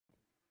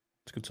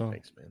It's a good song.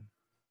 Thanks, man.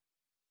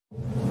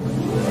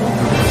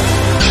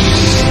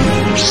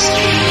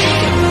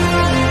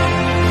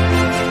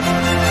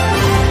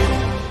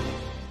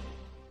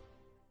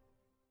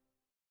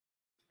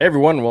 Hey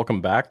everyone, welcome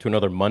back to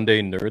another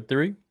Monday Nerd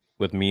Theory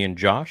with me and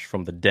Josh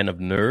from the Den of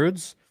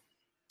Nerds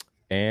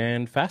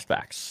and Fast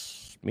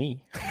Facts.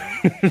 Me.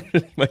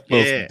 My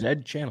most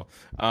dead channel.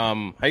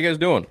 How you guys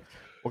doing?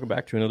 Welcome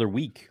back to another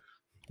week.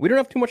 We don't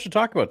have too much to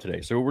talk about today,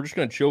 so we're just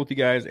going to chill with you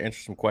guys,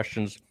 answer some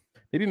questions,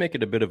 maybe make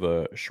it a bit of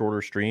a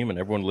shorter stream, and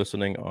everyone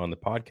listening on the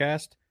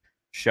podcast,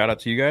 shout out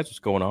to you guys. What's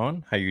going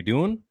on? How you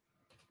doing?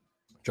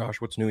 Josh,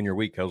 what's new in your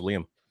week? How's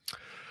Liam?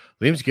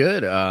 Liam's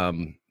good.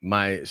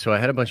 So I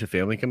had a bunch of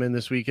family come in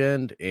this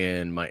weekend,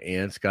 and my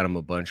aunts got him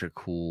a bunch of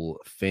cool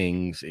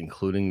things,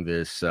 including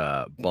this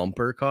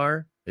bumper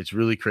car. It's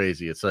really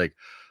crazy. It's like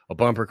a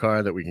bumper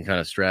car that we can kind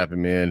of strap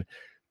him in,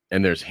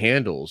 and there's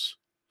handles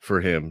for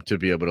him to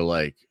be able to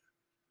like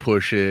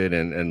push it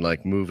and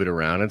like move it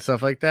around and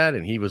stuff like that.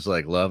 And he was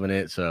like loving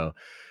it. So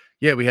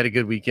yeah, we had a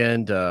good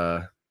weekend.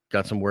 Got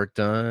some work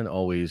done.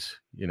 Always,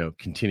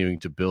 continuing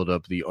to build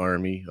up the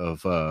army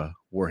of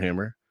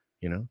Warhammer.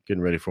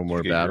 Getting ready for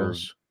more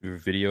battles. Your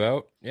video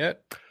out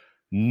yet?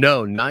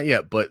 No, not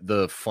yet. But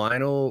the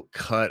final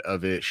cut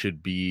of it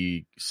should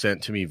be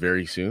sent to me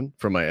very soon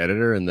from my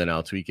editor, and then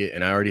I'll tweak it.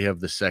 And I already have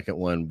the second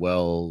one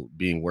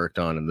being worked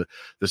on, and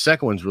the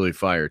second one's really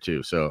fire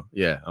too. So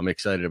yeah, I'm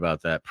excited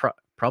about that.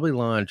 Probably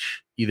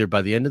launch either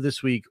by the end of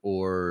this week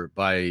or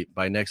by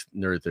next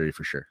Nerd Theory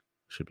for sure.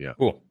 Should be out.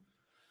 Cool.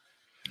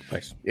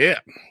 Nice. Yeah.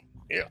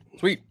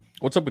 Sweet.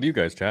 What's up with you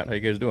guys, chat? How you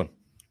guys doing?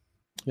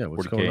 Yeah,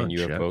 what's going on,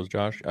 UFOs,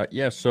 Josh?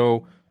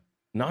 So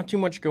not too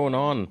much going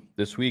on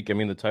this week. I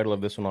mean, the title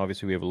of this one,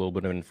 obviously, we have a little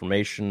bit of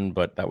information,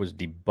 but that was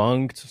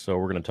debunked. So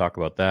we're going to talk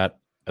about that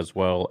as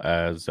well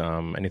as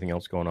anything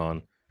else going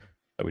on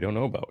that we don't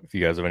know about, if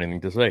you guys have anything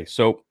to say.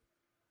 So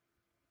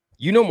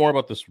you know more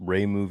about this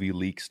Ray movie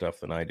leak stuff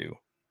than I do.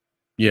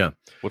 Yeah.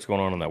 What's going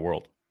on in that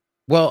world?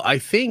 Well, I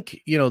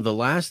think, the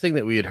last thing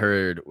that we had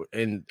heard,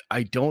 and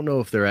I don't know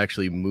if they're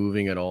actually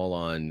moving at all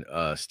on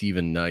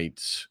Stephen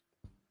Knight's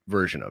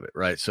version of it,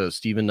 right? So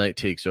Stephen Knight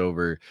takes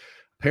over.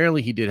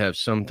 Apparently he did have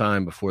some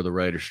time before the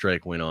writer's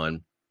strike went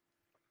on.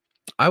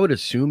 I would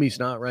assume he's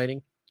not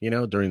writing,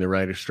 during the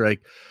writer's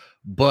strike,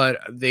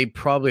 but they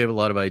probably have a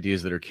lot of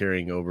ideas that are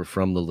carrying over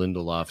from the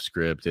Lindelof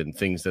script and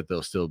things that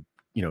they'll still,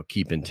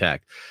 keep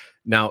intact.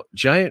 Now,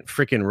 Giant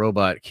Frickin'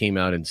 Robot came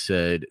out and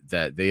said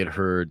that they had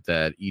heard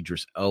that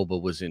Idris Elba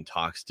was in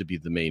talks to be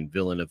the main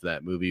villain of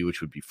that movie,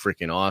 which would be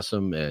freaking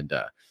awesome. And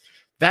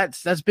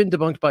that's been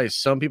debunked by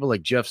some people.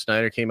 Like Jeff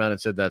Snyder came out and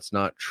said that's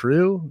not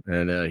true.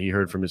 And he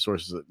heard from his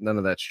sources that none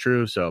of that's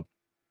true. So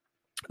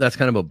that's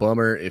kind of a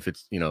bummer if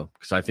it's,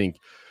 because I think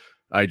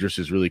Idris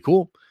is really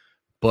cool.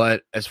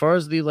 But as far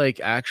as the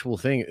actual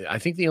thing, I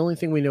think the only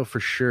thing we know for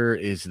sure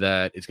is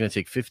that it's going to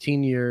take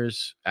 15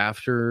 years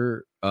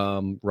after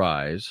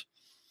Rise.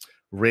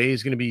 Rey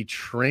is going to be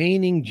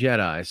training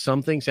Jedi.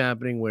 Something's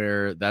happening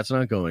where that's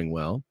not going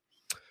well.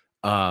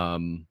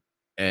 And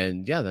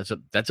yeah,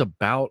 that's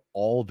about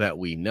all that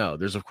we know.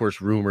 There's of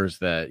course rumors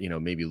that,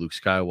 maybe Luke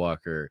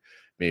Skywalker,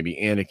 maybe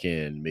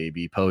Anakin,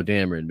 maybe Poe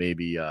Dameron,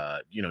 maybe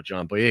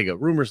John Boyega,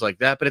 rumors like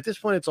that. But at this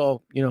point, it's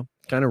all,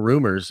 kind of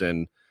rumors,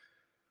 and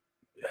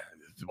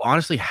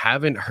honestly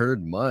haven't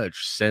heard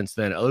much since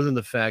then, other than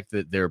the fact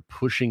that they're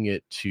pushing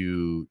it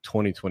to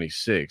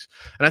 2026.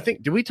 And I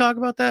think, did we talk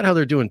about that? How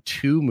they're doing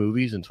 2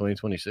 movies in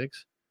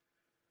 2026?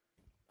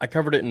 I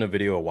covered it in a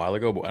video a while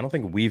ago, but I don't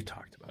think we've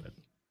talked about it.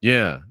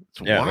 Yeah,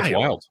 it's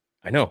wild.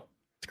 I know.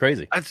 It's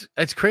crazy.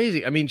 It's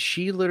crazy. I mean,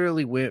 she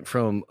literally went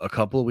from a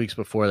couple of weeks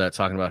before that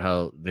talking about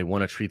how they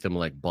want to treat them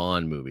like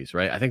Bond movies,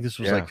 right? I think this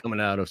was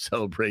coming out of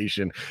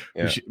Celebration.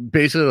 Yeah.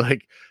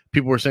 Basically,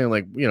 people were saying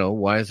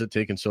why is it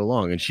taking so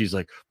long? And she's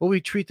like, well, we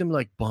treat them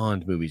like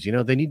Bond movies.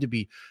 They need to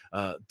be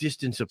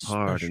distance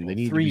apart, and they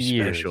need to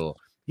be special.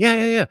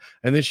 Yeah.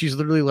 And then she's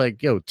literally like,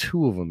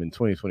 2 of them in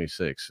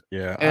 2026.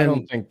 Yeah, and I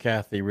don't think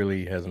Kathy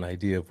really has an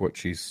idea of what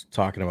she's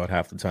talking about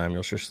half the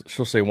time.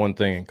 She'll say one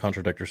thing and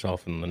contradict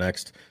herself in the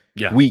next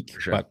week.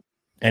 Sure. But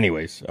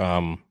anyways,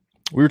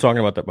 we were talking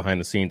about that behind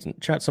the scenes.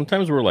 And chat,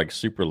 sometimes we're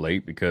super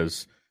late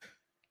because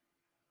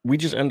we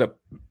just end up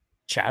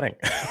chatting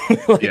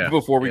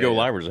before we go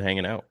live. We're just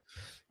hanging out.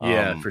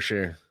 Yeah, for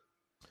sure.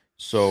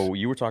 So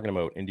you were talking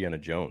about Indiana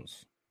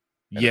Jones.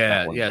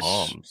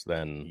 Bombs,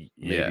 then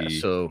maybe...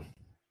 So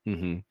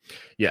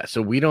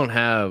so we don't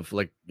have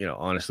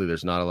honestly,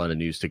 there's not a lot of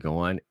news to go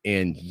on,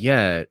 and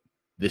yet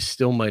this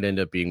still might end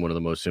up being one of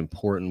the most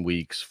important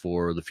weeks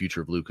for the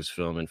future of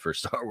Lucasfilm and for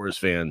Star Wars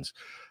fans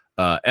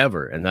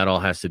ever. And that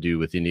all has to do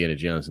with Indiana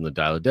Jones and the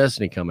Dial of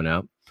Destiny coming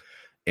out.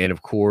 And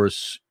of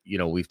course,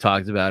 we've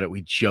talked about it.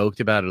 We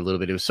joked about it a little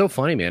bit. It was so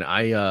funny, man.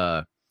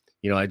 I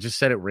just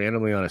said it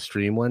randomly on a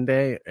stream one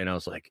day, and I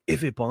was like,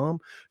 if it bomb,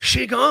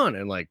 shake on,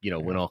 and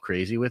went all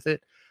crazy with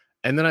it.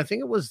 And then I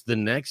think it was the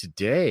next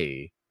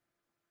day,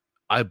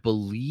 I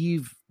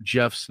believe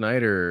Jeff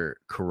Snyder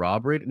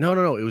corroborated.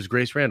 No. It was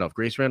Grace Randolph.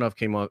 Grace Randolph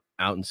came out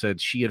and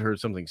said she had heard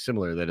something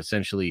similar, that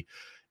essentially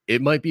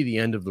it might be the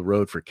end of the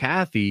road for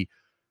Kathy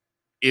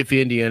if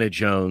Indiana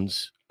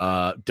Jones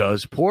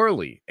does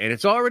poorly. And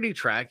it's already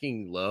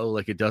tracking low.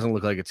 Like, it doesn't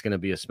look like it's going to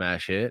be a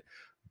smash hit.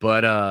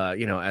 But,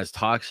 as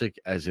toxic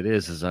as it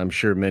is, as I'm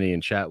sure many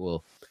in chat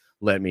will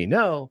let me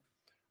know,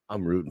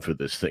 I'm rooting for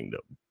this thing to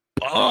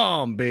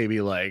bomb, baby.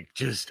 Like,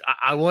 just,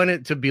 I want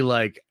it to be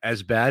like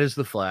as bad as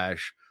The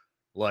Flash,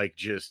 like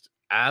just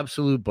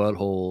absolute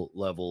butthole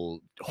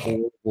level,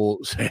 horrible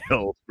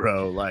sales,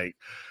 bro. Like,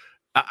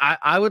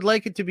 I would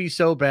like it to be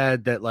so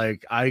bad that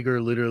like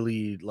Iger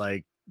literally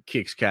like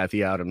kicks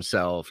Kathy out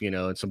himself,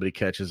 and somebody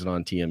catches it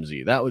on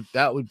TMZ.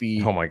 That would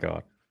be Oh my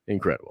God,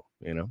 incredible,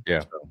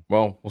 Yeah. So.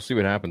 Well, we'll see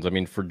what happens. I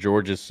mean, for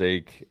George's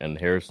sake and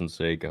Harrison's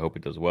sake, I hope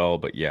it does well.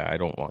 But yeah, I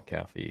don't want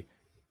Kathy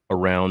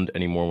around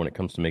anymore when it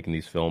comes to making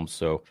these films.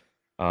 So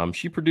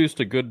she produced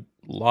a good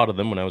lot of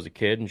them when I was a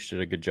kid, and she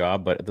did a good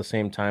job. But at the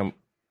same time,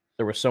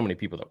 there were so many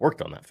people that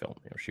worked on that film.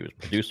 She was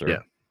producer. Yeah.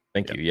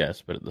 Thank you.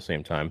 Yes, but at the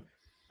same time,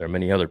 there are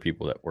many other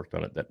people that worked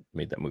on it that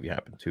made that movie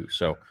happen too.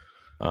 So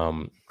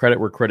credit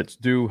where credit's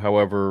due.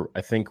 However,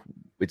 I think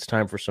it's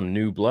time for some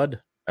new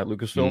blood at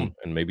Lucasfilm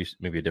and maybe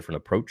a different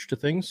approach to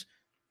things.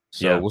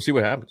 So we'll see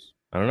what happens.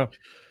 I don't know.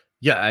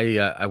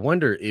 Yeah, I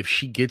wonder if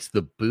she gets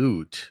the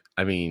boot.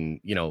 I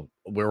mean,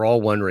 we're all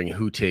wondering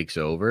who takes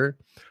over.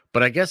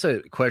 But I guess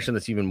a question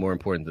that's even more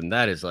important than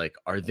that is like,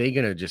 are they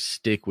going to just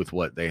stick with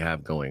what they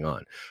have going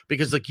on?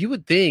 Because like you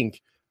would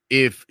think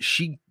if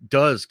she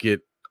does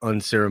get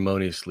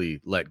unceremoniously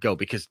let go,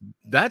 because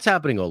that's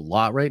happening a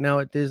lot right now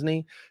at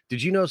Disney.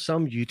 Did you know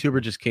some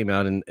YouTuber just came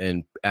out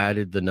and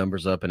added the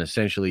numbers up, and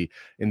essentially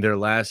in their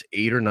last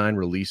 8 or 9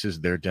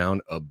 releases, they're down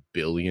 $1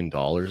 billion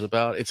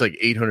about. It's like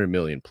 800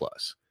 million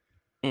plus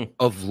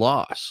of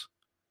loss.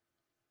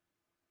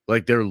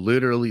 Like they're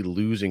literally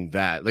losing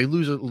that. They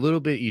lose a little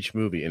bit each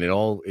movie, and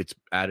it's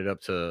added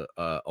up to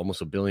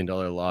almost $1 billion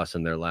loss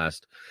in their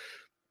last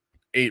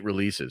 8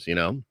 releases.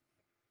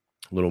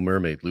 Little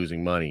Mermaid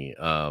losing money.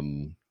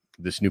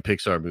 This new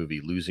Pixar movie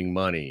losing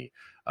money.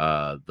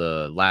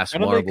 The last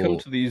Marvel. How do they come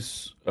to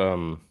these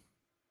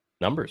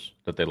numbers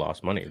that they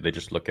lost money? They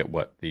just look at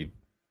what the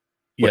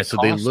so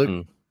they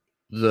look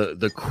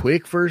the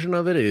quick version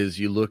of it is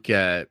you look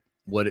at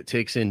what it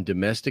takes in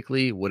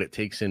domestically, what it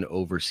takes in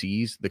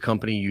overseas. The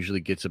company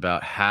usually gets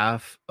about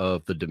half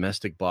of the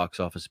domestic box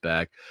office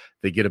back.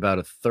 They get about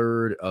a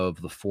third of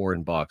the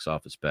foreign box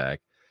office back.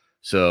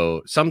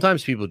 So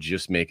sometimes people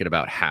just make it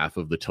about half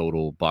of the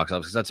total box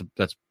office.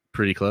 That's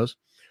pretty close.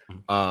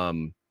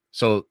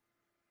 So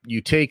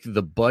you take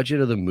the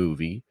budget of the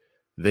movie,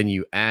 then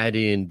you add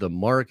in the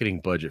marketing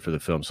budget for the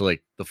film. So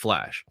like The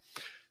Flash.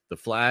 The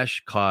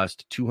Flash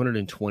cost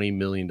 $220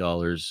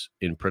 million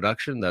in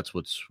production. That's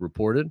what's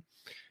reported.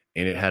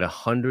 And it had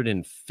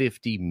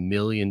 $150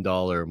 million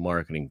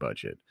marketing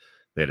budget.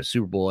 They had a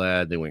Super Bowl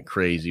ad. They went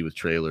crazy with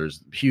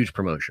trailers. Huge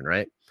promotion,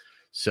 right?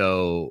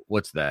 So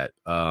what's that?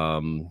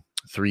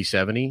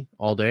 370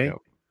 all day? Yep.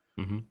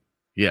 Mm-hmm.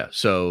 Yeah.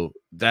 So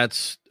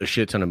that's a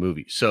shit ton of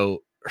movies.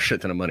 So a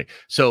shit ton of money.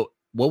 So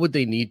what would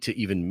they need to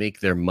even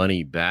make their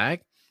money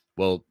back?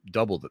 Well,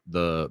 double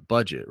the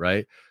budget,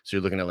 right? So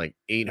you're looking at like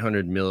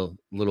 800 mil,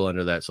 little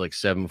under that. So like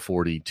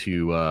 740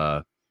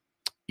 to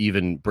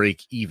even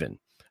break even.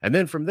 And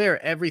then from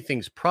there,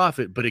 everything's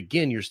profit. But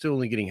again, you're still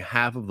only getting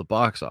half of the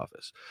box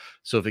office.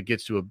 So if it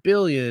gets to $1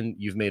 billion,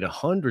 you've made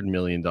 $100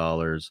 million.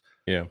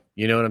 Yeah.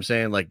 You know what I'm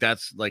saying? Like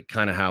that's like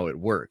kind of how it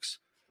works.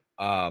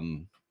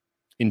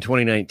 In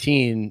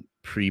 2019,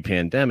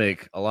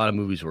 pre-pandemic, a lot of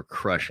movies were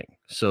crushing.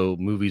 So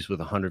movies with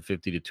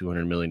 $150 to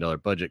 $200 million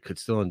budget could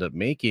still end up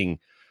making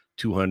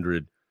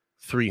 200,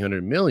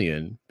 300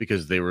 million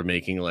because they were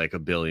making like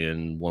 $1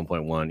 billion,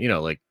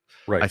 1.1, like,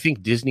 right. I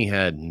think Disney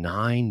had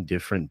 9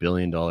 different $1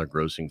 billion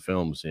grossing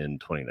films in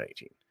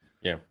 2019.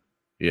 Yeah.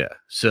 Yeah.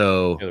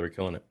 So they were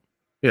killing it.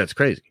 Yeah, it's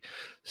crazy.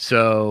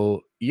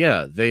 So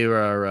yeah, they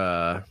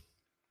are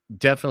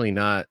definitely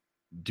not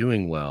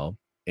doing well.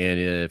 And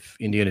if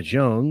Indiana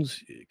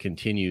Jones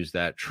continues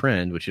that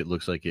trend, which it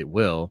looks like it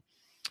will,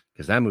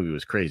 because that movie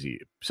was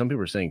crazy. Some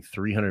people are saying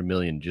 300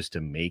 million just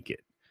to make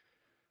it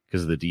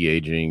because of the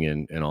de-aging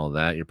and all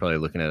that. You're probably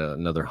looking at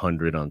another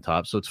 100 on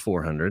top. So it's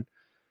 400.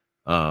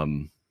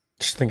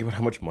 Just think about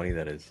how much money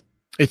that is.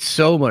 It's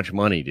so much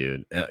money,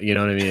 dude. You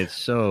know what I mean? It's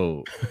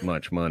so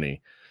much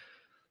money.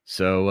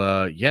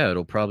 So,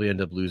 it'll probably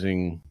end up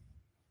losing.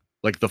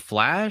 Like The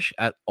Flash,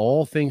 at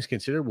all things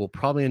considered, will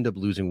probably end up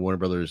losing Warner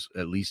Brothers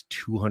at least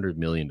 $200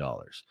 million.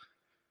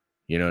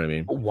 You know what I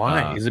mean?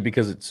 Why? Is it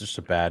because it's just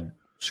a bad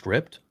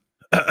script?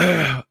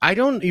 I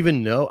don't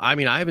even know. I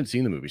mean, I haven't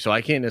seen the movie, so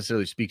I can't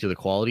necessarily speak to the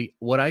quality.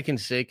 What I can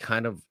say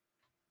kind of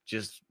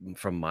just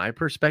from my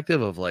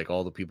perspective of like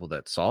all the people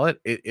that saw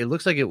it, it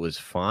looks like it was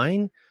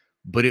fine,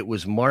 but it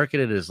was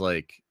marketed as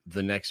like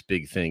the next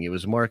big thing. It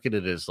was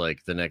marketed as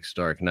like the next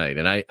Dark Knight.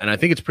 And I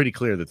think it's pretty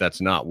clear that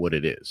that's not what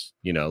it is.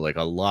 Like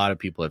a lot of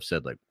people have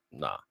said like,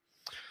 nah.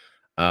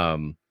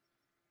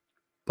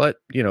 But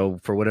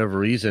for whatever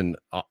reason,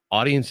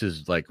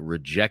 audiences like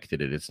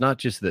rejected it. It's not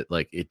just that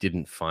like it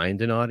didn't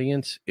find an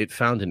audience. It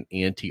found an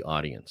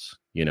anti-audience,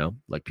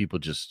 like people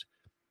just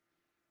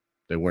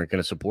They weren't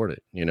going to support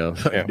it, Yeah.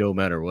 no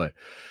matter what.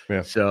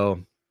 Yeah.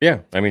 So yeah,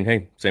 I mean,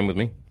 hey, same with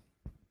me.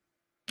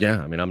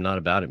 yeah, I mean, I'm not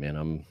about it,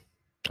 man.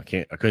 I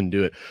couldn't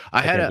do it.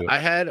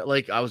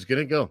 I was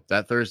gonna go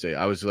that Thursday.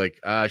 I was like,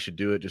 I should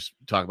do it, just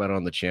talk about it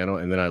on the channel,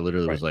 and then I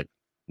literally was like,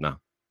 no,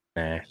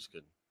 just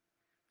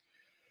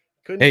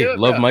couldn't Hey, do it,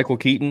 love bro. Michael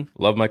Keaton.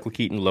 Love Michael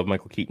Keaton. Love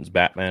Michael Keaton's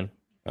Batman.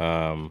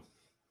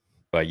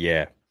 But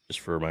yeah, just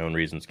for my own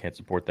reasons, can't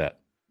support that.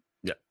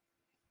 Yeah.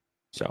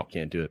 So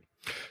can't do it.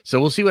 So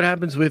we'll see what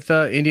happens with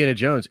Indiana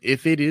Jones.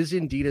 If it is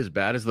indeed as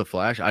bad as The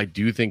Flash, I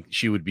do think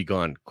she would be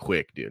gone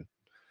quick, dude.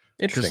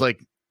 interesting.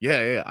 Because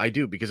yeah, I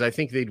do, because I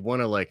think they'd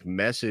want to like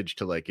message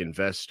to like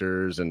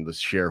investors and the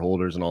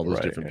shareholders and all those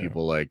different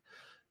people, like,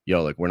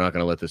 yo, like, we're not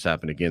going to let this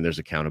happen again. There's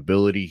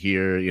accountability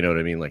here. You know what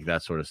I mean? Like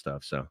that sort of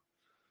stuff. So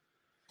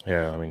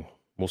yeah, I mean,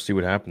 we'll see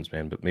what happens,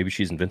 man. But maybe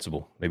she's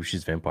invincible. Maybe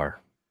she's vampire.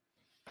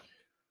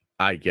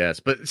 I guess.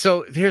 But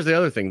so here's the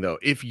other thing, though.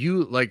 If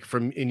you like,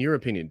 in your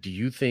opinion, do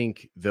you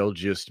think they'll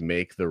just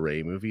make the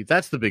Rey movie?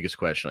 That's the biggest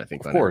question, I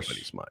think, on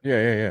everybody's mind.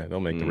 Yeah. They'll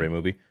make the Rey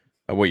movie.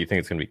 What, you think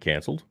it's going to be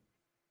canceled?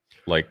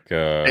 Like,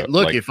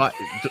 look,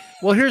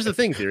 well, here's the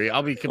thing, Theory.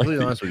 I'll be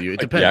completely honest with you. It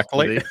depends.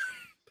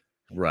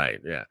 Right.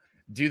 Yeah.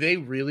 Do they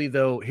really,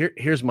 though?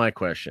 Here's my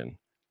question.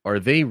 Are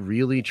they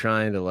really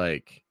trying to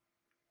like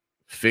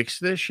fix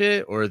this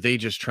shit, or are they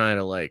just trying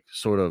to like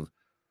sort of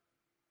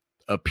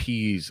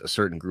appease a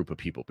certain group of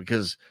people?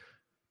 Because,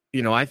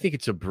 I think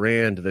it's a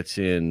brand that's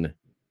in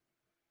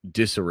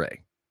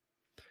disarray.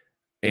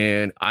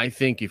 And I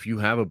think if you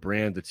have a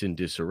brand that's in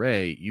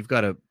disarray, you've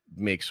got to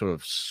make sort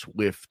of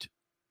swift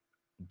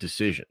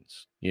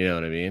decisions. You know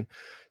what I mean?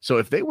 So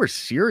if they were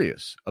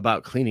serious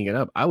about cleaning it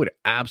up, I would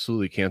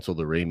absolutely cancel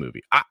the Rey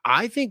movie.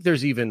 I think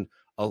there's even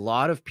a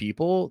lot of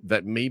people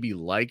that maybe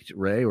liked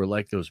Rey or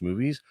liked those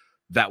movies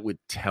that would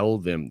tell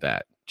them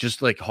that,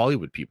 just like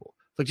Hollywood people.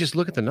 Like, just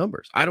look at the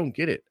numbers. I don't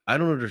get it. I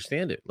don't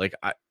understand it. Like,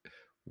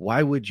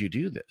 why would you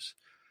do this?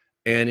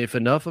 And if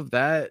enough of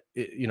that,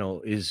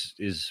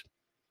 is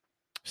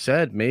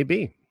said,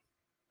 maybe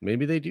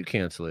they do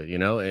cancel it,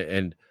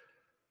 and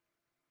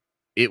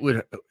it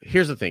would.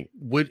 Here's the thing: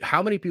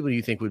 how many people do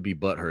you think would be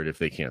butthurt if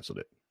they canceled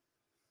it?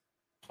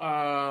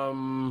 How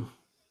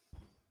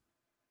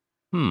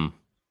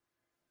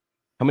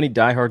many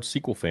diehard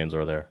sequel fans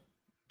are there?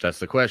 That's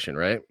the question,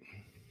 right?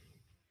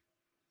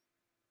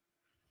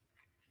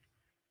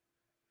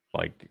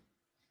 Like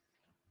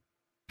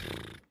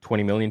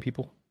 20 million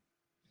people?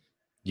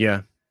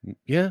 Yeah.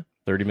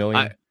 30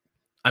 million?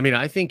 I mean,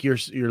 I think you're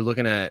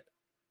looking at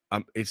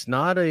it's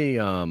not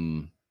a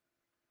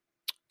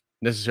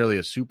necessarily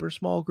a super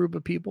small group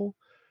of people.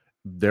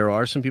 There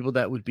are some people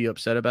that would be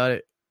upset about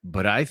it,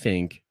 but I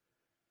think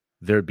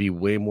there'd be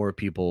way more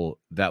people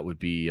that would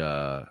be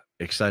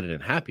excited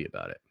and happy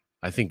about it.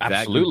 I think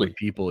that group of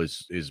people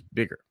is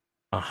bigger.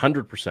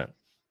 100%.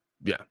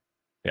 Yeah.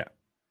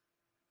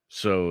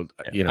 So,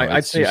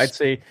 I'd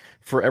say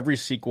for every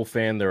sequel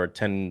fan, there are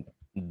 10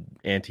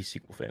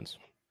 anti-sequel fans.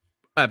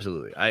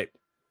 Absolutely.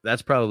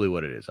 That's probably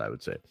what it is, I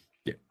would say.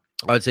 Yeah.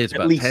 I would say it's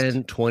about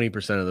 10,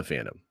 20% of the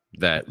fandom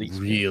that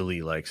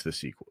really likes the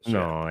sequels.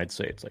 No, I'd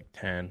say it's like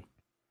 10.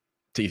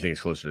 Do you think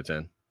it's closer to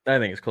 10? I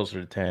think it's closer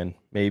to 10,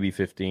 maybe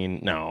 15.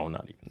 No,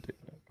 not even.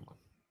 Come on.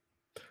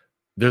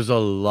 There's a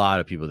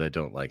lot of people that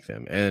don't like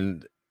them.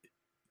 And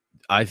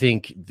I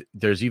think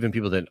there's even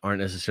people that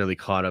aren't necessarily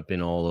caught up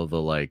in all of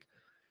the like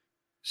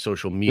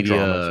social media.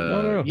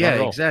 No, yeah,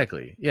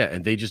 exactly. Yeah,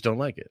 and they just don't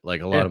like it.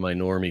 Like a lot of my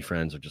normie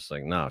friends are just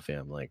like, nah,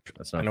 fam, like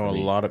that's not. I know a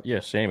lot of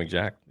same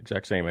exact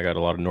same. I got a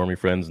lot of normie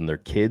friends, and their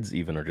kids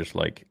even are just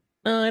like,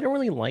 I don't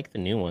really like the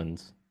new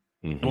ones.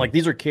 And like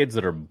these are kids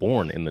that are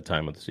born in the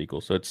time of the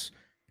sequel, so it's.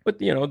 But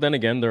then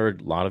again, there are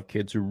a lot of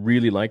kids who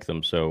really like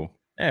them. So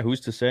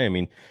who's to say? I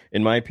mean,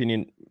 in my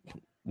opinion,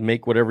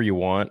 make whatever you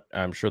want.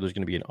 I'm sure there's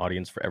going to be an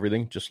audience for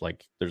everything, just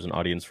like there's an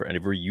audience for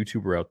every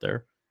YouTuber out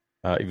there.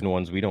 Even the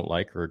ones we don't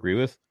like or agree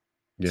with.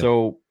 Yeah.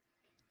 So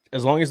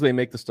as long as they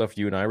make the stuff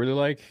you and I really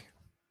like,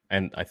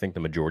 and I think the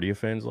majority of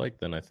fans like,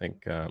 then I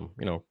think,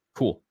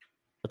 cool.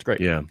 That's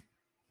great. Yeah.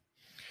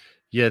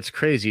 Yeah, it's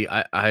crazy.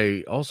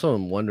 I also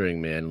am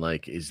wondering, man,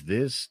 like, is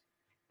this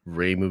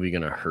Rey movie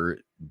going to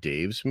hurt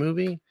Dave's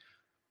movie?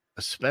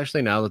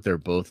 Especially now that they're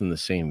both in the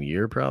same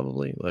year,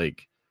 probably.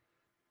 Like,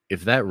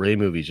 if that Rey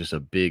movie is just a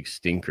big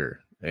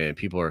stinker, and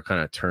people are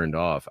kind of turned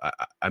off.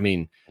 I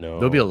mean,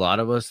 there'll be a lot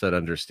of us that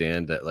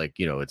understand that, like,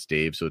 it's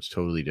Dave, so it's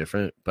totally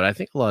different. But I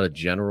think a lot of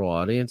general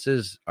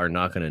audiences are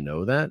not going to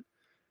know that.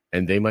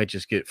 And they might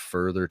just get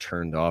further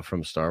turned off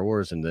from Star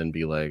Wars and then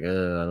be like, I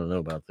don't know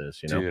about this,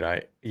 Dude,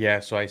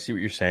 so I see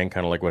what you're saying,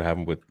 kind of like what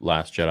happened with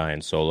Last Jedi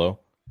and Solo.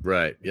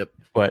 Right, yep.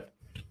 But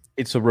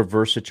it's a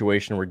reverse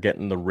situation. We're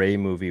getting the Rey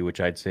movie, which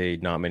I'd say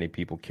not many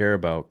people care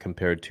about,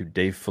 compared to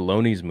Dave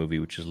Filoni's movie,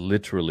 which is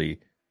literally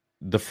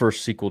the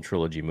first sequel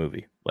trilogy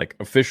movie. Like,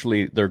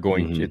 officially, they're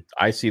going to.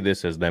 I see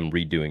this as them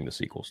redoing the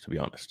sequels, to be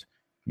honest.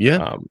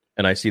 Yeah.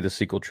 And I see the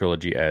sequel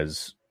trilogy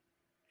as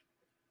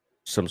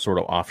some sort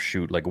of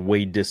offshoot, like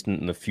way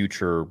distant in the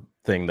future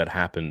thing that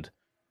happened.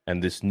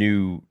 And this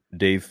new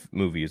Dave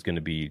movie is going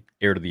to be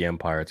Heir to the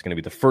Empire. It's going to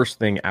be the first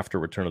thing after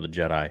Return of the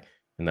Jedi,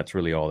 and that's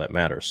really all that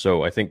matters.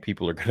 So I think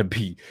people are going to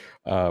be,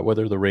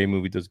 whether the Rey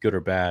movie does good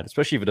or bad,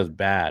 especially if it does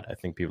bad, I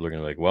think people are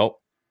going to be like, well,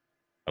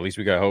 at least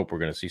we got hope we're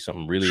going to see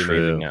something really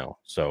amazing now.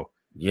 So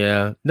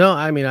yeah, no,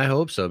 I mean, I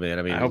hope so, man.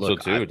 I mean, I hope so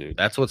look, too, dude.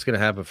 that's what's going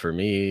to happen for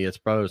me. It's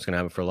probably what's going to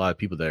happen for a lot of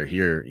people that are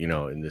here, you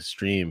know, in this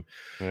stream.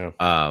 Yeah.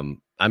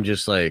 I'm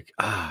just like,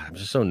 I'm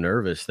just so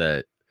nervous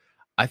that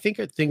I think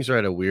things are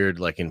at a weird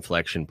like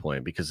inflection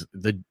point because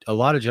a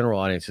lot of general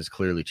audience is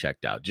clearly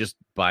checked out just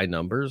by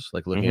numbers,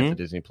 like looking at the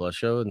Disney Plus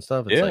show and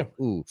stuff. It's like,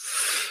 ooh,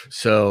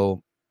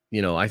 so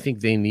you know, I think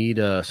they need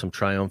some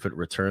triumphant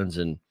returns.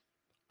 And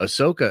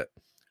Ahsoka,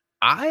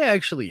 I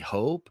actually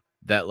hope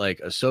that like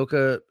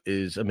Ahsoka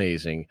is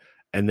amazing,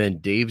 and then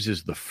Dave's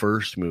is the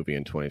first movie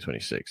in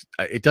 2026.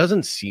 It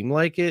doesn't seem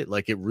like it.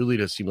 Like it really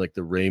does seem like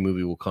the Rey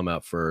movie will come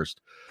out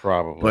first,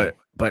 probably.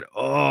 But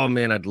oh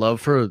man, I'd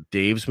love for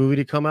Dave's movie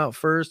to come out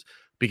first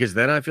because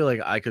then I feel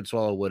like I could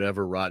swallow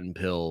whatever rotten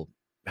pill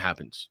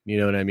happens. You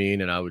know what I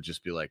mean? And I would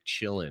just be like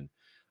chilling.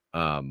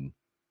 We'll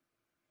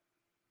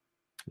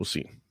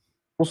see.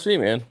 We'll see,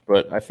 man.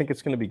 But I think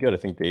it's going to be good. I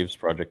think Dave's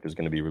project is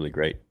going to be really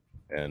great,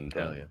 and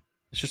hell yeah.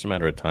 It's just a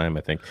matter of time,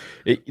 I think.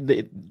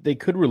 They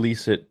could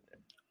release it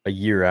a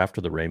year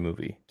after the Rey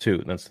movie, too.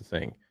 And that's the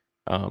thing.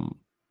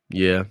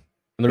 Yeah.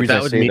 And the reason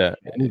I say that...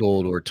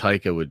 Gold or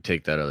Taika would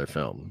take that other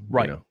film.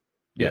 Right. You know?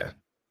 Yeah.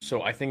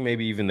 So I think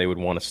maybe even they would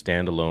want a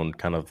standalone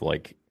kind of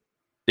like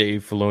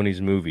Dave Filoni's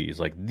movies,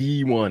 like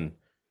the one.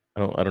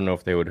 I don't know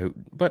if they would...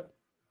 But,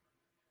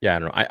 yeah, I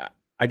don't know.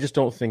 I just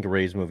don't think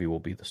Rey's movie will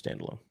be the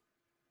standalone.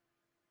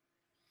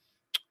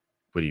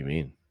 What do you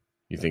mean?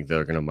 You think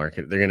they're going to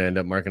market? They're going to end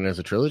up marketing it as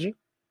a trilogy?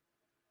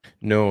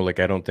 No,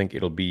 like I don't think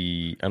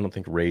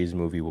Rey's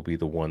movie will be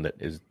the one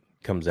that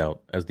comes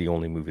out as the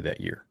only movie that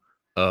year.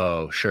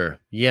 Oh, sure.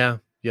 Yeah,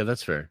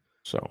 that's fair.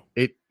 So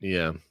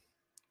yeah.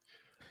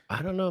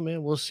 I don't know,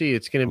 man. We'll see.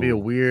 It's going to be a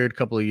weird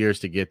couple of years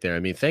to get there. I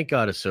mean, thank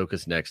God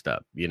Ahsoka's next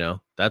up. You know,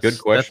 that's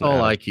good question. That's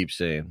all I keep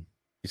saying.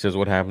 He says,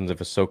 "What happens if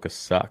Ahsoka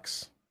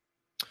sucks?"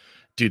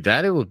 Dude,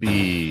 that it would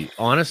be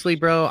honestly,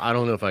 bro. I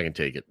don't know if I can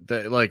take it.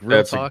 Like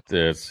real talk.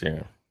 Yeah.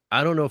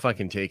 I don't know if I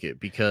can take it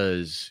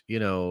because you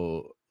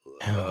know.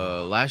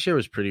 Last year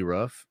was pretty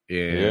rough,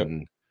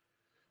 and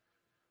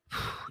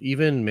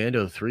even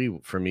Mando 3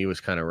 for me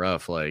was kind of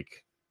rough.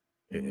 Like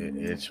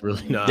it's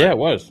really not. Yeah, it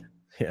was.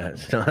 Yeah,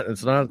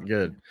 it's not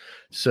good.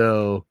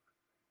 So,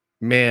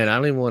 man, I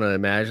don't even want to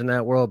imagine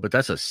that world, but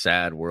that's a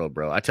sad world,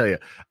 bro. I tell you,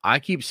 I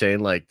keep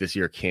saying like this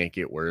year can't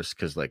get worse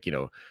because like, you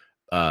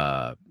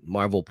know,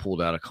 Marvel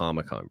pulled out of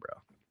Comic-Con, bro.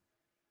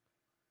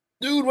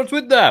 Dude, what's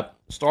with that?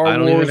 Star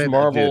Wars,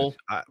 Marvel.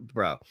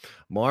 Bro,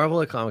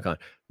 Marvel at Comic-Con.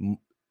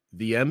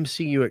 The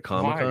MCU at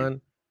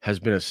Comic-Con has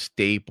been a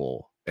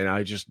staple. And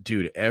I just,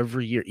 dude,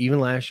 every year,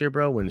 even last year,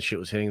 bro, when the shit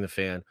was hitting the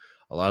fan,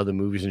 a lot of the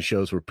movies and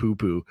shows were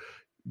poo-poo.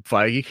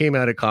 Feige came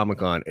out at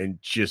Comic-Con and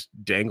just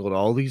dangled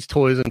all these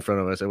toys in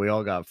front of us, and we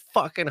all got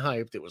fucking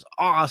hyped. It was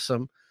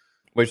awesome.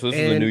 Wait, so this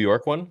is the New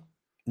York one?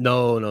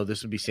 No,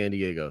 this would be San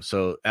Diego.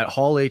 So at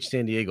Hall H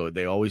San Diego,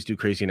 they always do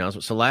crazy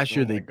announcements. So last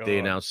year they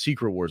announced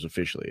Secret Wars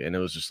officially, and it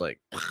was just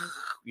like,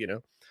 you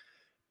know.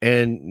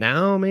 And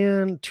now,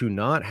 man, to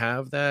not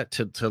have that,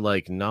 to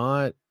like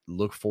not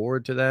look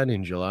forward to that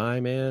in July,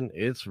 man,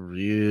 it's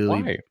really.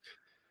 Why?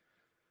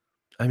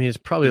 I mean, it's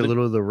probably a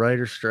little of the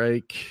writer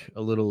strike,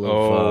 a little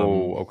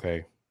of.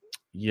 Okay.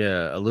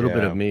 Yeah, a little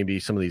bit of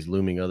maybe some of these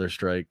looming other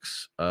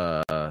strikes.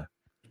 Do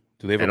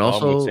they have a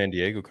problem with San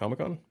Diego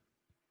Comic-Con?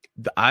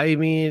 I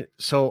mean,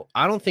 so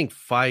I don't think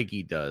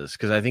Feige does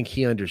because I think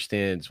he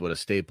understands what a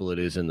staple it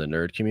is in the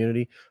nerd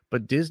community.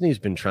 But Disney's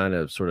been trying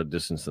to sort of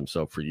distance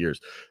themselves for years.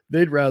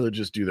 They'd rather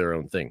just do their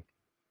own thing.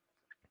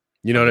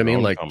 You know what I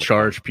mean? Like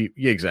charge people.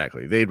 Yeah,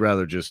 exactly. They'd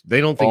rather just.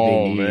 They don't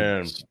think they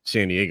need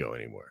San Diego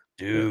anymore.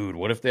 Dude,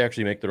 what if they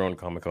actually make their own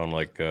Comic-Con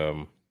like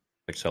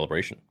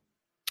Celebration?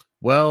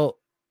 Well,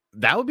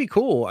 that would be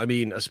cool. I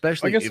mean,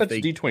 especially I guess that's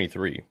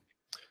D23.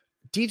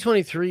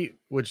 D23,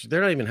 which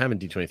they're not even having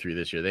D23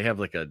 this year. They have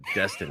like a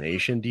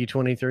destination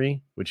D23,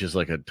 which is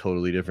like a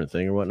totally different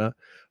thing or whatnot.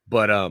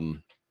 But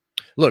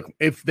look,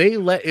 if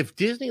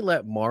Disney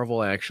let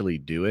Marvel actually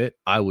do it,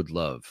 I would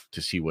love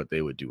to see what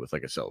they would do with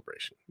like a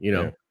celebration, you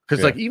know,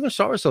 because like even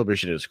Star Wars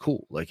Celebration is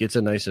cool. Like it's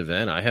a nice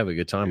event. I have a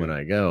good time when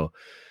I go.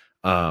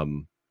 But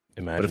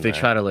if they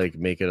try to like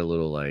make it a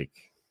little like,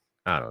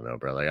 I don't know,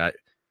 bro, like I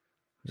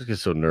just get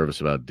so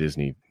nervous about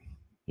Disney,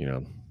 you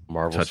know,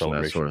 Marvel touching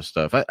that sort of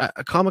stuff.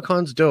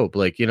 Comic-Con's dope.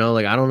 Like, you know,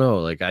 like, I don't know.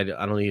 Like, I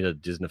don't need a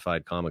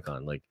Disney-fied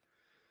Comic-Con. Like,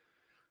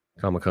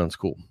 Comic-Con's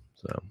cool.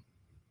 So,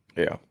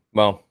 yeah.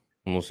 Well,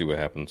 we'll see what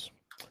happens.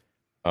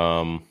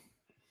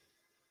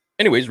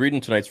 Anyways, reading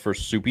tonight's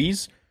first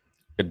Soupies.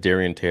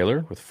 Darian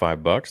Taylor with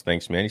 $5.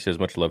 Thanks, man. He says,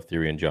 much love,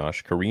 Theory and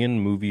Josh. Korean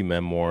movie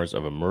Memoirs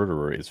of a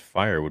Murderer is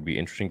fire. Would be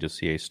interesting to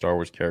see a Star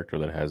Wars character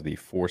that has the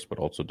Force but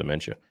also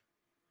dementia.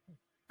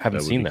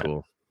 Haven't seen that.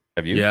 Cool.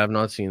 Have you? Yeah, I've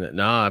not seen that.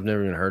 No, I've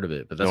never even heard of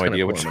it. But that's no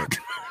idea cool. what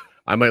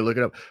I might look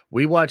it up.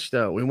 We watched.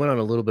 We went on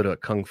a little bit of a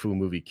kung fu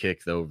movie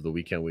kick though over the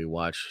weekend. We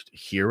watched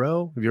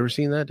Hero. Have you ever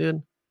seen that,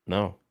 dude?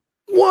 No.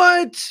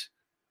 What?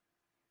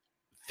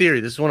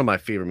 Theory. This is one of my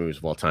favorite movies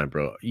of all time,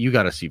 bro. You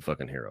got to see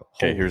fucking Hero.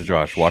 Okay, here's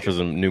Josh. Watches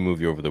a new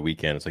movie over the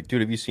weekend. It's like,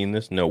 dude, have you seen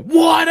this? No.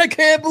 What? I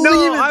can't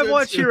believe it. I've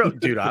watched Hero.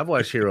 Dude, I've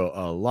watched Hero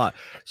a lot.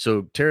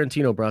 So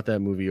Tarantino brought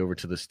that movie over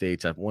to the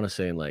States. I want to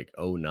say in like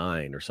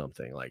 2009 or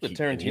something. Like the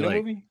Tarantino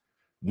movie?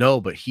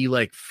 No, but he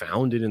like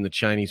found it in the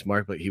Chinese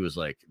market. But he was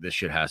like, this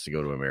shit has to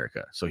go to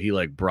America. So he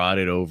like brought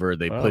it over.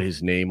 They put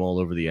his name all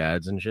over the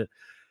ads and shit.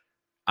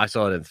 I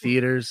saw it in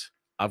theaters.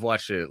 I've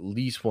watched it at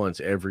least once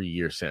every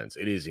year since.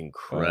 It is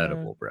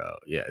incredible, bro.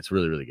 Yeah, it's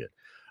really, really good.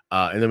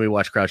 And then we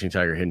watched Crouching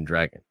Tiger, Hidden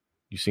Dragon.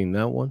 You seen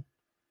that one?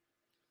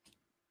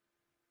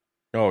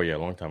 Oh yeah, a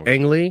long time ago.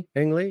 Ang Lee,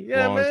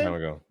 yeah, long man. time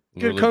ago.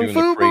 Good kung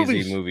fu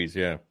crazy movies,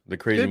 yeah. The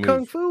crazy good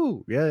kung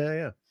fu,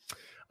 yeah.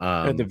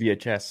 The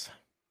VHS.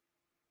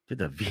 Did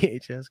the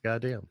VHS?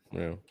 Goddamn.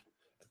 Yeah,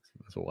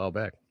 that's a while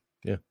back.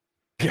 Yeah.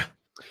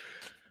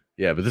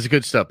 But this is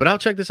good stuff. But I'll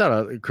check this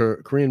out.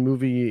 Korean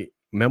movie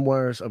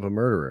Memoirs of a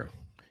Murderer.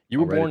 You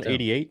were born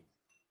 88?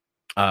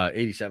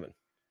 87.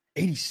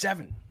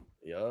 87.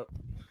 Yep.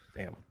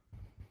 Damn.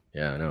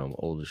 Yeah, I know. I'm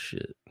old as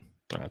shit.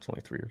 That's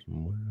only 3 years.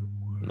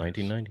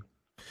 1990.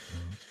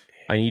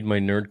 I need my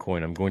nerd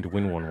coin. I'm going to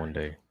win one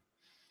day.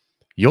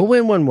 You'll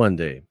win one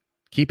day.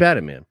 Keep at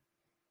it, man.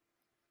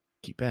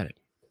 Keep at it.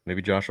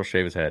 Maybe Josh will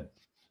shave his head.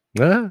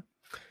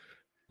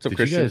 So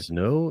did you guys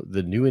know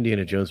the new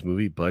Indiana Jones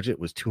movie budget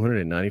was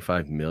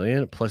 $295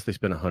 million? Plus they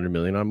spent $100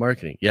 million on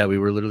marketing. Yeah, we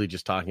were literally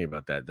just talking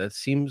about that. That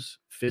seems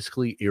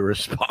fiscally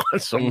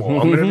irresponsible.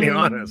 I'm going to be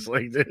honest.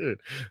 Like, dude,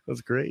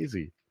 that's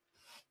crazy.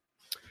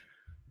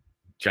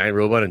 Giant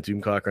Robot and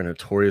Doomcock are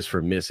notorious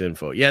for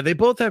misinfo. Yeah, they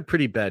both have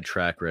pretty bad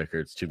track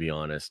records, to be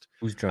honest.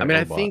 Who's Giant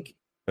Robot? I think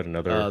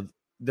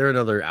they're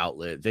another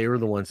outlet. They were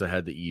the ones that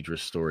had the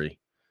Idris story.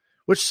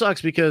 Which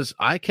sucks because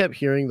I kept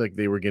hearing like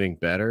they were getting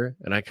better,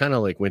 and I kind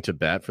of like went to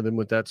bat for them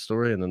with that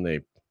story, and then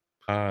they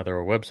they're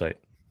a website.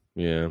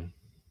 Yeah.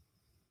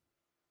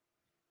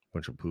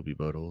 Bunch of poopy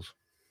buttholes.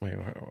 Wait,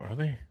 are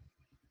they?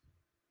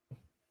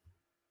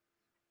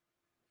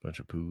 Bunch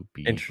of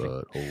poopy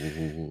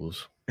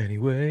buttholes.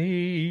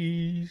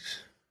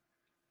 Anyways.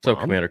 What's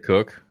up, Commander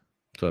Cook?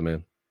 What's up,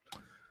 man?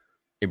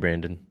 Hey,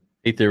 Brandon.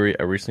 Hey, Theory.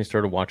 I recently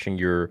started watching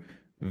your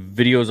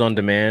videos on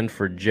demand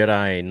for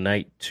Jedi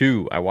Knight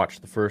 2. I watched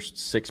the first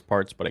 6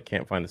 parts, but I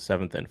can't find the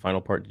 7th and final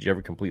part. Did you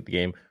ever complete the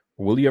game?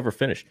 Or will you ever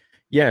finish?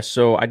 Yeah,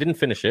 so I didn't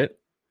finish it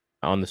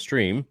on the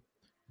stream,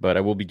 but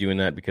I will be doing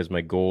that because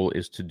my goal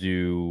is to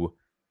do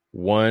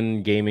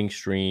one gaming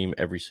stream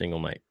every single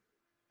night.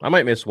 I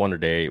might miss one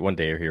day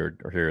or here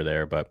or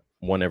there, but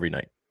one every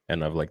night.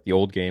 And of like the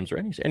old games or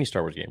any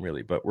Star Wars game,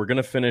 really. But we're going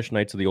to finish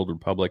Knights of the Old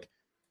Republic.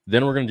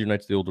 Then we're going to do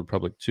Knights of the Old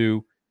Republic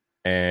 2.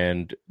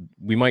 And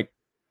we might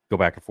go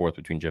back and forth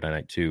between Jedi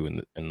Knight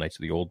 2 and Knights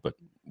of the Old, but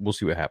we'll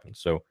see what happens.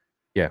 So,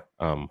 yeah,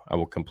 I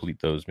will complete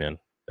those, man.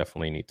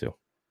 Definitely need to.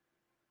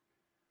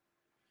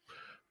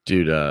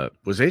 Dude,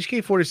 was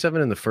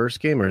HK-47 in the first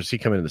game, or is he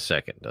coming in the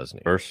second, doesn't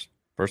he? First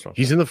one.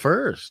 He's in the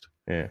first.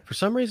 Yeah. For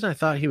some reason, I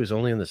thought he was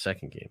only in the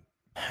second game.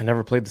 I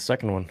never played the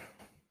second one.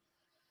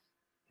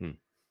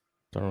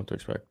 Don't know what to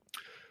expect.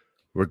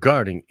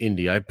 Regarding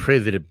Indy, I pray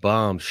that it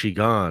bombs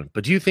Shigan.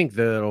 But do you think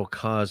that'll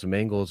cause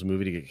Mangold's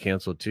movie to get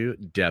canceled too?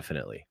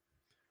 Definitely.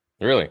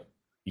 Really?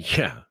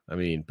 Yeah. I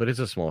mean, but it's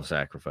a small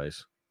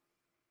sacrifice.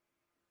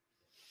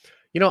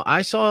 You know,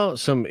 I saw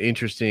some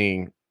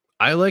interesting...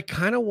 I like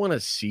kind of want to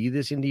see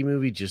this indie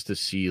movie just to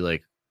see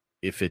like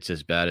if it's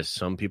as bad as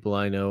some people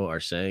I know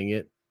are saying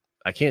it.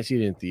 I can't see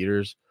it in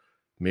theaters.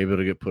 Maybe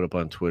it'll get put up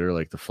on Twitter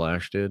like The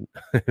Flash did.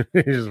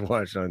 Just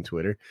watch it on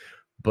Twitter.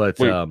 But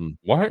wait,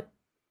 what?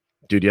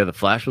 Dude, yeah, The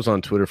Flash was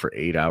on Twitter for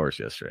 8 hours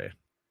yesterday.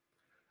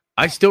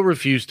 I still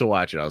refuse to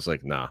watch it. I was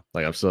like, nah,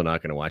 like I'm still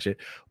not going to watch it.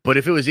 But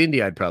if it was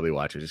indie, I'd probably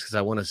watch it just because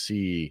I want to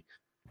see.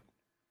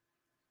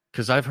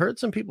 Because I've heard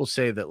some people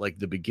say that like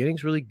the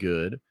beginning's really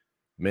good.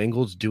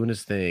 Mangold's doing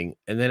his thing,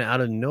 and then out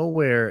of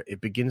nowhere,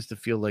 it begins to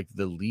feel like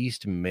the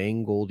least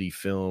Mangoldy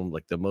film,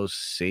 like the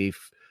most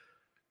safe,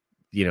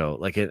 you know,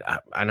 like it.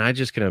 And I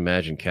just can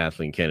imagine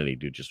Kathleen Kennedy,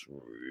 dude, just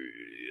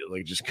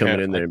coming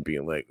in there and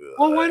being like, ugh.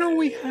 Well, why don't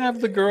we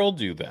have the girl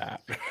do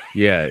that?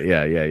 Yeah,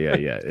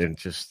 and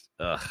just,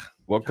 well,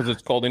 because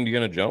it's called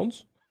Indiana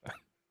Jones.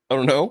 I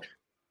don't know.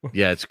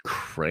 Yeah, it's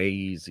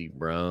crazy,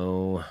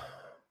 bro.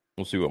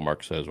 We'll see what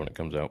Mark says when it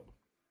comes out.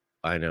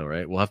 I know,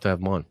 right? We'll have to have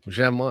him on. We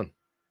should have him on.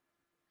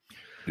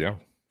 Yeah.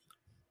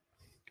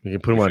 We can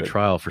put him on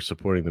trial for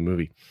supporting the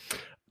movie.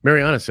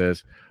 Mariana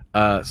says,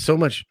 so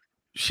much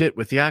shit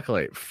with the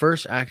Acolyte.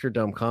 First actor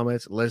dumb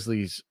comments,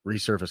 Leslie's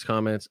resurfaced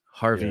comments,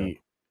 Harvey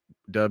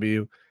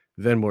W,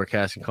 then more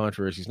casting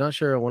controversies. Not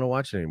sure I want to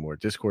watch it anymore.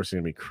 Discourse is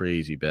going to be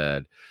crazy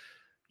bad.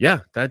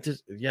 Yeah,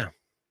 Yeah,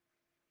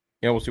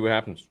 we'll see what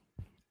happens.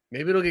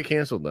 Maybe it'll get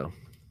canceled, though.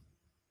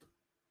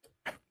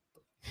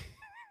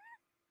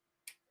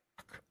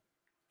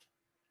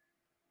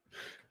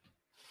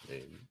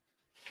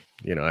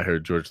 You know, I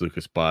heard George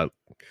Lucas bought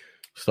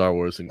Star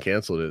Wars and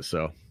canceled it.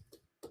 So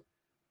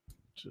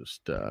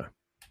just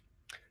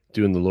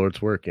doing the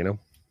Lord's work, you know.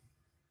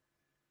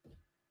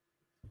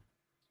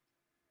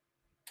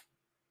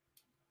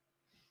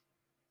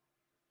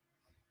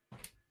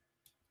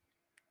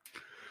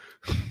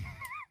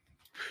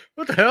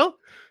 What the hell?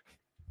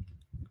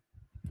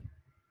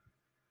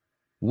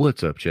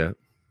 What's up, chat?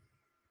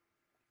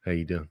 How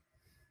you doing?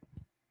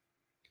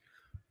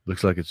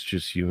 Looks like it's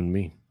just you and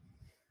me.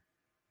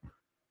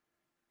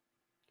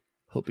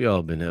 Hope y'all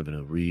have been having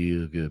a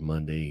real good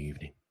Monday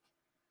evening.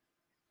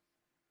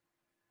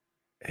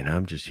 And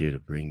I'm just here to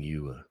bring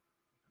you a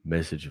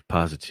message of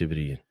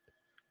positivity and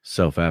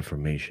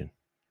self-affirmation.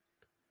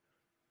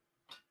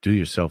 Do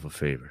yourself a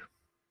favor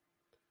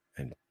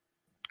and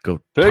go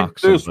take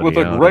this with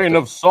a grain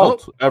of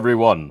salt,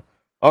 everyone.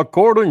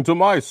 According to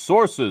my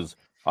sources,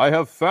 I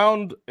have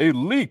found a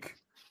leak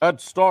at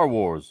Star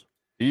Wars.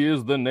 He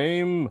is the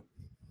name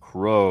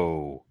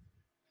Crow.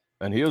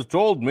 And he has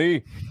told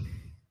me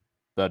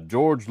that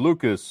George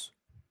Lucas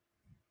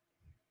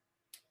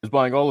is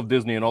buying all of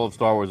Disney and all of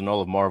Star Wars and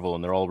all of Marvel,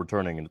 and they're all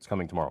returning, and it's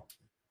coming tomorrow.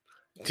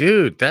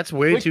 Dude, that's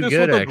way too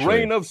good, with actually. A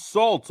grain of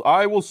salt.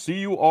 I will see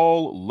you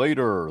all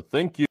later.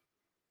 Thank you.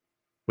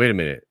 Wait a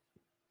minute.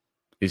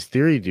 Is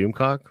Theory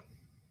Doomcock?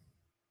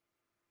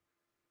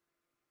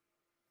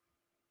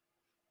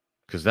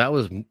 Because that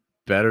was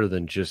better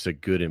than just a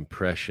good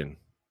impression.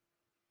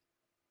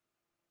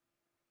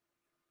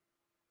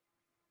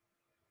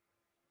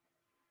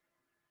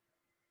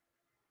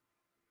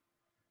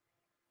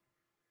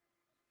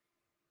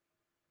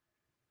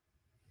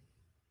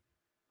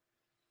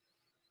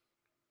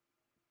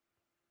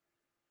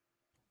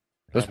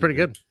 That's pretty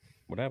good.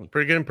 What happened?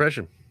 Pretty good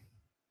impression. What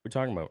are you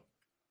talking about?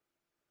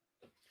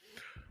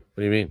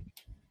 What do you mean?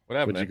 What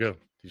happened? Where'd you go?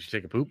 Did you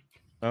take a poop?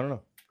 I don't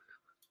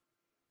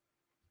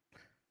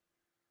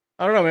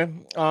know,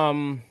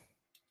 man.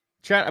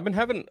 Chat, I've been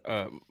having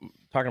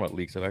talking about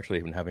leaks. I've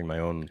actually been having my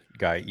own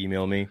guy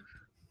email me,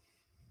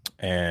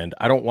 and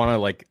I don't want to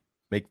like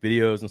make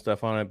videos and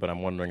stuff on it, but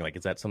I'm wondering, like,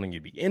 is that something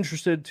you'd be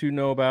interested to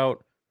know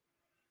about?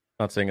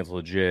 Not saying it's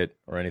legit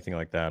or anything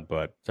like that,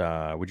 but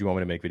would you want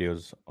me to make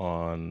videos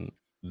on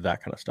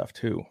that kind of stuff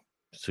too?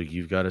 So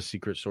you've got a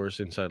secret source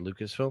inside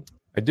Lucasfilm?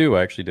 I do.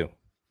 I actually do.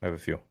 I have a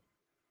few.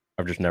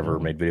 I've just never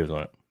made videos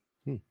on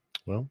it.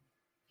 Well,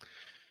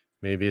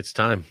 maybe it's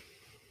time.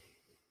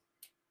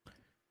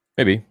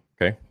 Maybe.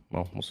 Okay.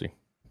 Well, we'll see.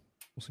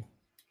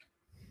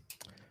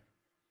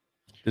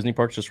 Disney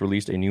Parks just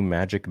released a new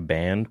Magic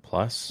Band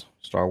Plus,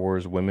 Star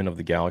Wars Women of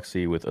the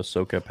Galaxy with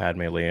Ahsoka,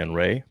 Padme, Leia, and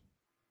Rey.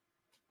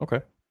 Okay.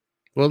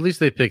 Well, at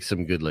least they picked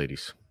some good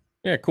ladies.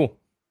 Yeah, cool.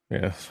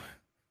 Yeah.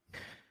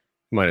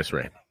 Minus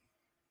Rey.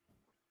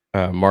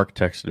 Mark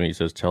texted me. He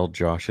says, tell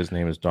Josh his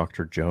name is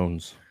Dr.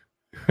 Jones.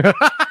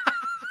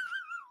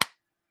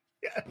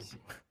 Yes.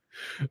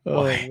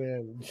 Oh,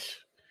 man.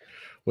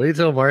 Wait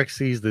till Mark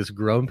sees this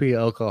grumpy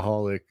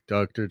alcoholic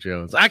Dr.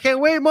 Jones. I can't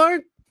wait,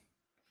 Mark.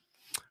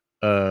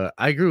 I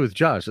agree with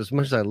Josh. As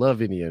much as I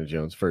love Indiana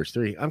Jones first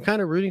three, I'm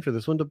kind of rooting for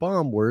this one to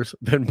bomb worse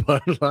than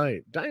Bud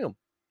Light. Damn.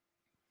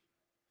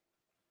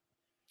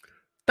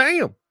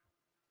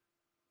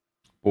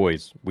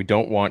 Boys, we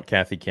don't want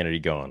Kathy Kennedy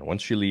gone.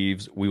 Once she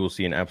leaves, we will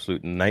see an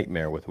absolute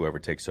nightmare with whoever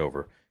takes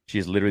over. She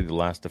is literally the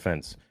last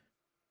defense.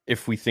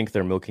 If we think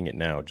they're milking it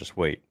now, just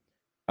wait.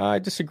 I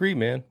disagree,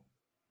 man.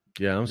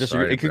 Yeah, I'm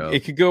sorry,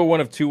 it could go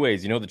one of two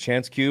ways. You know, the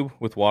chance cube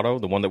with Watto,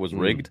 the one that was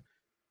rigged.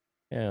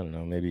 Yeah, I don't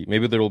know.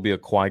 Maybe there will be a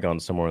Qui-Gon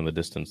somewhere in the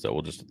distance that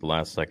will just at the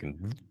last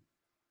second.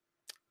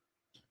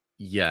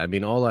 Yeah, I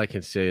mean, all I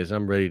can say is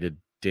I'm ready to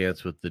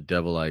dance with the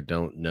devil I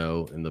don't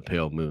know in the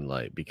pale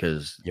moonlight,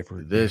 because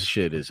this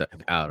shit is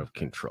out of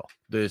control.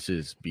 This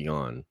is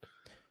beyond,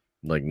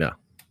 like, no.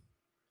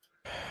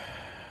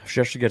 If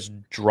she actually gets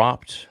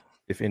dropped,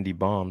 if Indy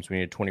bombs, we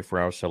need a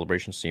 24-hour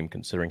celebration scene,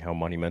 considering how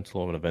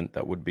monumental of an event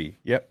that would be.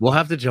 Yep. We'll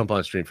have to jump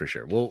on stream for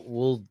sure.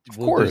 We'll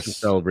do some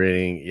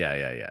celebrating. Yeah.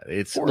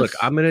 It's look,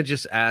 I'm gonna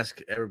just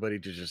ask everybody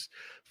to just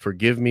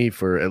forgive me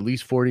for at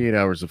least 48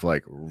 hours of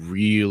like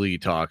really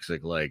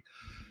toxic, like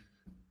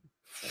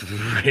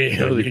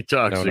really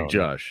toxic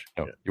Josh.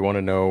 No. Yeah. You want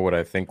to know what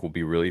I think will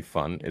be really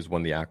fun is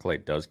when the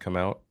Acolyte does come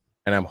out,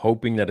 and I'm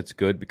hoping that it's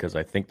good because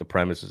I think the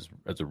premise is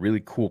a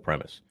really cool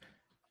premise.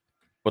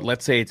 But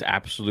let's say it's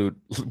absolute.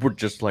 We're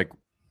just like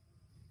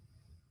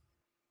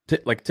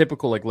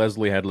typical like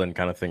Leslie Headland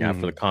kind of thing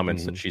after the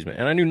comments that she's made,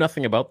 and I knew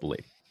nothing about the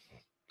lady.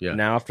 Yeah.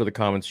 Now after the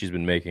comments she's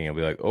been making, I'll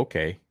be like,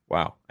 okay,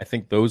 wow. I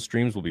think those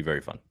streams will be very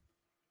fun.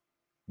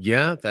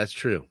 Yeah, that's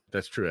true.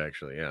 That's true,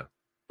 actually. Yeah.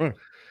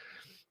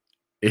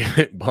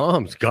 It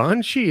bombs.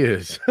 Gone she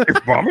is.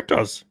 If bomb it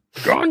does.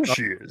 Gone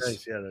she is.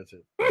 Nice. Yeah, that's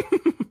it.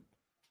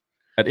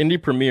 At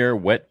Indie Premiere,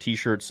 wet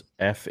T-shirts.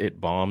 F it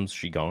bombs.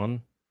 She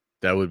gone.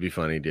 That would be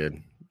funny,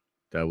 dude.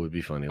 That would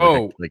be funny.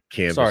 Like like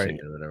canvassing sorry.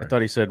 or whatever. I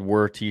thought he said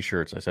were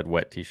T-shirts. I said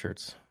wet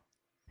T-shirts.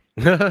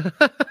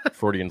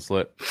 Freudian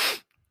slip.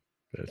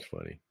 That's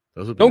funny.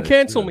 Those would don't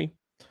cancel me.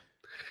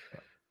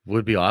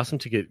 Would be awesome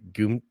to get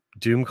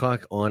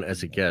Doomcock on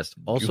as a guest.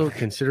 Also,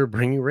 consider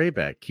bringing Ray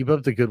back. Keep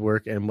up the good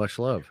work and much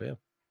love. Yeah.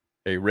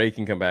 Hey, Ray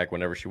can come back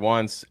whenever she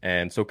wants,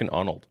 and so can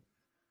Arnold.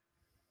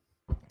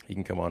 He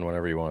can come on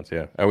whenever he wants.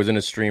 Yeah, I was in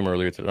a stream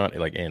earlier today, not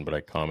like in, but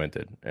I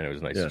commented, and it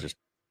was nice to just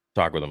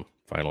talk with him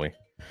finally.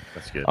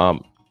 That's good.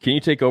 Can you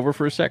take over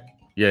for a sec?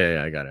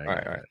 Yeah, I got it. All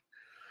right.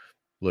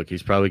 Look,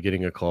 he's probably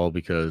getting a call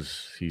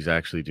because he's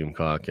actually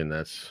Doomcock, and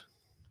that's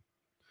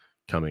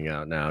coming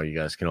out now. You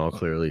guys can all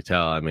clearly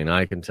tell. I mean,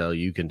 I can tell,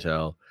 you can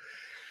tell.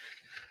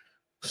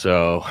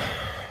 So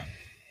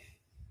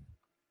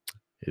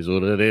is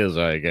what it is,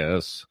 I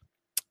guess.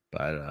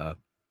 But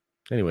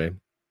anyway,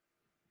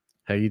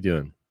 how you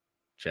doing,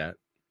 chat?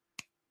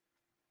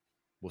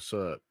 What's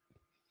up?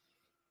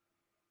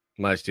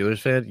 Am I a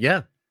Steelers fan?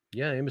 Yeah,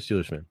 I am a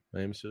Steelers fan.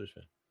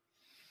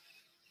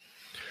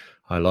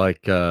 I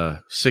like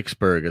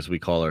Sixburg, as we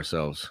call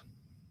ourselves.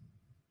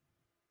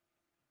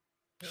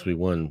 So we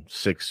won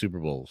 6 Super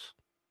Bowls.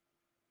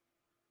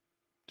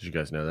 Did you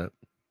guys know that?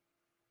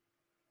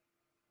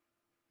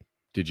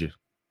 Did you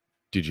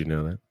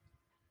know that?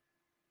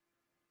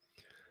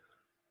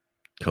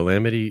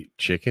 Calamity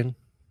Chicken?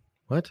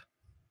 What?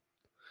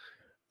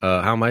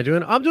 How am I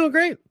doing? I'm doing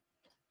great.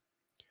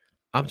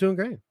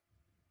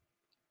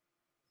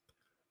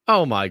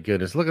 Oh my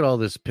goodness. Look at all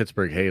this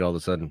Pittsburgh hate all of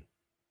a sudden.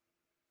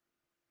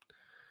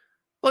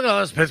 Look at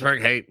all this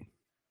Pittsburgh hate.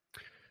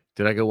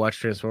 Did I go watch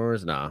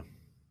Transformers? Nah.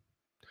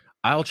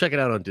 I'll check it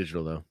out on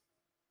digital though.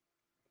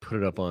 Put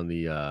it up on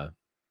the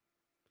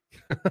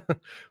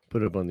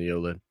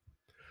OLED.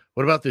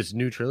 What about this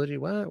new trilogy?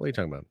 What are you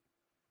talking about?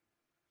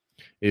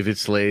 If it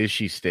slays,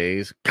 she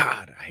stays.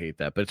 God, I hate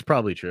that, but it's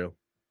probably true.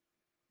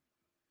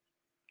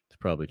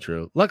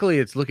 Luckily,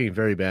 it's looking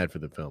very bad for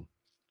the film.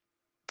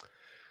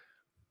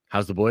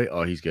 How's the boy?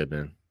 Oh, he's good,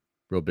 man.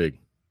 Real big.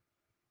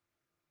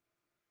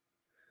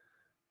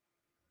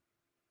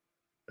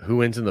 Who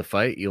wins in the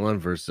fight? Elon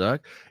versus Zuck?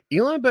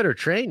 Elon better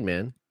train,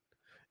 man.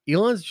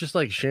 Elon's just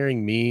like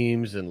sharing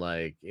memes and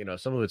like,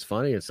 some of it's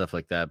funny and stuff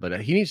like that, but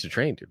he needs to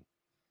train, dude.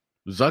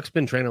 Zuck's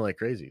been training like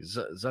crazy.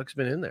 Zuck's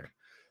been in there.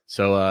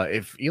 So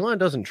if Elon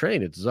doesn't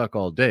train, it's Zuck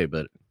all day.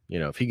 But,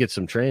 if he gets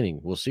some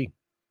training, we'll see.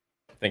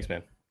 Thanks,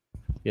 man.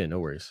 Yeah, no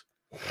worries.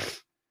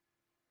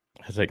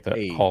 I take that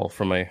call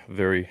from a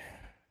very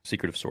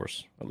secretive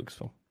source at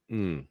Lucasfilm.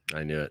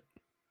 I knew it.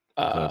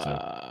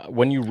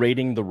 When you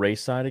rating the Ray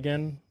side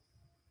again?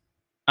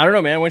 I don't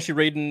know, man. When's she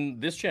rating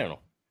this channel?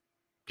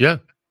 Yeah.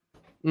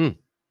 Tit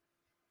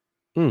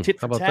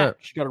How about tat. that?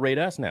 She got to rate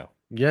us now.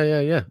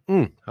 Yeah.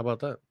 How about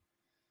that?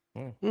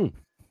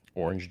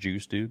 Orange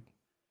juice, dude.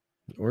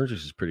 Orange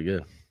juice is pretty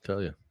good, I'll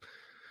tell you.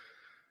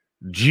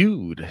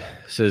 Jude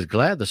says,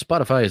 glad the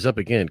Spotify is up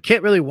again.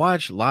 Can't really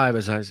watch live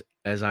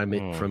as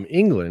I'm from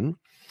England.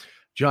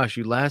 Josh,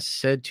 you last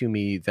said to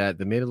me that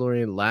the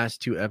Mandalorian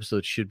last 2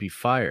 episodes should be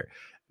fire.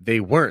 They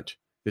weren't.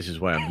 This is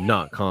why I'm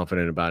not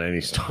confident about any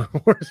Star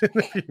Wars in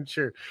the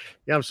future.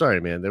 Yeah, I'm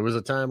sorry, man. There was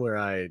a time where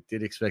I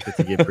did expect it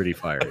to get pretty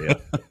fire. Yeah.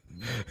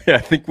 Yeah,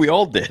 I think we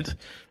all did.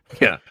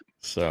 Yeah.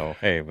 So,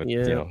 hey, but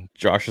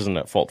Josh isn't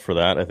at fault for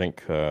that. I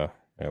think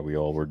we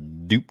all were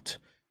duped.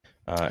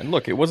 And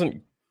look, it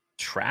wasn't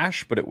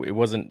trash, but it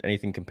wasn't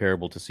anything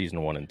comparable to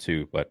season 1 and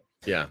 2. But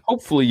yeah,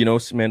 hopefully,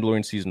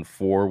 Mandalorian season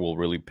 4 will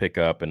really pick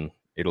up and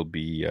it'll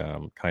be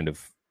kind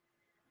of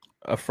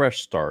a fresh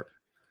start.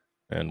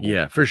 And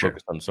we'll for sure,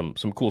 focus on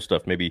some cool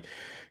stuff, maybe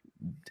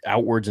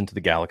outwards into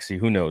the galaxy.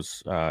 Who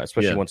knows?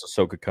 Especially once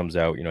Ahsoka comes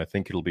out, I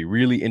think it'll be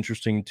really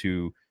interesting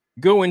to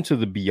go into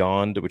the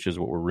beyond, which is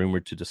what we're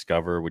rumored to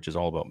discover, which is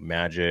all about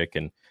magic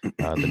and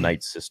the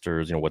Night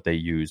Sisters, what they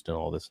used and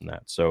all this and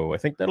that. So I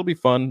think that'll be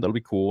fun. That'll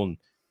be cool. And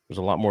there's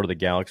a lot more to the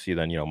galaxy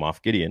than,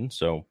 Moff Gideon.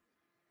 So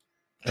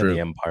and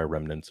the Empire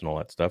remnants and all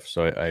that stuff.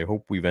 So I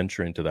hope we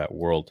venture into that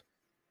world,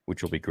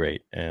 which will be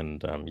great.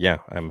 And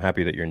I'm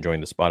happy that you're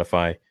enjoying the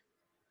Spotify.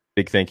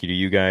 Big thank you to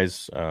you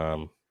guys.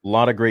 A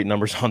lot of great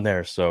numbers on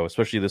there. So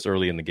especially this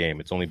early in the game,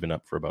 it's only been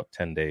up for about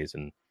 10 days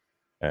and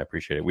I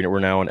appreciate it. We're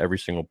now on every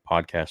single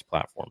podcast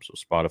platform. So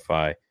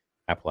Spotify,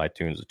 Apple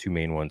iTunes, the 2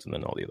 main ones, and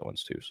then all the other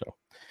ones too. So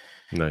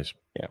nice.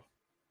 Yeah.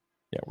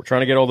 We're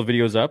trying to get all the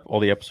videos up, all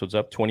the episodes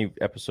up. 20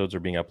 episodes are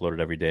being uploaded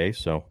every day.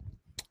 So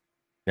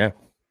yeah,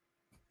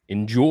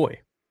 enjoy.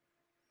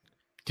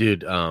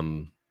 Dude, I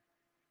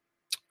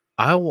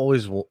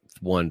always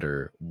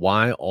wonder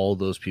why all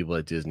those people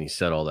at Disney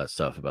said all that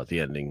stuff about the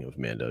ending of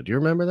Mando. Do you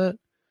remember that?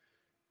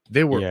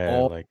 They were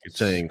all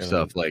saying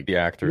stuff like the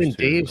actors. Even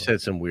Dave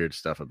said some weird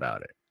stuff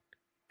about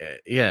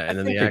it. And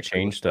then the actor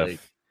changed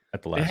stuff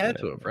at the last. They had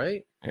minute. to have,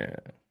 right? Yeah,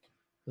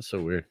 that's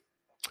so weird.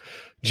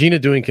 Gina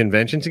doing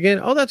conventions again?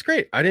 Oh, that's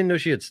great. I didn't know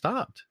she had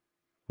stopped.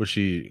 Was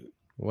she?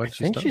 I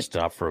think she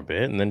stopped for a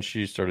bit, and then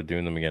she started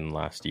doing them again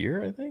last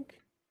year. I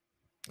think.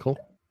 Cool.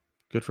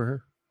 Good for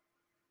her.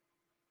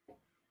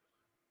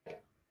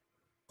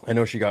 I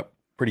know she got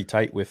pretty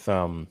tight with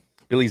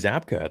Billy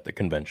Zabka at the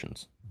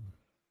conventions.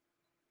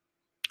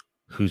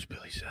 Who's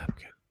Billy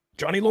Zabka?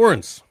 Johnny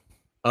Lawrence.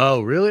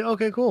 Oh, really?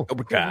 Okay, cool. Oh,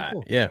 God.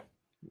 Cool. Yeah.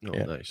 Oh,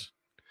 yeah. Nice.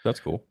 That's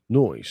cool.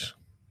 Noise.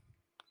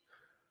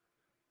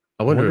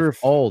 I wonder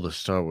if all the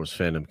Star Wars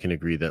fandom can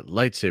agree that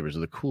lightsabers are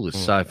the coolest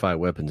sci-fi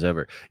weapons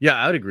ever. Yeah,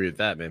 I would agree with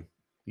that, man.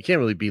 You can't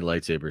really beat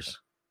lightsabers.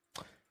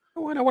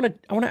 What I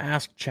want to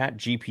ask Chat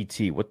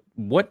GPT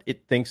what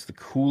it thinks the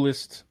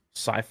coolest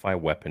sci-fi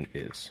weapon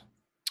is.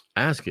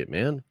 Ask it,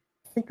 man.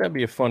 I think that'd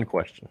be a fun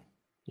question.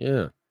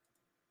 Yeah.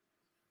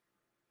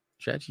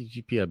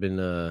 ChatGPT, I've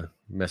been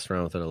messing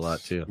around with it a lot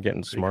too. I'm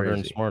getting smarter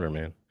and smarter,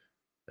 man.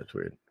 That's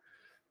weird.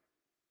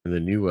 And the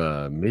new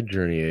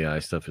Mid-Journey AI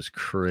stuff is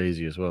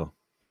crazy as well.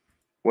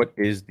 What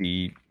is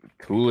the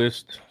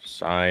coolest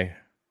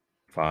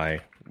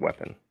sci-fi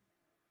weapon?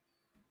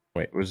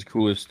 Wait, what was the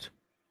coolest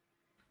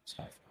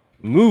sci-fi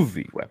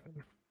movie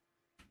weapon?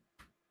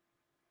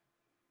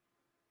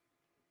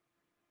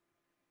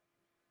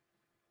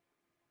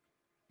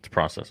 It's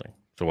processing.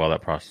 So while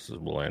that processes,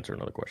 we'll answer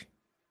another question.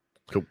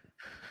 Cool.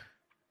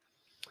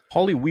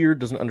 Holly Weird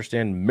doesn't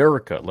understand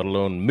America, let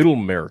alone middle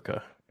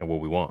America and what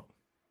we want.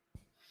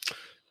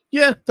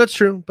 Yeah, that's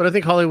true. But I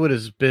think Hollywood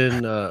has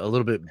been a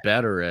little bit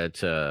better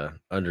at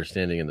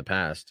understanding in the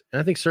past.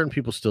 And I think certain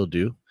people still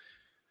do.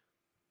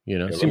 You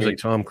know, it seems like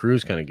Tom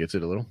Cruise kind of gets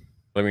it a little.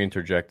 Let me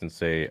interject and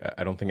say,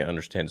 I don't think I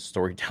understand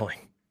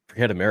storytelling.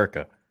 Forget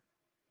America.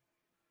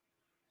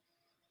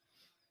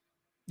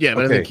 Yeah,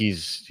 but okay. I think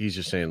he's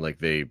just saying like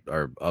they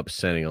are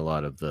upsetting a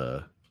lot of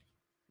the,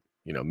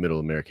 middle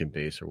American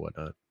base or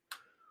whatnot.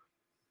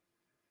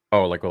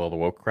 Oh, like with all the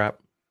woke crap?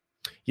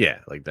 Yeah,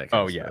 like that.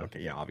 Oh, yeah.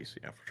 Okay. Yeah,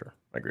 obviously. Yeah, for sure.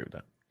 I agree with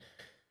that.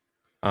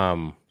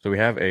 So we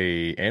have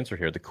a answer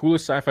here. The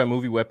coolest sci-fi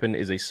movie weapon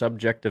is a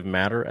subjective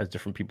matter, as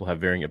different people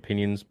have varying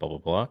opinions, blah, blah,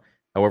 blah.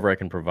 However, I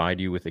can provide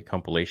you with a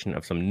compilation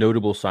of some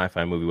notable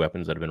sci-fi movie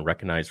weapons that have been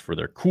recognized for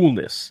their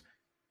coolness.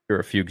 Here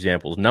are a few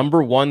examples.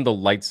 Number 1, the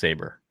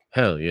lightsaber.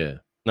 Hell yeah.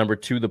 Number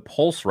 2, the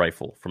pulse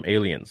rifle from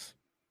Aliens.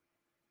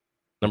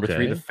 Number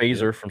 3, the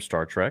phaser from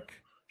Star Trek.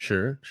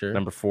 Sure.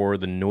 Number 4,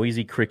 the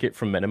noisy cricket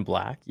from Men in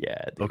Black.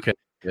 Yeah, dude. Okay.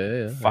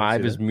 Yeah.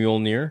 5 is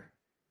Mjolnir.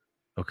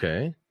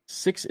 Okay.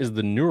 6 is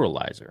the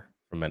neuralizer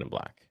from Men in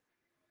Black.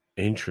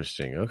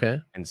 Interesting. Okay.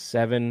 And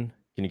 7,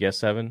 can you guess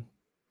 7?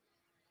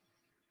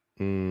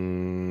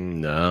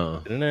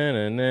 No. Who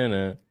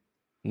are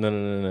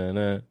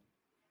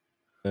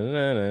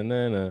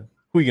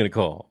you gonna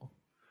call?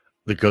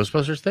 The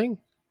Ghostbusters thing?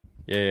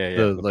 Yeah.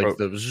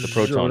 The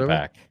proton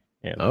pack.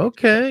 Yeah,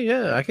 okay,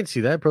 yeah, I can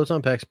see that.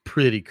 Proton pack's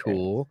pretty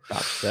cool. Yeah,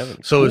 top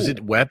 7. So is it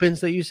weapons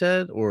that you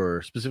said,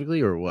 or specifically,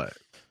 or what?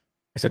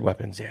 I said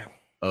weapons, yeah.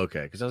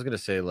 Okay, because I was gonna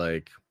say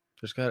like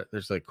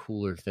there's like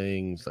cooler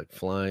things like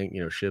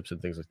flying, ships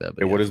and things like that.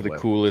 But what is the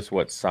coolest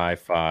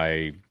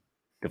sci-fi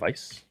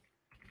device?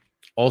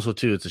 Also,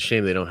 too, it's a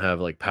shame they don't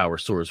have like power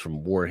swords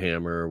from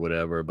Warhammer or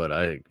whatever. But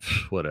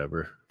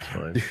whatever,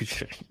 it's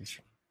fine.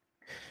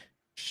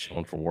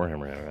 Showing for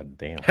Warhammer, god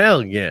damn.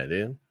 Hell yeah,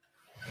 dude.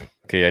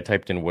 Okay, I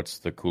typed in what's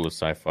the coolest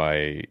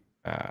sci-fi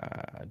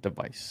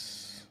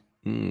device.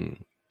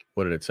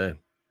 What did it say?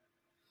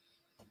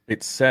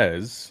 It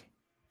says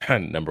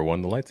number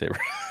 1, the lightsaber.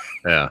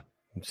 Yeah,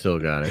 still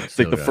got it. It's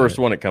like the first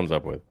one it comes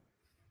up with.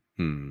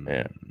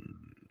 Yeah.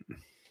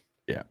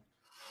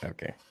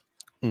 Okay.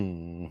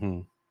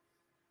 Mm-hmm.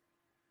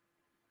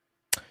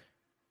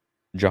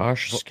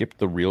 Josh skipped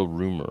the real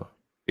rumor.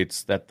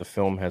 It's that the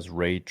film has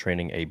Rey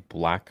training a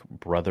black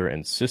brother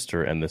and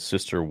sister, and the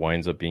sister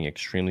winds up being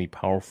extremely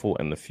powerful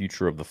and the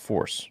future of the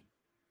Force.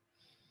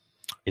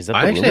 Is that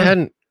the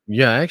rumor?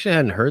 I actually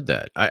hadn't heard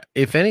that.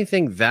 If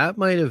anything, that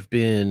might have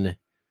been.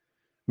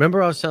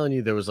 Remember, I was telling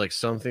you there was like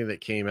something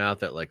that came out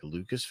that like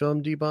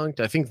Lucasfilm debunked.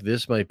 I think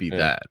this might be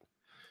that.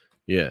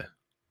 Yeah.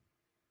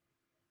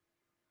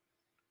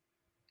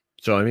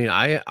 So I mean,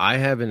 I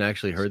haven't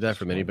actually heard that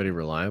from anybody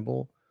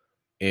reliable.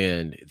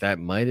 And that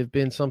might have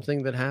been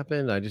something that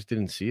happened. I just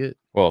didn't see it.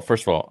 Well,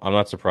 first of all, I'm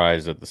not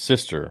surprised that the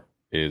sister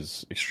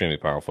is extremely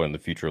powerful in the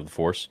future of the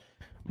Force.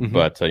 Mm-hmm.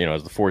 But,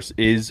 as the Force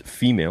is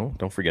female,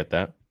 don't forget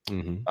that.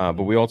 Mm-hmm.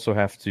 But we also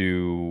have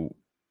to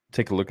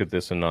take a look at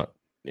this and not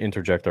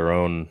interject our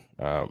own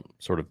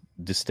sort of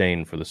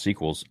disdain for the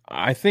sequels.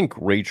 I think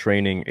Rey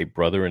training a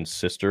brother and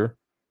sister,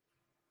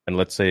 and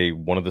let's say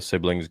one of the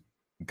siblings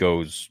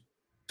goes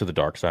to the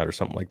dark side or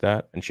something like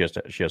that, and she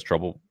has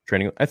trouble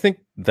training. I think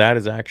that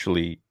is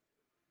actually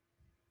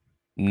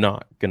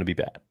not going to be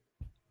bad.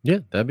 Yeah,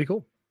 that'd be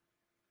cool.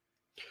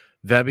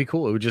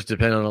 It would just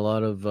depend on a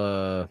lot of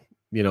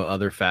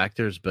other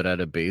factors, but at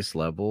a base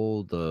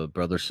level, the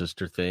brother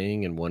sister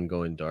thing and one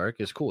going dark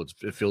is cool.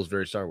 It feels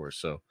very Star Wars,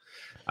 so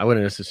I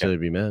wouldn't necessarily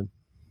be mad.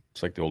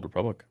 It's like the Old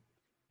Republic.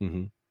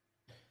 Mm-hmm.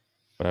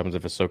 What happens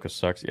if Ahsoka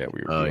sucks? Yeah,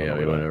 we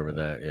went over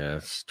that. Yeah,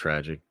 it's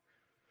tragic.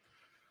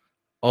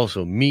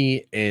 Also,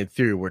 me and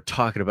Theory were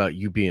talking about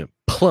you being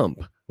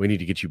plump. We need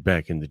to get you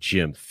back in the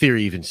gym.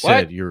 Theory even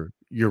said you're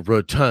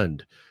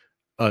rotund.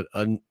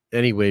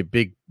 Anyway,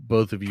 big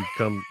both of you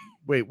come.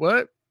 Wait,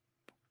 what?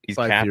 He's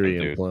capping,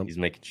 dude. He's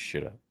making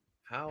shit up.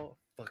 How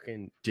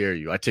fucking dare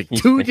you? I take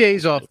 2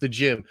 days off the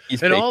gym,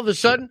 and all of a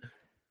sudden,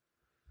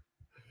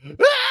 I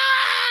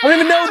don't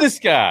even know this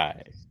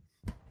guy.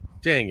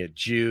 Dang it,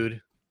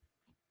 Jude.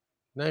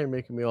 Now you're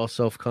making me all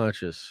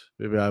self-conscious.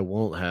 Maybe I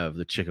won't have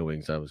the chicken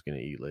wings I was going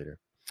to eat later.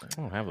 I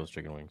don't have those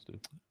chicken wings, dude.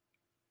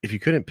 if you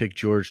couldn't pick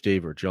George,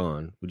 Dave, or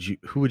John,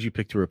 who would you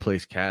pick to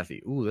replace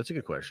Kathy? Ooh, that's a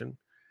good question.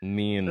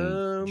 Me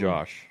and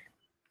Josh.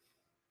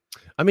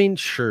 I mean,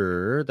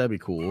 sure, that'd be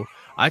cool.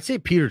 I'd say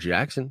Peter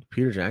Jackson.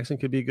 Peter Jackson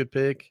could be a good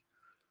pick.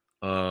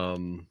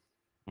 Who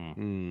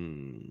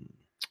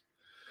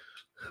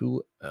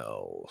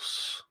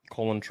else?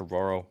 Colin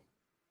Trevorrow.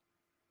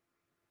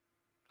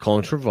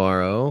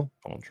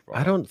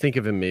 I don't think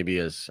of him maybe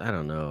as, I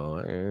don't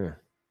know.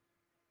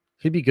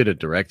 He'd be good at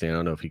directing. I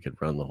don't know if he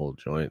could run the whole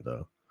joint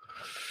though.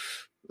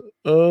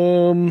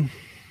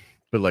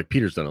 But like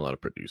Peter's done a lot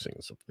of producing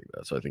and stuff like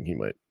that, so I think he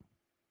might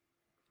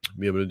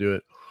be able to do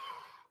it.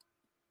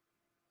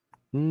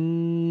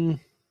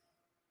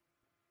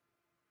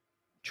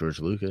 George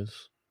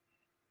Lucas.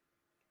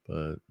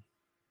 But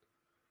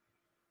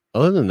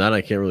other than that,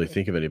 I can't really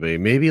think of anybody.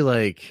 Maybe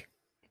like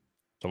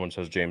someone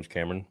says James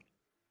Cameron.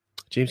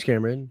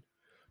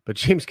 But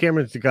James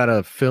Cameron's got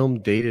a film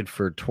dated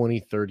for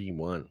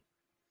 2031.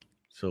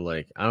 So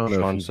like I don't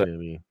know if he's gonna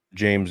be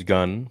James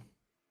Gunn.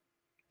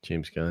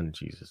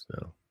 Jesus,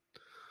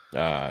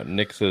 no.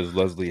 Nick says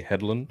Leslie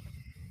Headland.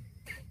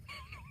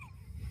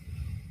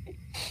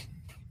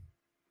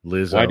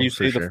 Liz, why do you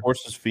say the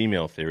Force is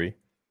female theory?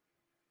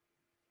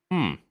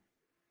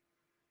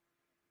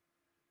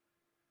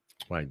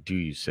 Why do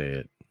you say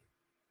it?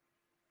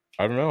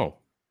 I don't know.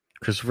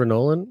 Christopher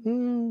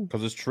Nolan?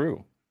 Because it's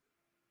true.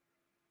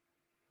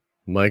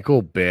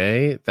 Michael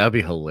Bay? That'd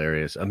be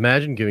hilarious.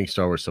 Imagine giving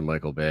Star Wars to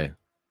Michael Bay.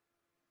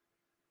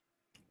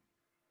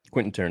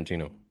 Quentin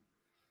Tarantino.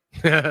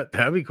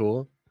 That'd be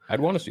cool. I'd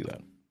want to see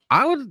that.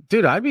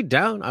 I'd be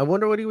down. I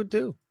wonder what he would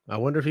do. I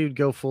wonder if he would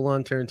go full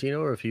on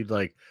Tarantino or if he'd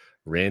like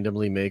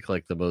randomly make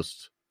like the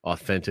most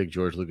authentic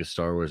George Lucas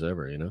Star Wars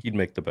ever, you know? He'd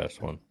make the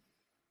best one.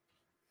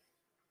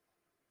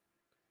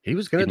 He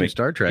was going to do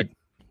Star Trek.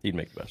 He'd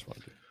make the best one.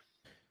 Too.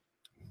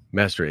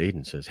 Master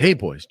Aiden says, "Hey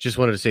boys, just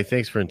wanted to say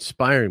thanks for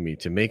inspiring me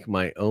to make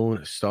my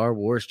own Star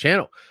Wars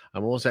channel.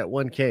 I'm almost at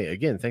 1K.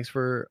 Again, thanks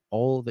for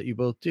all that you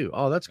both do."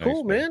 Oh, that's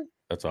cool, man.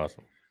 That's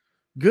awesome.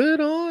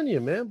 Good on you,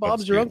 man.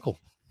 Bob's your uncle.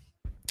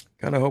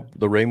 Kind of hope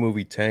the Rey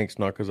movie tanks,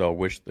 not because I'll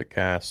wish the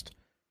cast,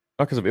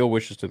 not because of ill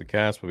wishes to the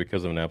cast, but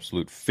because of an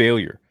absolute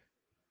failure.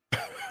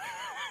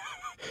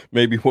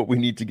 Maybe what we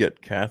need to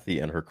get Kathy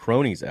and her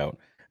cronies out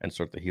and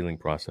start the healing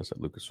process at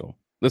Lucasfilm.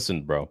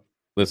 Listen, bro.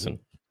 Listen,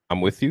 I'm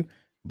with you,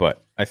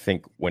 but I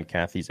think when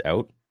Kathy's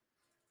out,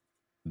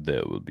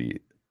 there will be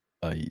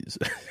eyes.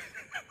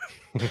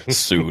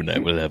 Soon I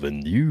will have a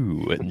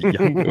new and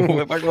younger. What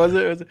the fuck was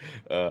it?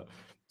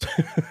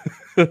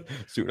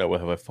 Soon I will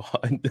have a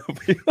fond.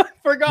 I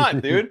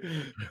forgot, dude.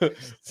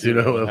 Soon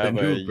I will have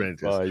a new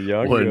apprentice.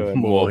 One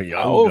more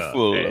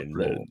powerful and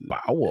more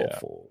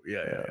powerful.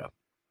 Yeah.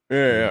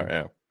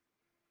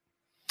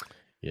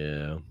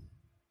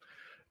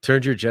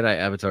 Turned your Jedi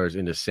avatars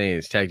into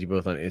Saiyans. Tagged you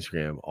both on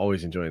Instagram.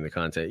 Always enjoying the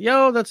content.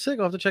 Yo, that's sick.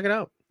 I'll have to check it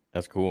out.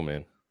 That's cool,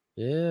 man.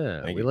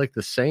 Yeah, we like the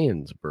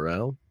Saiyans,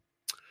 bro.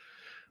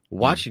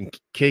 Watching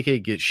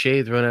KK get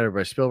shaved, run out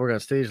by Spielberg on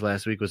stage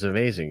last week was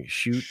amazing.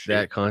 Shoot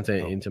that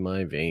content into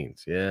my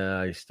veins. Yeah,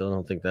 I still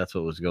don't think that's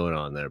what was going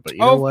on there. But you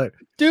know what?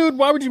 Dude,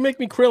 why would you make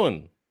me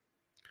Krillin?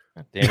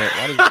 God damn it.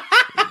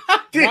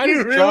 Why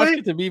does Josh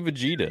get to be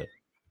Vegeta?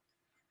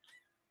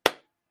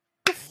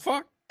 The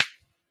fuck?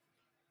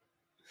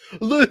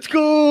 Let's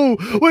go.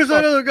 Where's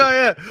that other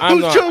guy at?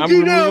 Who's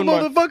chunky now,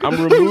 motherfucker?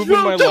 I'm removing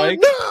my like.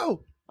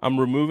 No! I'm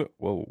removing.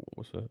 Whoa,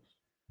 what's that?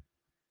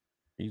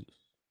 Jesus.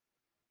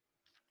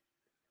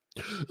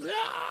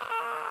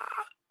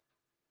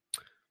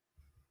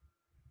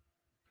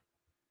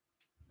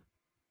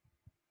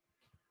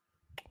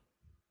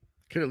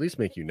 Could at least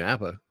make you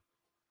Nappa.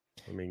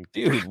 I mean,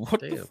 dude, what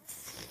the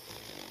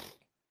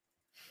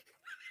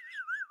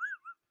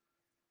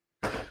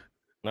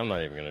I'm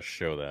not even gonna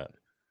show that.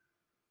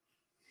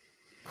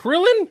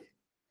 Krillin?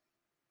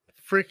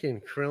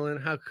 Freaking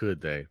Krillin. How could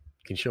they?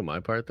 Can you show my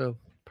part though?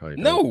 Probably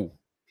no.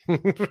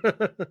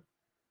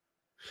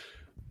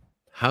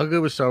 How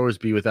good would Star Wars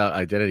be without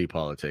identity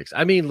politics?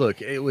 I mean,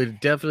 look, it would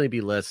definitely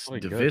be less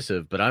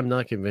divisive, but I'm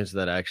not convinced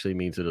that actually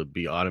means it'll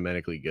be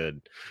automatically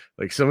good.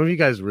 Like some of you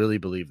guys really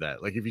believe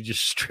that. Like if you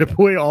just strip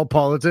away all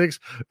politics,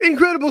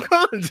 incredible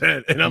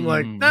content. And I'm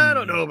like, I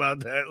don't know about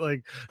that.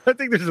 Like I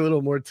think there's a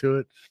little more to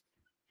it.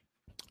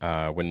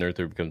 When Nerd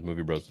 3 becomes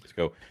Movie Bros, let's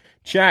go.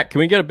 Chat, can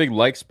we get a big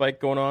like spike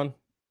going on? I'm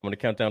going to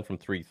count down from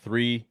 3.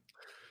 3,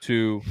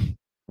 2,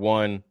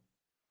 1.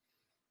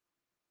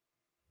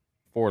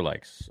 4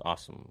 likes.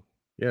 Awesome.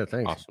 Yeah,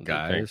 thanks, awesome,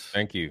 guys.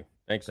 Thank you.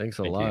 Thanks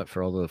a lot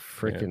for all the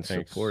freaking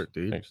support,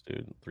 dude. Thanks,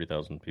 dude.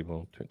 3,000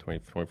 people,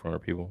 2,400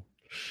 people.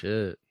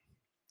 Shit.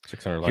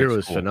 600 likes. Hero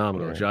is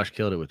phenomenal. Right. Josh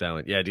killed it with that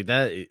one. Yeah, dude,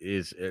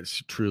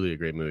 it's truly a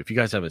great movie. If you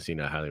guys haven't seen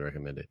it, I highly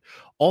recommend it.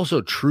 Also,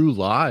 True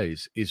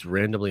Lies is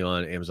randomly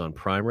on Amazon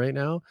Prime right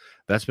now.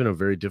 That's been a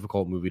very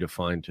difficult movie to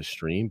find to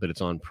stream, but it's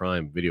on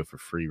Prime Video for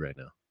free right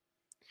now.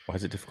 Why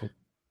is it difficult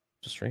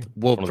to stream?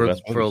 Well,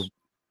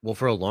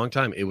 for a long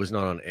time, it was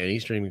not on any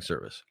streaming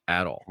service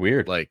at all.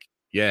 Weird. Like,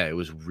 yeah, it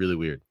was really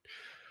weird.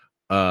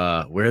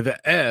 Where the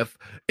F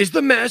is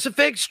the Mass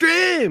Effect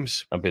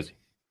streams? I'm busy.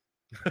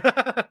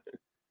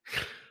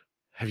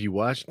 Have you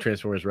watched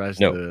Transformers: Rise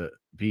No. of the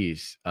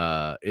Beast?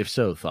 If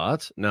so,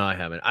 thoughts? No, I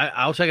haven't.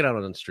 I'll check it out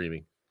on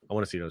streaming. I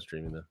want to see it on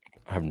streaming though.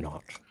 I have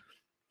not.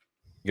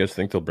 You guys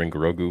think they'll bring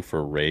Grogu for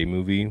a Rey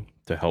movie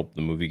to help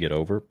the movie get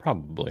over?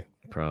 Probably,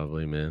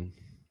 man.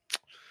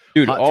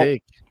 Dude, Hot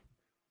take.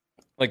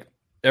 Like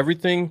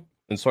everything.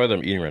 And sorry that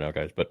I'm eating right now,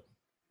 guys, but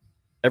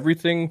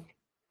everyone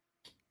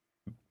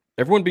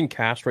being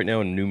cast right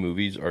now in new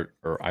movies are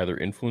either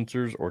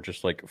influencers or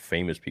just like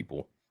famous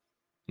people.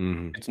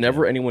 Mm-hmm. It's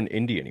never anyone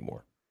indie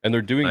anymore, and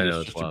they're doing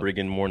this just to bring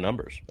in more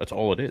numbers. That's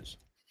all it is.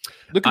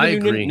 Look at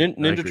the new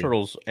Ninja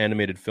Turtles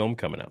animated film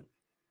coming out.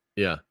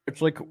 Yeah,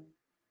 it's like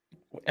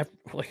it's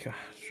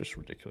just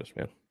ridiculous,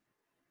 man.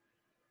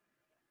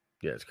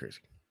 Yeah, it's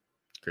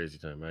crazy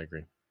time. I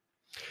agree.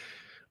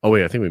 Oh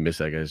wait, I think we missed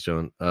that, guys.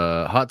 John,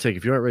 hot take: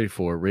 if you aren't ready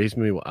for Ray's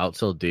movie will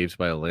outsell Dave's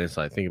by a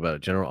landslide. Think about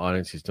it. General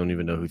audiences don't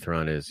even know who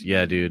Thrawn is.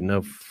 Yeah, dude.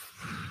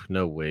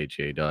 No way,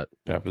 J. Dot.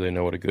 Yeah, but they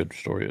know what a good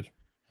story is.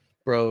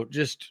 Bro,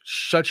 just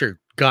shut your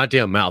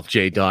goddamn mouth,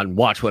 J. Dot, and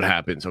watch what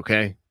happens.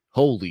 Okay?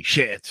 Holy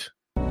shit.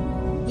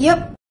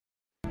 Yep.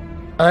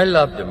 I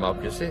love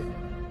democracy.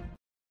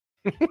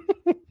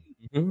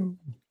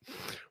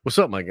 What's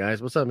up, my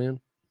guys? What's up,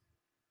 man?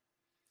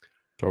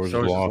 Star Wars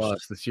is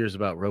lost. This year's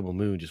about Rebel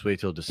Moon. Just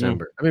wait till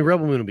December. I mean,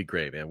 Rebel Moon will be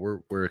great, man.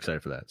 We're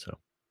excited for that. So,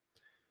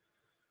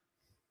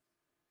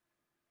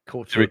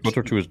 Culture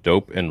 2 is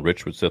dope and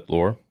rich with Sith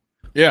lore.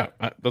 Yeah,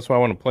 that's why I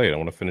want to play it. I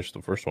want to finish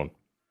the first one.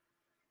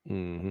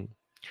 Mm-hmm.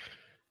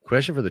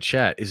 Question for the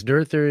chat: is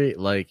Nerd Theory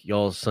like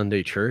y'all's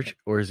Sunday church,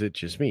 or is it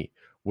just me,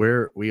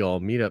 where we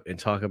all meet up and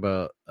talk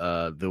about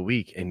the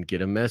week and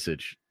get a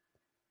message?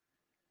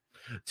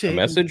 A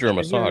message or a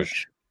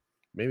massage?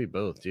 Maybe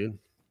both, dude.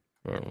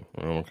 What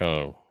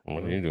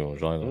are you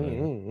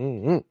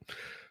doing?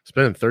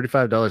 Spending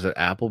 $35 at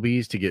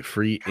Applebee's to get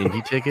free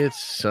indie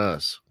tickets?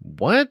 Sus.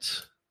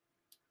 What?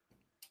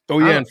 Oh,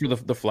 yeah, and for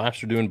the Flash,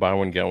 they're doing buy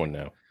one, get one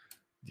now.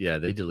 Yeah,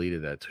 they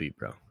deleted that tweet,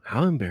 bro.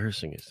 How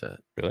embarrassing is that?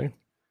 Really?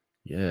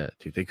 Yeah,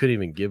 dude. They couldn't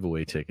even give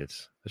away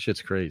tickets. That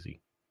shit's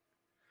crazy.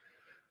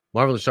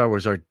 Marvel and Star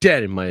Wars are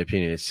dead, in my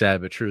opinion. It's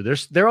sad but true.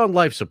 They're on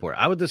life support.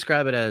 I would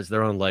describe it as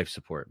they're on life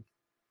support.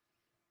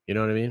 You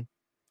know what I mean?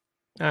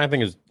 I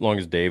think as long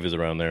as Dave is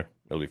around there,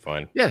 it'll be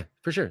fine. Yeah,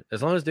 for sure.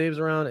 As long as Dave's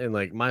around, and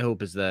like my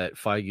hope is that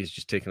Feige is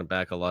just taking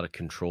back a lot of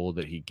control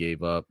that he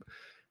gave up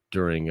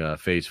during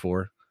Phase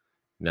 4.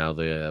 Now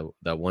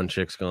that one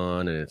chick's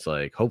gone, and it's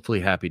like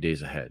hopefully happy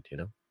days ahead. You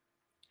know,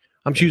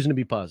 I'm choosing to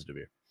be positive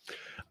here.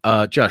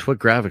 Josh, what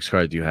graphics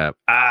card do you have?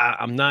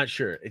 I'm not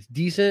sure. It's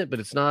decent, but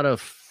it's not a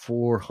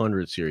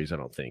 400 series. I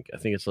don't think. I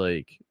think it's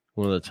like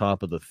one of the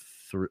top of the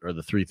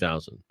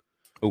 3000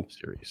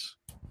 series.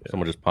 Yeah.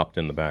 Someone just popped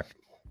in the back.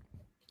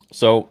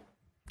 So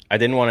I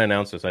didn't want to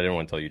announce this. I didn't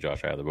want to tell you,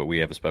 Josh, either, but we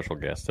have a special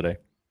guest today.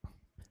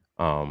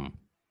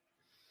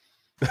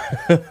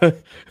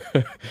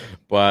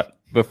 But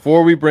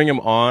before we bring him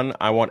on,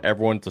 I want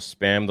everyone to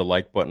spam the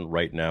like button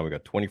right now. We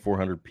got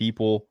 2,400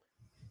 people.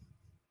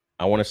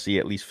 I want to see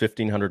at least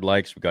 1,500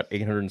 likes. We got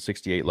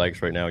 868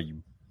 likes right now.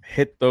 You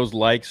hit those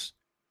likes,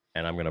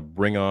 and I'm going to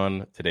bring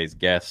on today's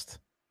guest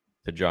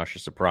to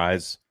Josh's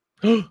surprise.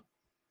 Yeah,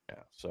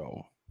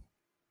 so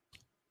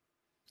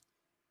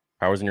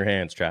power's in your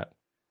hands, chat.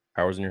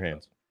 Power's in your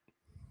hands.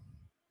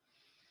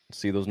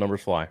 See those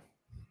numbers fly.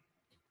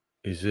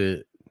 Is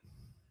it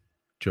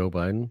Joe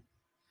Biden?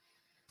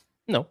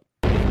 No.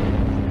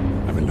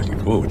 I've been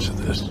looking forward to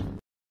this.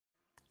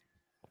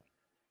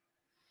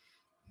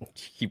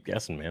 Keep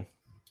guessing, man.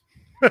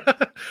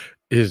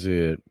 Is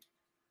it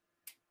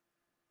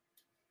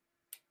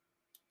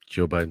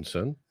Joe Biden's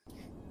son?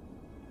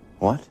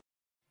 What?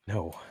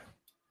 No.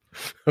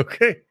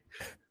 Okay.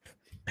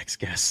 Next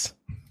guess.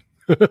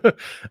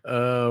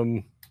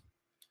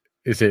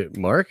 Is it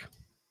Mark?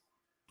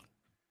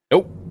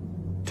 Nope.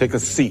 Take a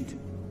seat,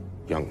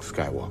 young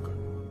Skywalker.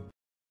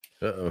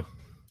 Uh-oh.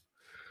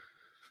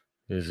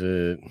 Is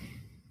it...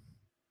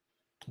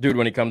 Dude,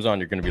 when he comes on,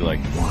 you're going to be like,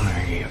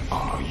 Why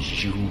are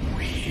you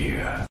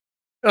here?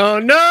 Oh,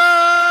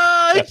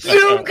 no! It's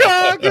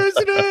Zoomcock,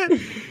 isn't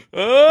it?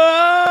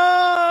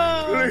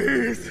 oh!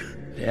 Please.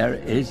 There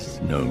is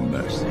no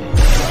mercy.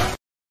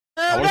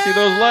 I want to see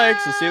those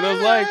likes. I see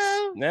those likes.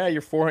 Nah,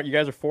 you're 400. You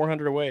guys are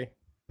 400 away.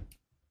 You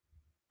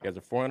guys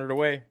are 400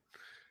 away.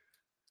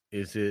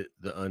 Is it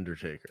The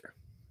Undertaker?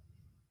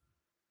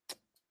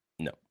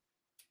 No.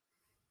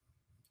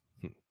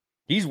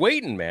 He's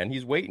waiting, man.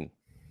 He's waiting.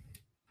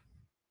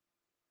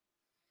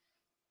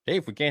 Hey,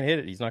 if we can't hit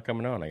it, he's not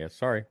coming on, I guess.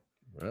 Sorry.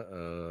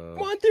 Uh-oh.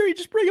 Come on, Theory.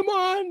 Just bring him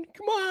on.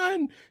 Come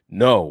on.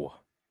 No.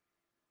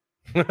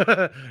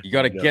 You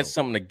got to get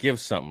something to give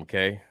something,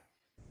 okay?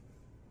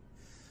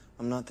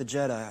 I'm not the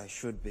Jedi I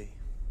should be.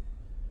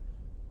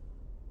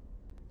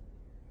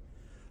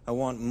 I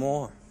want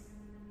more.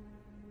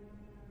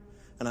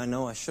 And I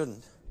know I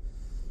shouldn't.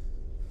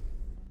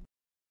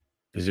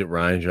 Is it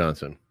Ryan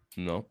Johnson?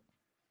 No.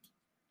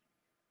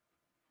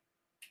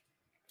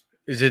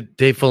 Is it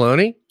Dave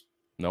Filoni?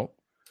 No.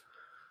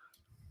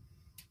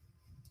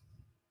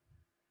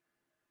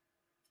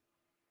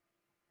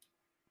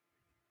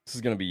 This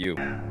is gonna be you.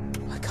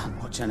 I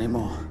can't watch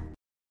anymore.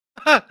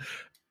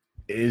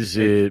 Is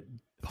it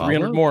 300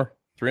 Pablo? more?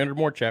 300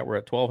 more, chat. We're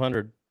at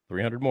 1,200.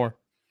 300 more.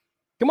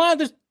 Come on,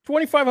 there's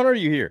 2,500 of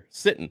you here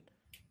sitting.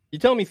 You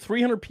telling me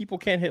 300 people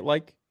can't hit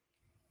like?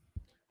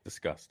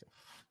 Disgusting.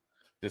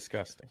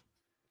 Disgusting.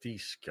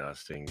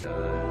 Disgusting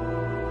guy.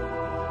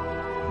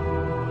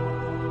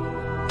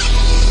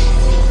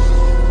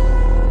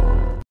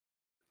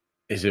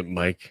 Is it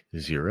Mike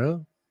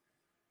Zero?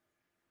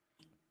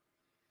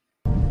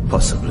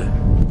 Possibly.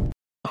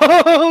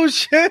 Oh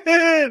shit!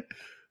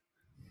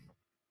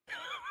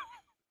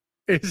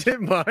 Is it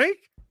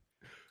Mike?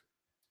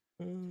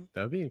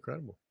 That'd be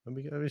incredible.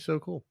 That'd be so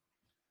cool.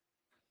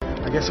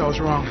 I guess I was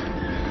wrong.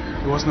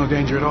 There was no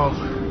danger at all.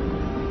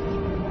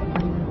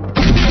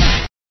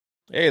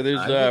 Hey,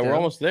 there's we're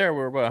almost there.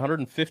 We're about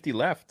 150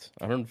 left.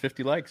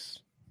 150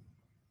 likes.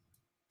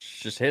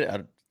 Just hit it.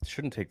 It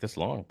shouldn't take this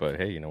long, but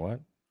hey, you know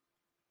what?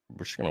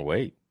 We're just gonna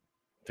wait.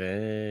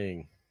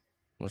 Dang.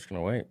 We're just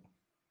gonna wait.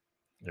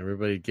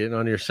 Everybody getting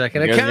on your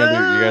second You guys account.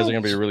 are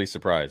gonna be really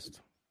surprised.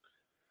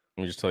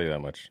 Let me just tell you that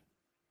much.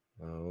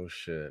 Oh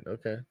shit.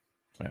 Okay.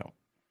 Yeah.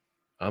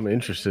 I'm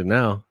interested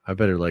now. I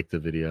better like the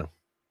video.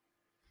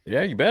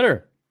 Yeah, you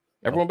better.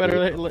 Everyone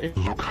better.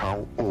 Look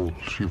how old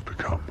you've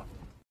become.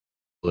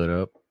 Split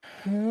up.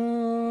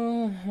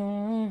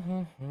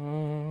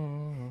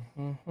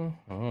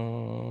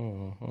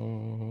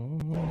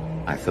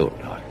 I thought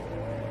not.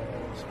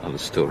 It's not a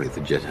story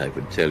the Jedi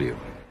would tell you.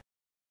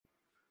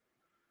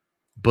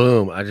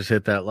 Boom. I just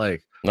hit that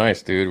like.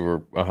 Nice, dude. We're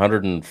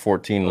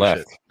 114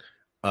 left. Shit.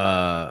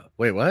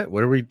 Wait, what?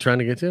 What are we trying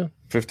to get to?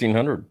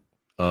 1,500.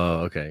 Oh,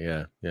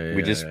 okay. Yeah.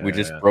 We just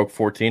broke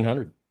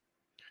 1,400.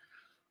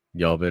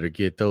 Y'all better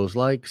get those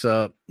likes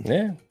up.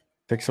 Yeah.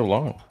 Takes so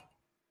long.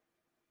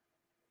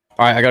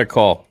 All right, I got a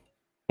call.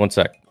 One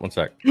sec. All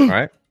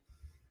right.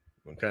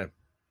 Okay.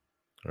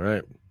 All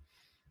right.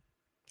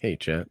 Hey,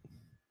 chat.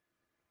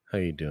 How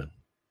you doing?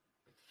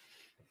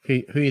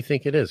 Who you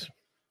think it is?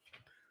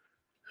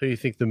 Who you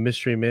think the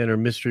mystery man or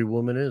mystery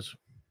woman is?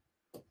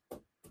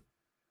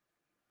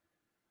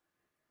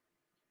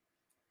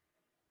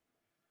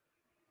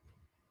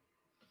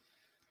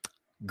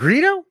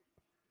 Greedo?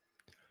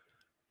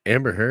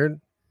 Amber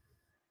Heard?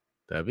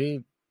 That'd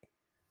be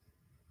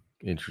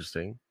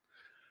interesting.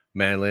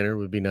 Manlander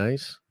would be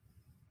nice.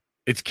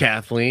 It's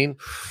Kathleen.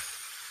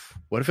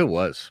 What if it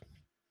was?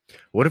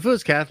 What if it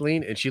was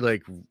Kathleen and she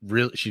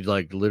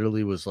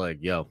literally was like,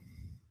 yo.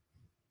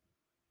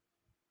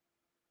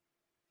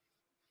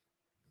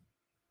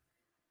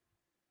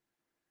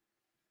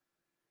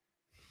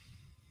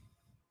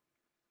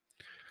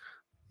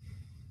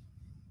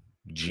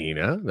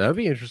 Gina, that'd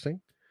be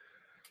interesting.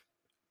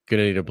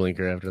 Gonna need a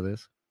blinker after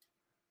this.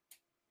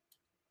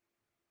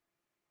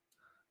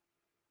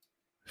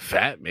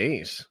 Fat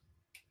Mace.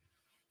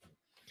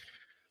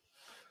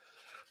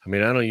 I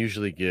mean, I don't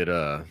usually get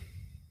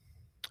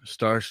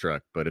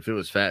starstruck, but if it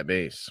was Fat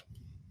Mace,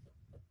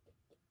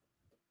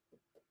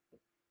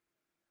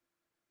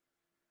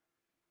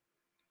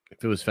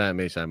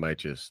 I might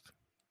just,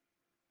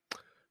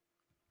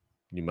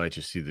 you might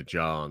just see the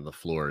jaw on the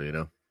floor, you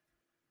know?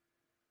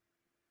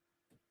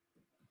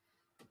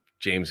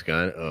 James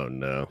Gunn. Oh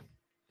no.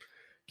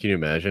 Can you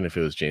imagine if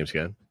it was James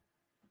Gunn?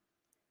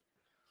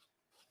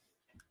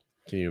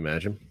 Can you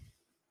imagine?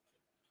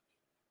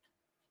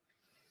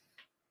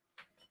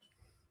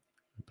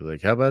 Be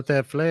like, how about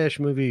that Flash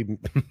movie,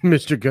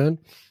 Mr. Gunn?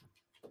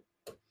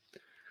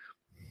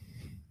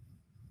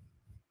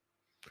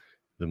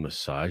 The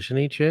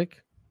misogyny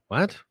chick?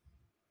 What?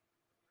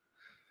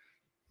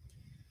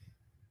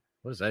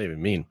 What does that even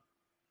mean?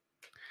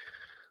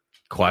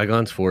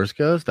 Qui-Gon's Force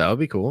Ghost? That would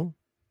be cool.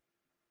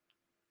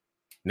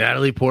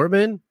 Natalie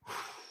Portman?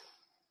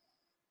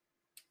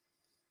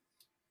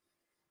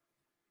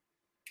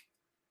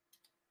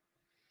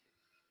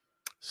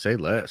 Say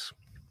less.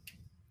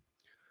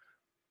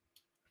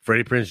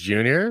 Freddie Prinze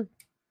Jr.?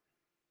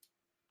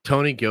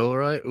 Tony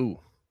Gilroy? Ooh.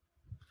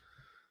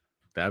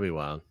 That'd be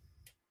wild.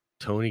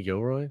 Tony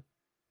Gilroy?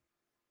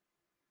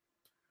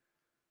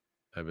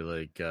 I'd be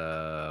like,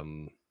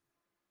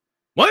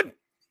 what?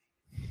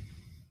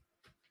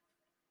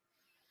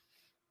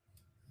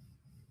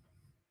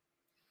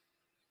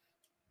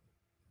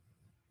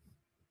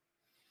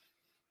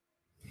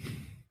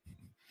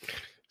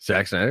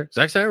 Zack Snyder?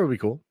 Zack Snyder would be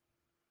cool.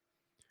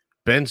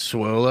 Ben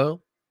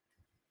Swallow?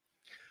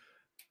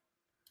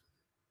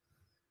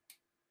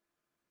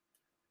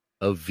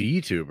 A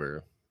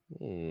VTuber?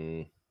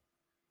 That'd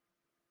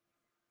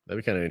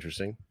be kind of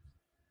interesting.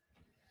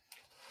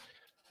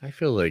 I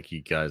feel like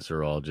you guys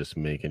are all just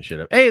making shit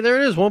up. Hey, there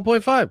it is,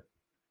 1.5.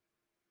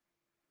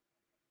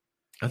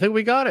 I think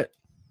we got it.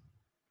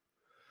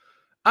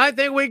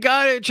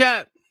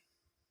 Chat.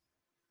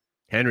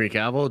 Henry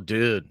Cavill,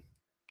 dude.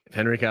 If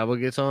Henry Cavill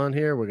gets on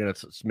here, we're going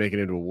to make it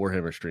into a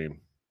Warhammer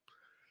stream.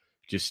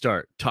 Just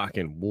start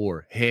talking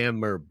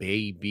Warhammer,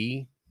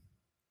 baby.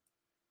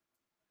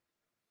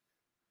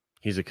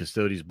 He's a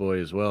Custodes boy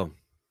as well.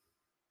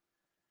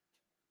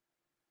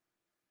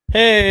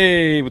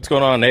 Hey, what's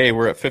going on? Hey,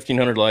 we're at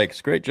 1,500 likes.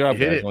 Great job,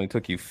 You hit guys. it. Only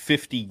took you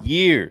 50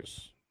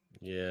 years.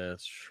 Yeah,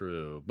 that's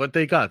true. But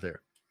they got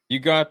there. You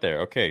got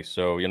there. Okay,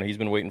 so he's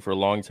been waiting for a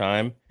long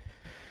time.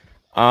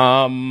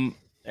 And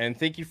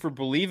thank you for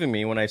believing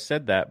me when I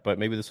said that, but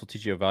maybe this will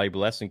teach you a valuable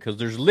lesson because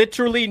there's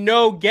literally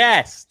no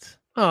guest.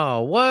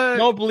 Oh, what?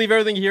 Don't believe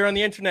everything you hear on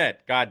the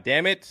internet. God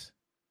damn it.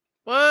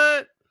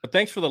 What? But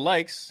thanks for the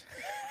likes.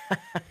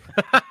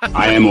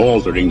 I am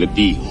altering the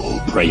deal.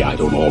 Pray I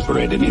don't alter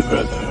it any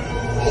further.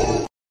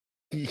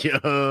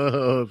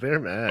 Yo, they're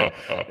mad.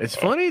 It's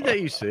funny that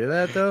you say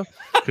that though,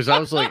 because I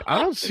was like, I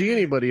don't see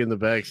anybody in the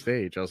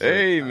backstage. I was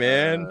Hey, like,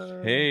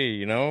 man.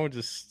 Hey,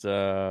 just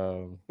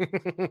valuable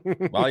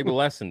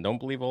lesson. Don't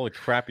believe all the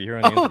crap you hear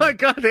on the Oh internet. my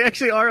god, they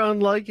actually are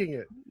unliking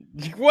it.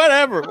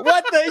 Whatever.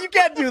 What the? You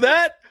can't do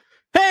that.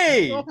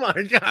 Hey, Oh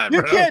my god,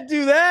 you bro. can't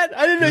do that.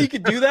 I didn't know you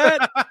could do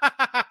that.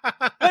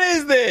 What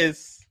is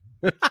this?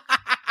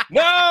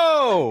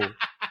 No.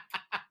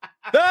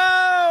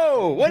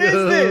 No. What is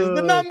this?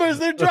 The numbers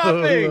they're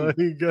dropping. Oh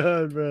my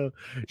god, bro.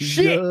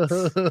 Shit. Yo.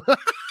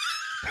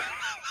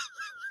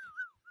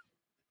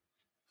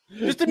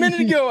 Just a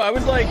minute ago, I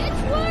was like,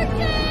 it's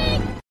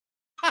working.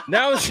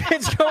 Now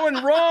it's going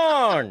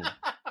wrong.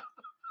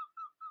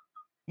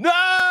 No.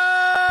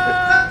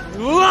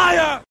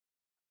 Liar.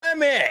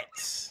 Damn it.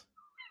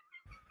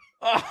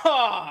 Oh,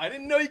 I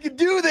didn't know you could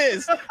do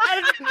this.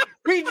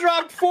 We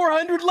dropped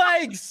 400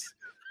 likes.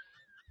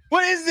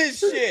 What is this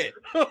shit?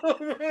 Oh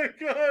my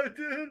god,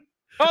 dude.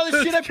 All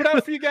the shit I put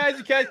out for you guys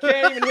can't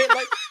even hit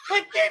like.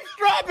 It keeps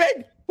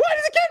dropping. Why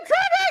does it keep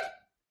dropping?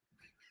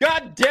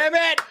 God damn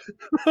it!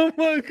 Oh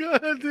my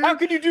god, dude. How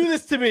can you do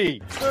this to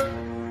me?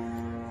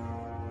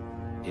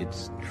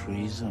 It's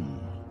treason,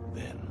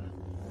 then.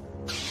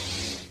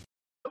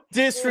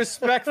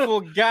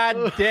 Disrespectful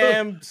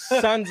goddamn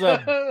sons of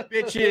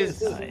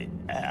bitches.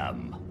 I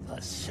am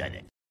the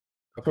Senate.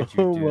 How could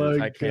you Oh do this?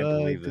 my I can't God,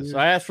 believe this. dude.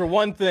 I asked for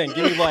one thing.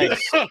 Give me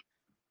likes.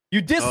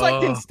 You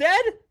disliked Oh.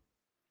 instead?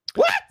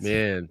 What?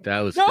 Man, that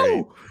was No!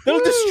 great. That'll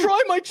Woo! destroy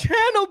my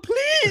channel,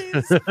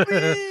 please!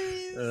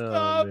 Please! Oh,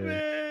 Stop man.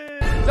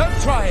 it!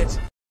 Don't try it!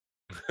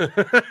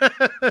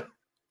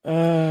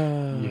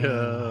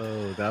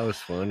 Yo, that was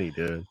funny,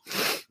 dude.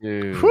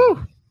 Dude.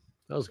 Whew.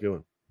 That was a good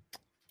one.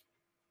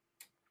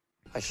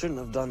 I shouldn't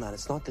have done that.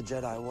 It's not the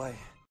Jedi way.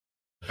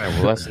 All right,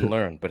 well, lesson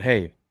learned. But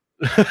hey,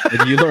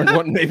 maybe you learned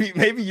one.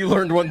 Maybe you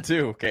learned one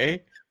too.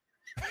 Okay.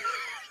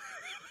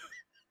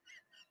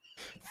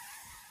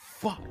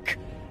 Fuck.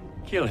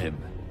 Kill him.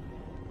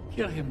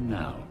 Kill him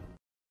now.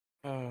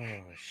 Oh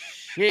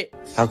shit.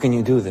 How can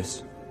you do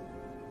this?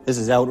 This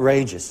is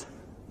outrageous.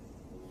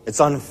 It's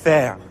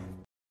unfair.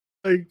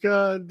 My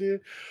god,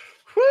 dude.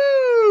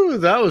 Woo!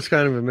 That was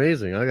kind of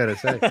amazing, I gotta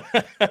say.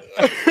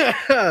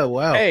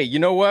 Wow. Hey, you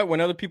know what?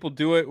 When other people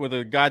do it with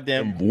a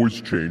goddamn Voice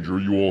changer,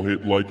 you all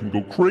hit like and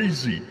go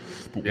crazy.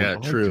 But Yeah,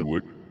 when true. I do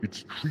it,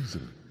 it's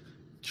treason.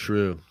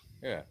 True.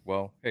 yeah.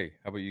 Well, hey,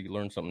 how about you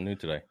learn something new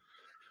today?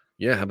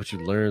 Yeah, how about you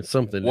learn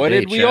something? What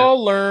today, did we chat?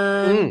 all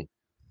learn? Mm.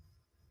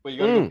 Wait, you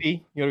gotta go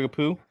pee? You gotta go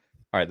poo?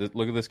 All right,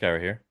 look at this guy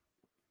right here.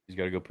 He's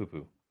got to go poo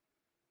poo.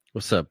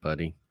 What's up,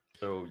 buddy?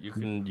 So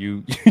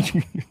you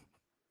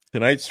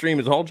tonight's stream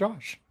is all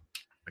Josh.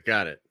 I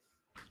got it.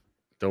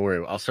 Don't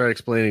worry. I'll start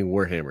explaining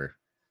Warhammer.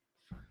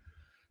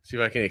 See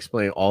if I can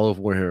explain all of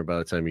Warhammer by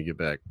the time you get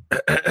back.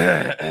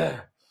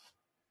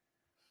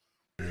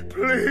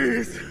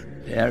 Please.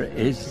 There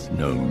is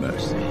no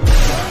mercy.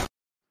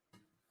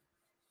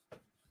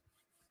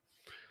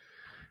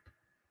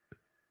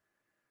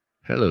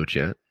 Hello,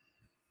 chat.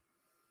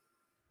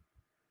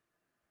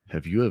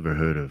 Have you ever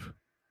heard of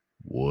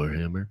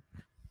Warhammer?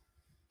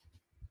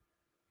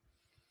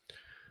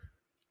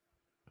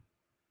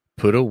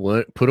 Put a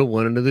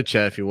one into the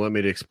chat if you want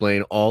me to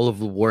explain all of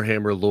the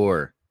Warhammer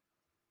lore.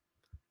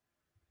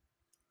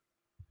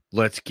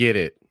 Let's get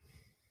it.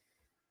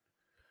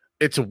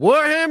 It's a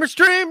Warhammer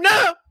stream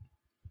now.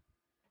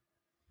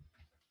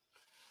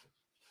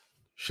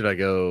 Should I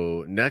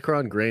go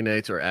Necron, Grey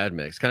Knights, or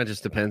Admech? Kind of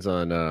just depends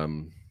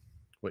on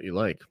what you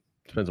like.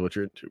 Depends on what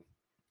you're into.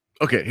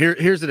 Okay,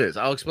 here's it is.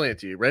 I'll explain it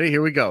to you. Ready?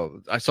 Here we go.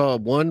 I saw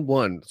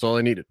 1-1. That's all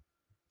I needed.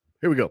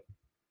 Here we go.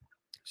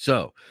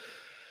 So,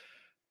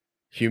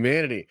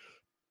 humanity.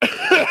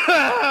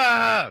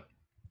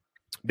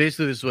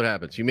 Basically, this is what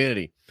happens.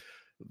 Humanity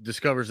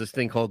discovers this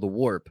thing called the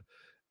warp.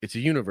 It's a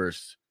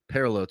universe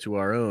parallel to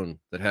our own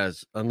that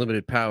has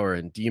unlimited power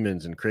and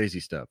demons and crazy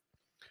stuff.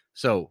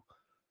 So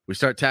we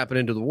start tapping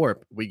into the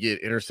warp. We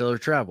get interstellar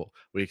travel.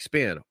 We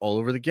expand all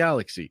over the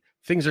galaxy.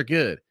 Things are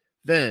good.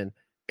 Then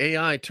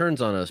AI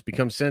turns on us,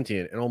 becomes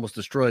sentient, and almost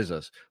destroys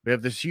us. We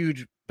have this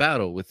huge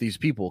battle with these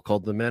people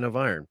called the Men of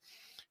Iron.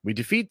 We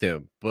defeat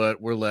them,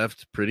 but we're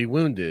left pretty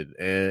wounded,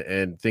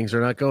 and things are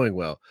not going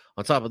well.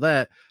 On top of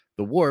that,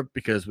 the warp,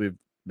 because we've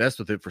messed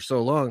with it for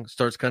so long,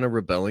 starts kind of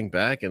rebelling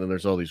back, and then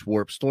there's all these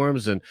warp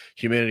storms, and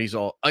humanity's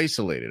all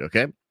isolated,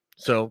 okay?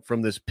 So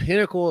from this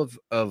pinnacle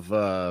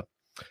of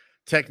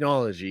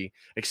technology,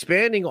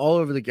 expanding all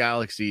over the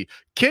galaxy,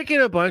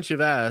 kicking a bunch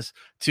of ass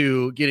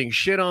to getting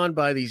shit on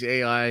by these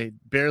AI,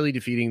 barely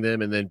defeating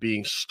them, and then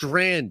being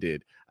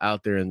stranded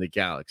out there in the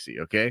galaxy.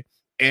 Okay.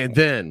 And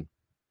then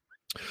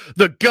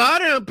the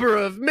God Emperor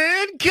of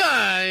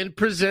mankind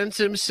presents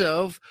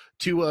himself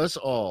to us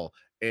all.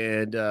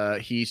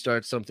 And he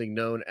starts something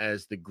known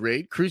as the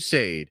Great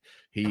Crusade.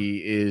 He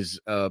is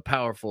a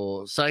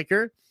powerful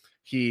psyker.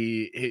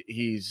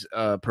 He's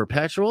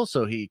perpetual,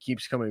 so he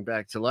keeps coming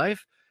back to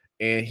life.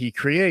 And he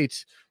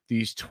creates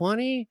these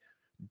 20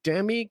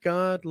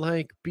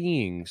 demigod-like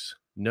beings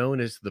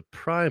known as the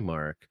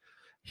Primarch.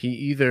 He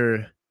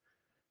either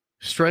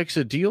strikes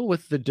a deal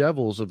with the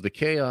devils of the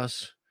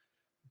Chaos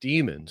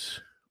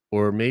demons,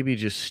 or maybe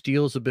just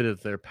steals a bit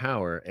of their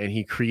power, and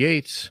he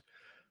creates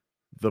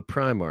the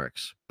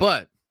Primarchs.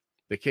 But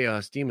the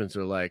Chaos demons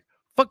are like,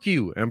 fuck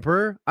you,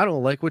 Emperor. I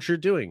don't like what you're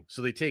doing.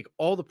 So they take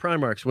all the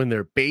Primarchs when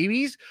they're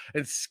babies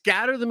and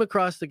scatter them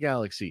across the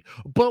galaxy.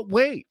 But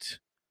wait,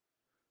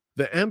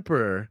 the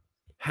Emperor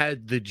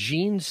had the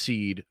gene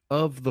seed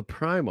of the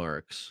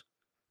Primarchs,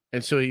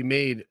 and so he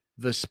made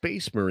the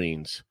Space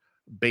Marines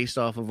based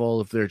off of all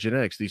of their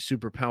genetics. These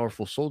super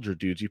powerful soldier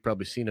dudes. You've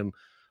probably seen them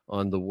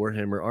on the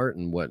Warhammer art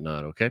and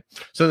whatnot. Okay.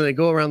 So then they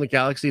go around the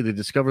galaxy. They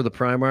discover the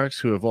Primarchs,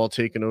 who have all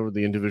taken over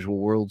the individual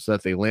worlds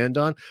that they land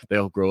on. They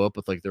all grow up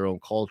with like their own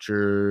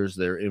cultures,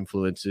 their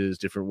influences,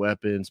 different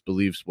weapons,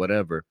 beliefs,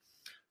 whatever.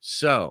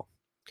 So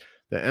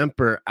the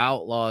Emperor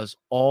outlaws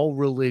all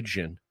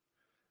religion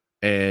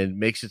and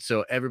makes it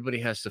so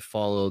everybody has to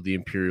follow the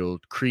Imperial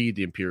Creed,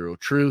 the Imperial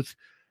Truth.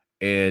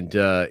 And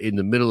in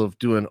the middle of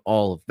doing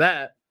all of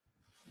that,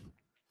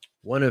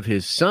 one of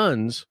his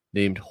sons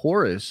named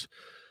Horus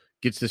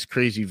gets this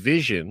crazy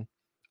vision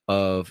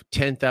of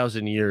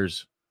 10,000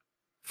 years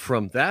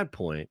from that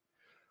point,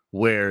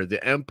 where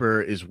the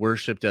Emperor is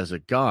worshipped as a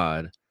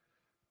god.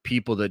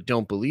 People that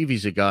don't believe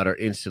he's a god are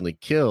instantly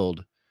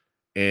killed,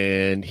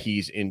 and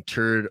he's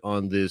interred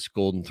on this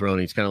golden throne.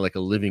 He's kind of like a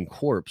living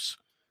corpse,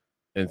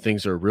 and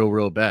things are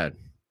real bad.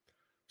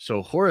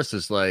 So Horus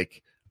is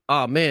like,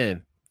 oh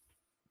man,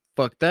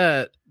 fuck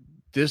that.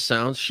 This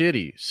sounds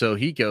shitty. So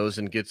he goes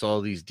and gets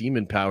all these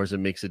demon powers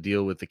and makes a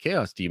deal with the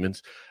Chaos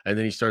demons. And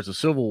then he starts a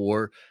civil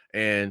war,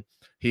 and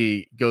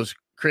he goes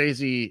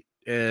crazy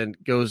and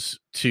goes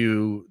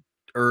to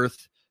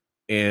Earth.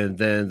 And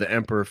then the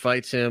Emperor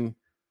fights him,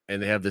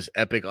 and they have this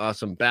epic,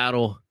 awesome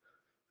battle.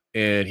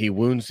 And he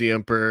wounds the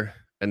Emperor.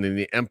 And then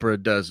the Emperor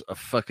does a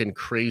fucking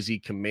crazy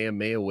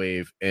Kamehameha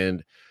wave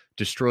and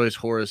destroys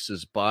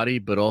Horus's body,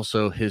 but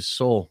also his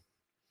soul.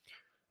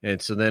 And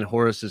so then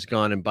Horus is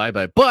gone and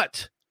bye-bye.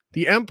 But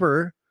the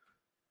Emperor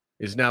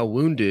is now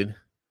wounded,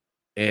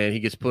 and he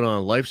gets put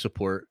on life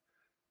support.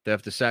 They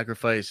have to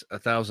sacrifice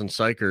 1,000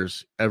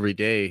 psychers every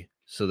day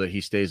so that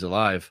he stays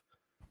alive.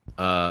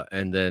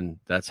 And then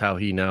that's how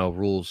he now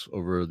rules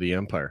over the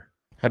Empire.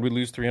 How'd we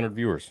lose 300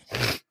 viewers?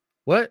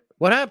 What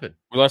happened?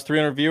 We lost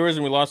 300 viewers,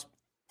 and we lost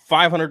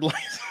 500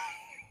 likes.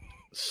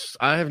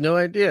 I have no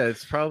idea.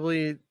 It's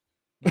probably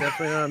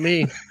definitely not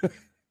me.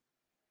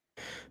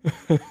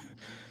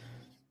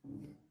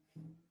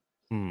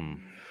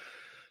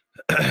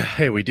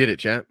 Hey, we did it,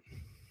 chat.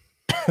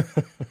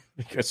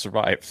 You guys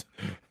survived.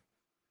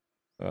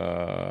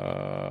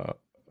 Oh.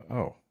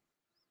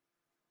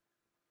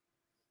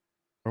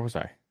 Where was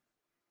I?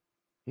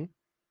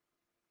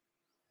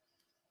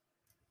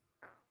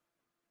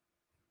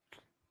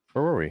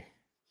 Where were we?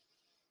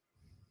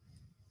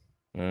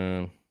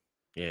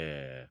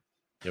 Yeah,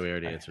 we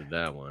already answered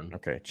that one.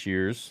 Okay,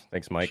 cheers.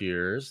 Thanks, Mike.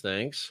 Cheers,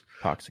 thanks.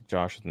 Toxic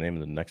Josh is the name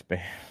of the next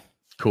band.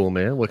 Cool,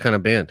 man. What kind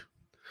of band?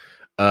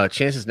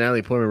 Chances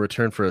Natalie Portman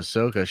returned for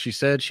Ahsoka. She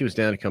said she was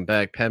down to come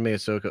back. Padme,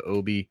 Ahsoka,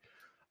 Obi.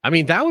 I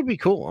mean, that would be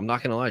cool. I'm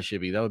not gonna lie,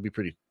 Shibby. That would be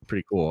pretty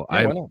cool. Yeah,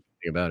 I don't know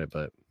anything about it,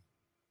 but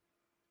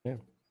yeah.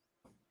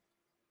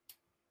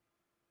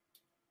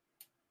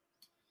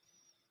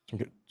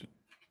 Okay.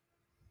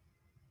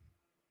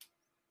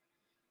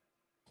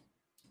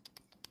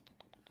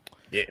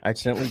 Yeah. I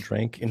accidentally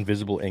drank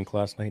invisible ink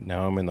last night.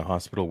 Now I'm in the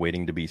hospital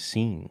waiting to be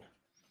seen.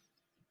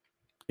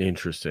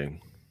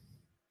 Interesting.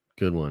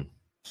 Good one.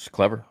 It's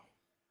clever.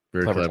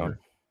 Very Clever, clever. Tom.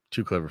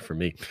 Too clever for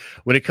me.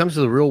 When it comes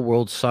to the real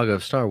world saga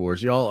of Star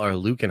Wars, y'all are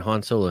Luke and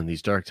Han Solo in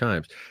these dark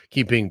times.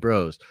 Keep being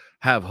bros.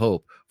 Have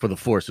hope, for the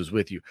Force is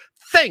with you.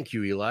 Thank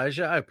you,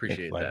 Elijah. I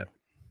appreciate that.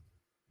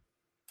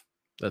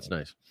 That's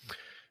nice.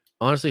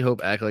 Honestly,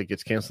 hope Acolyte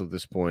gets canceled at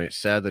this point.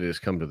 Sad that it has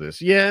come to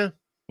this. Yeah.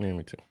 Yeah,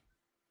 me too.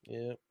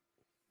 Yeah.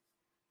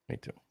 Me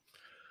too.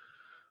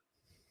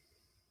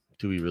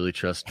 Do we really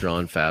trust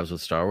John Favs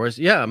with Star Wars?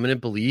 Yeah, I'm going to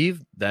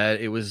believe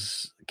that it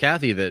was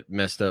Kathy that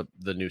messed up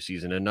the new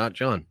season and not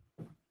John.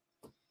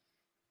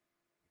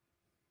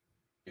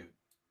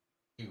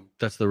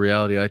 That's the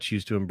reality I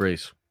choose to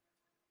embrace.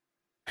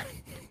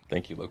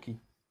 Thank you, Loki.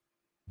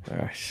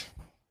 Gosh,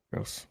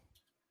 gross.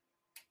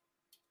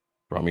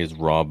 Brought me his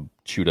raw,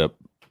 chewed up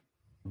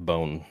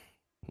bone.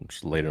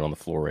 Just laid it on the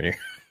floor right here.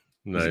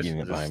 Nice. Eating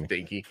it behind me.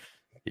 Stinky.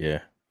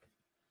 Yeah.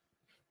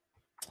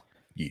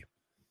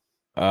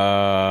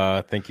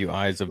 Yeah. Thank you,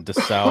 Eyes of the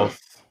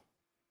South.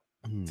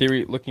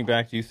 Theory, looking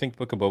back, do you think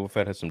Book of Boba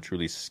Fett has some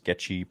truly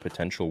sketchy,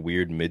 potential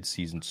weird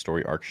mid-season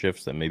story arc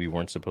shifts that maybe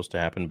weren't supposed to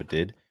happen but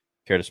did?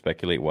 Care to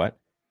speculate what?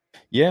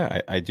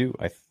 Yeah, I do.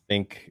 I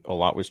think a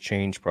lot was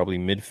changed probably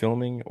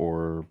mid-filming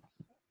or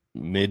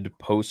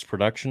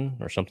mid-post-production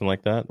or something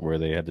like that, where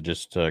they had to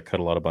just cut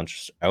a lot of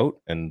bunches out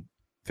and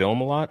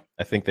film a lot.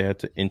 I think they had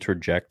to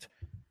interject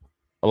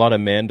a lot of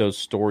Mando's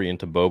story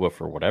into Boba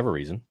for whatever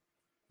reason.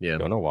 Yeah.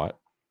 Don't know what.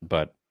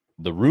 But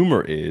the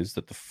rumor is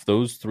that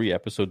those 3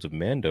 episodes of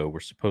Mando were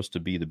supposed to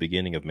be the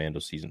beginning of Mando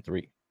season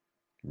 3.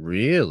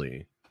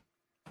 Really?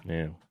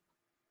 Yeah.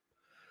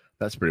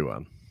 That's pretty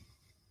wild.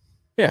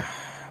 Yeah.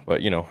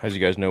 But, as you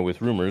guys know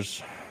with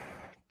rumors...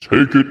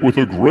 Take it with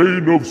a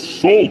grain of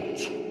salt.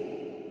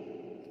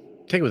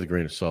 Take it with a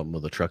grain of salt,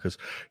 mother truckers.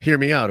 Hear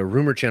me out. A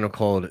rumor channel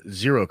called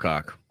Zero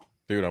Cock.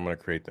 Dude, I'm going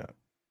to create that.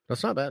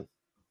 That's not bad.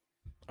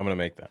 I'm going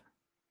to make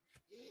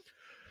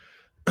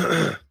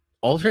that.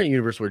 Alternate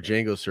universe where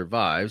Jango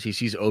survives. He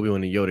sees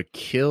Obi-Wan and Yoda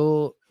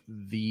kill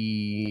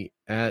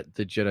at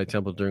the Jedi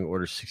Temple during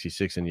Order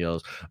 66 and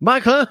yells, "My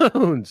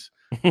clones!"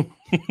 Nice.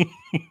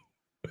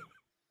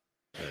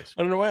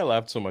 I don't know why I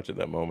laughed so much at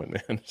that moment,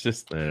 man. It's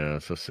just... Yeah,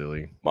 it's so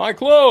silly. My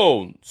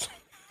clones!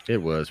 It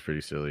was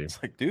pretty silly.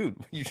 It's like, dude,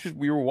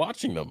 we were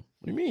watching them.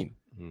 What do you mean?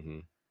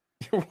 Mm-hmm.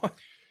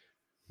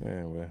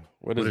 Yeah, well,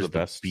 what is the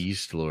best?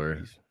 Beast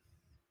lore?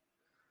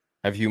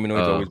 Have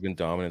humanoids always been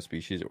dominant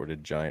species, or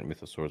did giant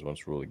mythosaurs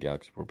once rule the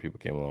galaxy before people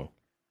came along?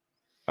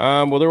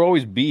 Well, they were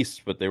always beasts,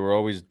 but they were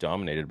always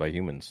dominated by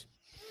humans,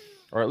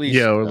 or at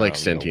least or like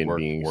sentient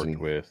beings worked and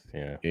with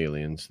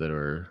aliens that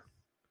are.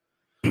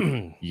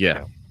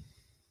 Yeah.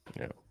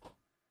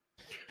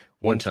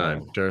 One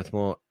time, Darth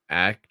Maul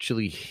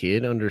actually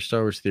hid under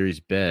Star Wars Theory's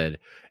bed.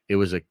 It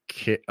was a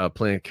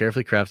plan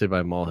carefully crafted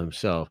by Maul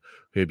himself,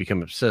 who had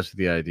become obsessed with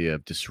the idea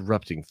of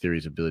disrupting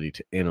Theory's ability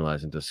to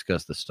analyze and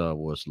discuss the Star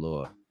Wars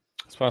lore.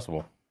 It's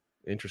possible.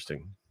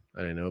 Interesting.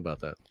 I didn't know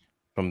about that.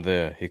 From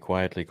there, he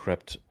quietly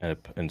crept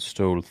up and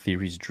stole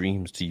Theory's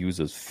dreams to use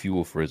as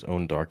fuel for his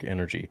own dark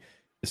energy.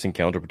 This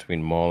encounter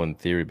between Maul and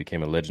Theory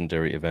became a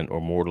legendary event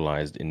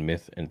immortalized in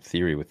myth and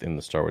theory within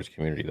the Star Wars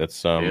community.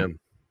 That's wow,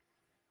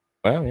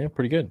 yeah,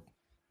 pretty good.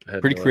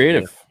 Pretty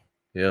creative.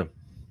 Yeah.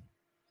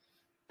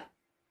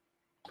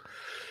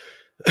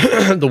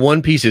 The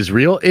One Piece is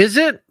real. Is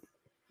it?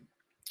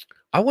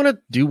 I want to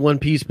do One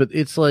Piece, but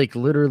it's like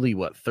literally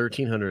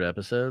 1,300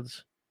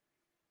 episodes.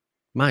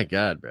 My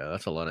God, bro,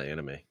 that's a lot of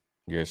anime.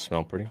 You guys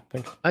smell pretty.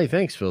 Thanks. Hey,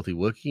 thanks, Filthy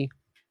Wookie.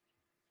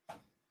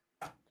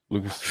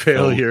 Lucas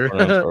failure.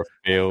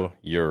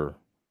 Failure.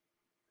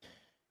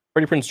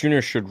 Freddie Prinze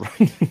Jr. should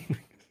run.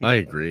 I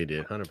agree,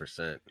 dude.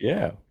 100%.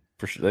 Yeah.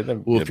 For sure.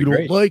 Well, if you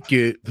don't like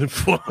it, then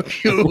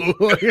fuck you.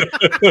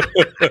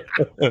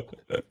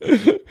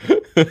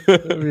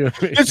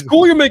 It's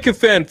cool you're making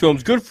fan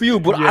films. Good for you,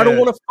 but I don't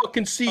want to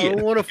fucking see it. I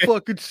don't want to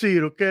fucking see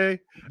it, okay?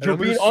 You're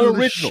being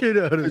unoriginal. Shit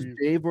out of you.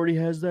 Dave already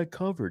has that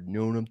covered. You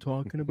know what I'm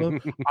talking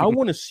about? I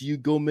want to see you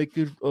go make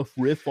a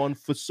riff on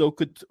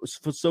Fasoka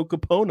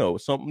Pono or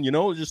something,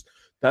 just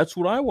that's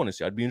what I want to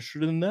see. I'd be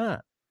interested in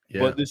that. Yeah,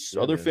 but this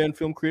other fan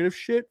film creative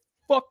shit,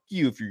 fuck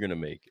you if you're going to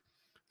make it.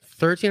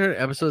 1,300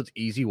 episodes,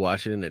 easy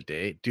watch it in a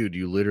day. Dude,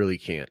 you literally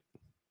can't.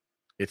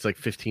 It's like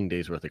 15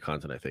 days worth of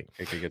content, I think.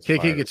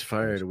 KK gets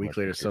fired a week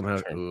later somehow.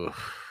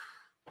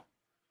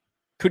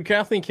 Could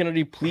Kathleen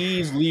Kennedy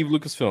please leave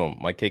Lucasfilm?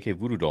 My KK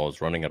voodoo doll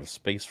is running out of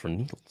space for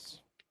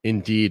needles.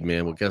 Indeed,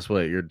 man. Well, guess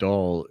what? Your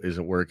doll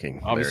isn't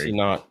working. Obviously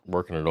not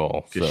working at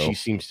all. Because she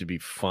seems to be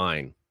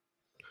fine.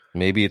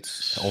 Maybe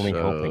it's only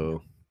helping.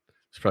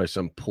 There's probably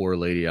some poor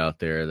lady out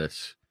there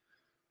that's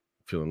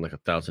feeling like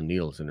 1,000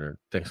 needles in her.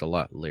 Thanks a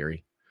lot,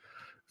 Larry.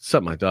 What's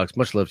up, my dogs?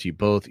 Much love to you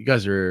both. You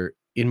guys are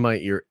in my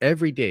ear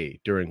every day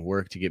during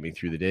work to get me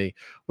through the day.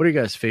 What are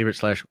your guys' favorite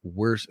 /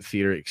 worst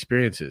theater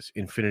experiences?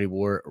 Infinity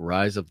War,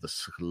 Rise of the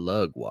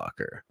Slug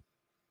Walker.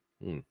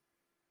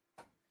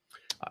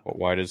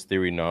 Why does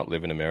Theory not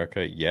live in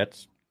America yet?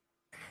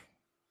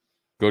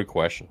 Good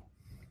question.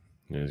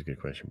 That's a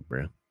good question,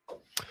 bro.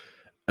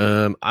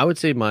 I would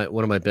say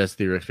one of my best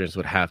theater experiences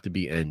would have to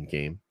be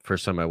Endgame.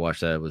 First time I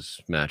watched that, it was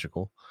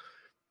magical.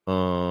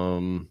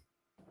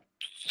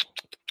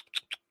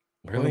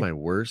 Really? One of my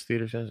worst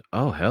theater experiences?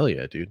 Oh, hell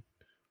yeah, dude.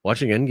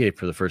 Watching Endgame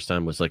for the first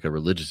time was like a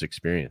religious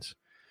experience.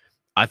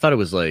 I thought it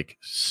was like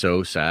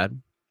so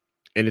sad.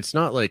 And it's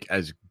not like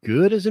as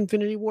good as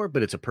Infinity War,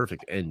 but it's a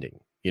perfect ending.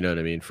 You know what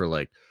I mean? For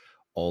like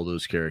all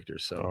those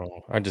characters.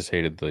 So I just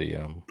hated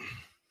the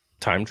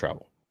time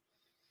travel.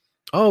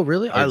 Oh,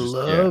 really? I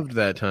loved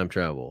that time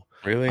travel.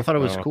 Really? I thought it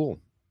was cool.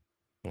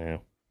 Yeah.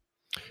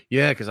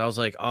 Yeah, because I was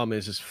like, oh man,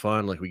 this is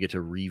fun. Like we get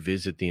to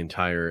revisit the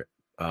entire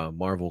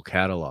Marvel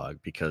catalog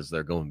because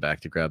they're going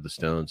back to grab the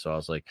stone. So I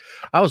was like,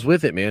 I was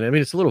with it, man. I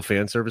mean, it's a little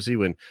fan servicey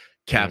when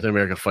Captain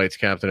America fights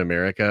Captain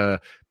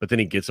America, but then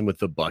he gets him with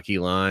the Bucky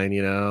line,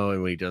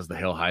 and when he does the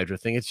Hail Hydra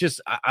thing, it's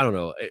just, I don't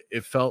know.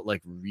 It felt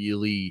like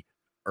really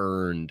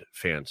earned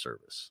fan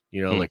service,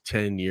 like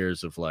 10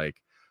 years of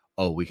like,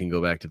 oh, we can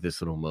go back to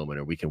this little moment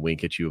or we can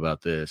wink at you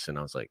about this. And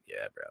I was like,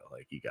 yeah, bro,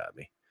 like you got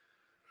me.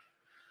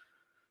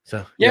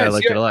 So yeah, I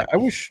liked it a lot. I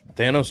wish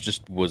Thanos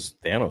just was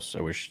Thanos.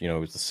 I wish, it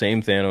was the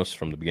same Thanos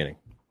from the beginning.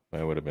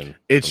 That would have been.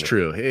 It's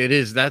true. It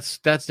is. That's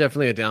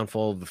definitely a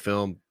downfall of the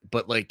film.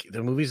 But like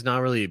the movie's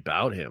not really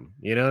about him.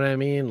 You know what I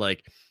mean?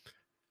 Like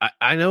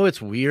I know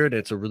it's weird.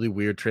 It's a really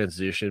weird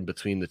transition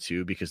between the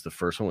two because the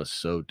first one was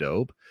so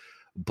dope.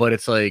 But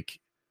it's like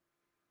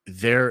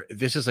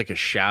this is like a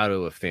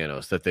shadow of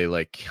Thanos that they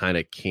like kind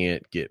of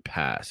can't get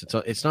past.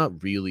 It's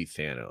not really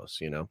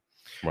Thanos,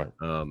 Right.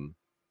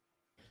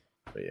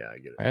 But yeah, I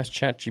get it. I asked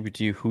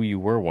ChatGPT who you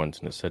were once,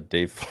 and it said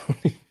Dave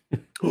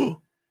Filoni.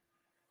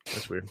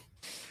 That's weird.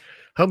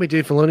 Help me,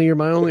 Dave Filoni. You're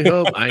my only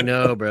hope. I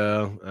know,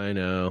 bro. I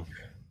know.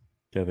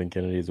 Kevin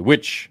Kennedy is a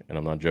witch, and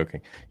I'm not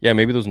joking. Yeah,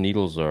 maybe those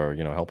needles are,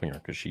 helping her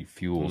because she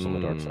fuels on the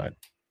dark side.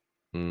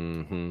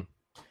 Mm-hmm.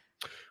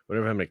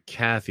 Whatever happened to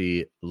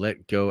Kathy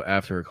let go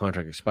after her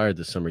contract expired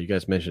this summer? You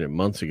guys mentioned it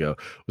months ago.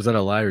 Was that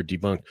a lie or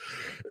debunked?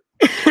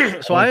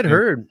 So I had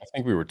heard. I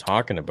think we were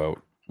talking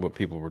about what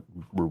people were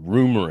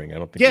rumoring. I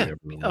don't think. Yeah,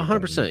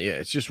 100%. Yeah,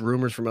 it's just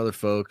rumors from other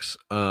folks.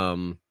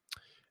 And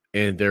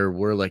there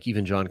were like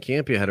even John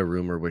Campea had a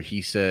rumor where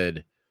he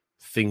said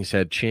things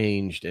had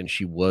changed and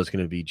she was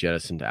going to be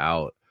jettisoned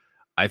out.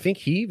 I think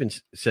he even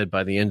said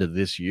by the end of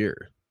this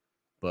year.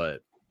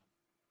 But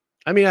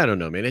I mean, I don't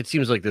know, man. It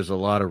seems like there's a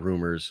lot of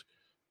rumors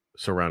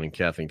surrounding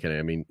Kathleen Kennedy.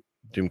 I mean,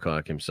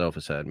 Doomcock himself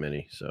has had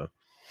many. So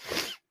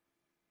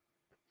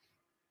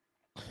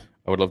I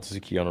would love to see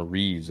Keanu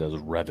Reeves as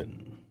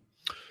Revan.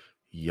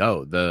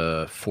 Yo,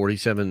 the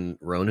 47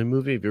 Ronin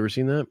movie. Have you ever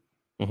seen that?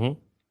 Mm-hmm.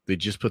 They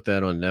just put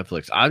that on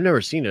Netflix. I've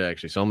never seen it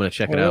actually, so I'm going to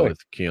check it out with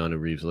Keanu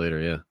Reeves later.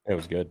 Yeah, it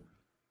was good.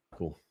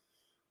 Cool.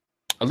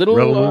 A little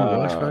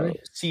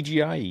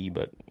CGI-y,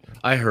 but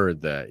I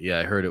heard that. Yeah,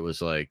 I heard it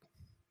was like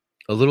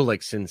a little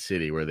like Sin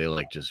City, where they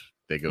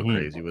go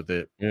crazy with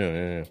it.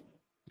 Yeah.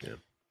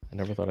 I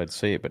never thought I'd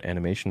say it, but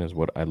animation is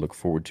what I look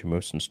forward to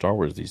most in Star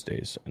Wars these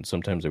days, and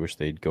sometimes I wish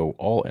they'd go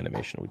all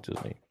animation with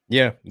Disney.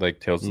 Yeah, like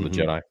Tales of the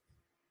Jedi.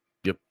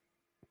 Yep.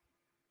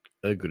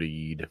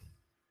 Agreed.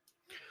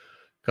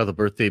 Got the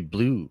birthday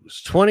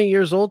blues. 20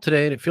 years old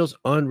today, and it feels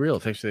unreal.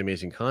 Thanks for the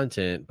amazing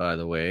content, by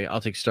the way. I'll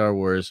take Star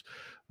Wars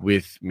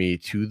with me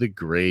to the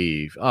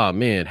grave. Oh,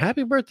 man.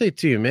 Happy birthday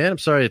to you, man. I'm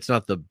sorry it's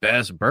not the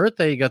best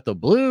birthday. You got the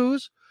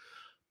blues,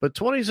 but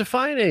 20 is a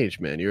fine age,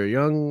 man. You're a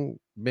young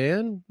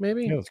man,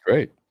 maybe? Yeah, it's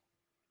great.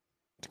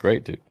 It's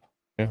great, dude.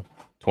 Yeah.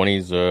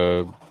 20's,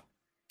 yeah,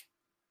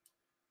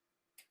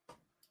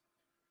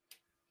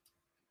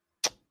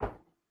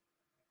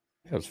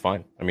 it's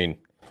fine. I mean,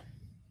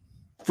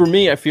 for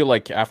me, I feel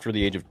like after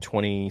the age of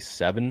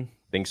 27,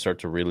 things start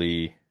to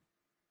really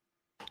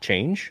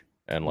change.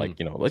 And like,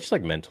 let's just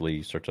like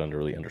mentally start to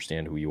really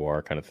understand who you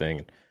are kind of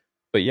thing.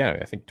 But yeah,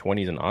 I think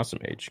 20 is an awesome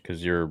age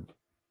because you're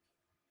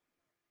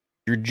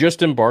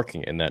just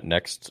embarking in that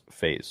next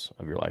phase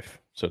of your life.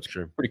 So it's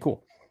pretty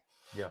cool.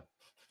 Yeah.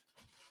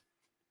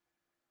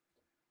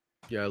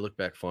 Yeah, I look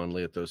back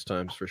fondly at those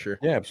times for sure.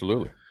 Yeah,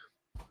 absolutely.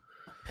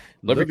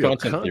 Love your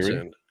content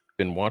theory.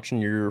 Been watching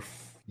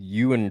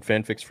you and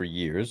fanfics for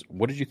years.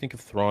 What did you think of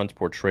Thrawn's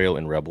portrayal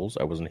in Rebels?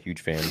 I wasn't a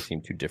huge fan. He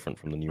seemed too different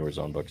from the newer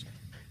Zahn books.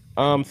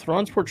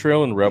 Thrawn's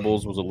portrayal in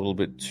Rebels was a little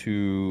bit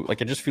too...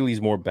 Like, I just feel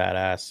he's more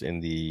badass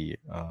in the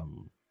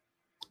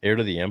Heir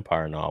to the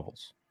Empire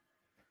novels.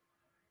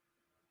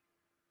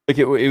 Like,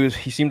 it was...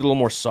 He seemed a little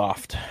more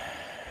soft.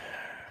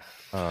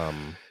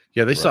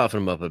 Yeah, they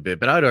soften him up a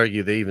bit, but I'd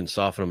argue they even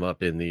soften him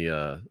up in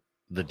the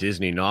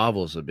Disney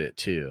novels a bit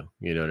too.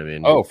 You know what I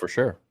mean? Oh, for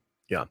sure.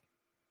 Yeah.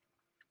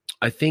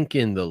 I think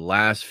in the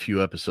last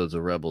few episodes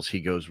of Rebels, he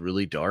goes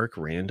really dark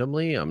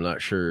randomly. I'm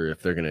not sure if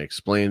they're going to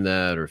explain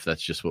that or if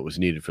that's just what was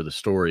needed for the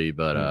story,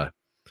 but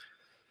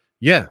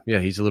yeah,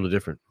 he's a little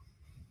different.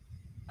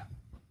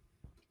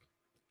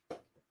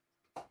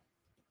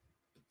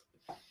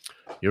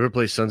 You ever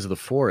play Sons of the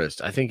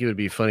Forest? I think it would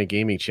be a funny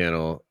gaming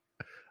channel.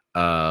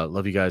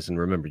 Love you guys, and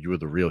remember, you were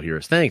the real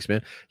heroes. Thanks,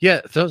 man.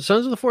 Yeah, Sons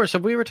of the Forest.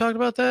 Have we ever talked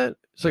about that?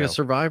 It's like a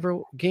survivor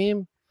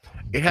game.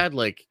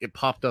 It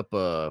popped up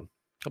a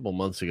couple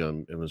months ago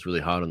and it was really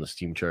hot on the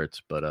Steam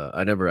charts, but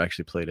I never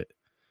actually played it.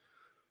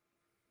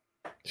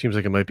 Seems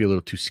like it might be a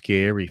little too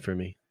scary for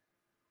me.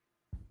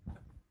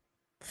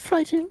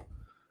 Fighting.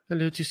 A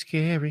little too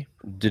scary.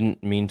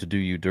 Didn't mean to do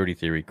you dirty,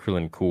 Theory.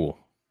 Krillin cool.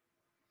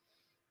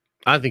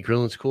 I think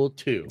Krillin's cool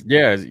too.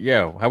 Yeah.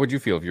 How would you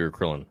feel if you were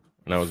Krillin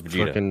and I was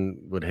Vegeta? Fucking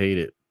would hate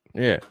it.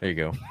 Yeah, there you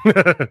go.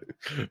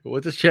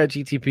 What does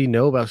ChatGTP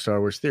know about Star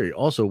Wars theory?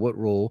 Also, what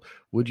role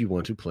would you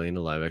want to play in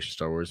a live-action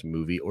Star Wars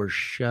movie or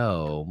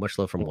show? Much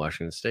love from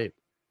Washington State.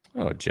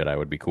 Oh, Jedi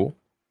would be cool.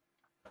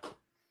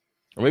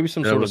 Or maybe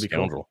some sort of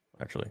scoundrel,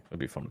 actually. It'd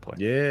be fun to play.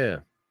 Yeah.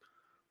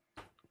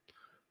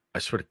 I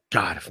swear to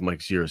God, if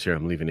Mike Zero's here,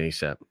 I'm leaving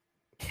ASAP.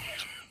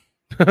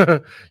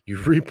 You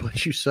reap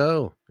what you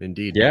sow.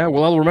 Indeed. Yeah,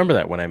 well, I'll remember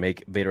that when I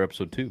make Vader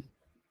Episode 2.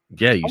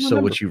 Yeah, you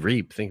sow what you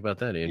reap. Think about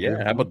that, Andrew.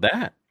 Yeah, how about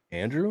that,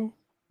 Andrew?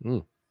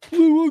 Mm.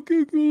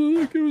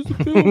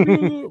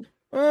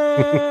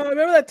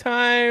 Remember that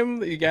time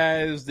that you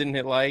guys didn't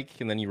hit like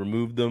and then you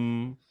removed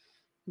them?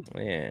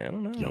 Yeah, I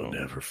don't know. You'll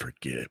never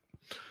forget.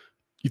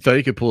 You thought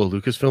you could pull a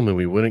Lucasfilm and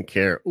we wouldn't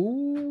care.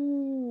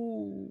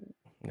 Ooh.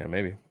 Yeah,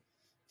 maybe.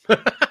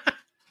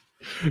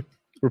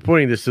 We're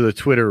pointing this to the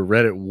Twitter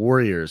Reddit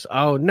warriors.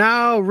 Oh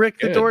no, Rick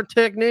the Good. door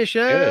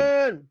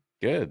technician.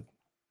 Good.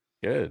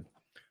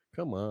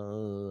 Come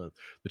on.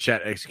 The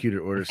chat executed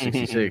Order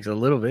 66. A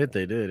little bit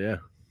they did, yeah.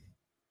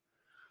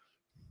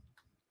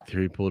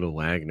 Theory pulled a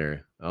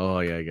Wagner. Oh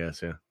yeah, I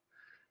guess, yeah.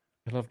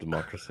 I love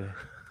democracy.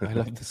 I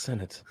love the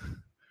Senate.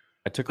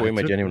 I took away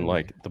my genuine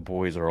like. The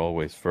boys are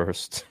always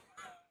first.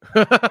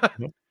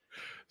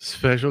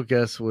 Special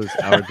guest was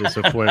our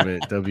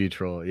disappointment. W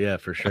Troll. Yeah,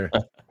 for sure.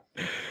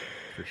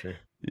 For sure.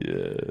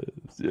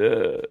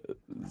 Yes.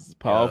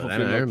 Powerful that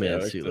female Iron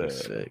Man suit character.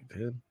 looks sick,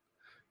 dude.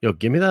 Yo,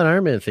 give me that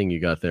Iron Man thing you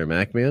got there,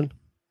 Mac, man.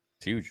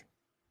 It's huge.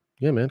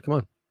 Yeah, man, come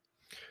on.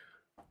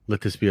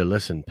 Let this be a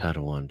lesson,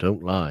 Padawan.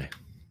 Don't lie.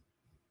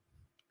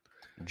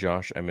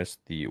 Josh, I missed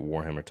the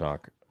Warhammer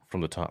talk.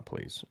 From the top,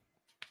 please.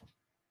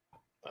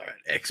 All right,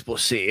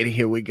 expose.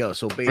 Here we go.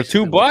 So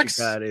basically, $2? what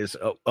you got is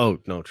oh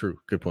no, true.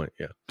 Good point.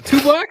 Yeah,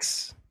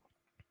 $2?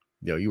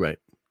 Yo, you're right.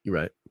 You're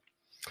right.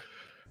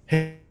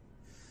 Hey.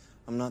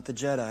 I'm not the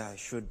Jedi I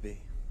should be.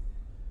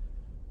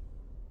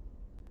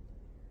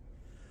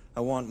 I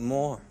want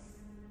more.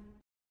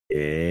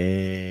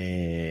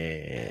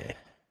 Yeah.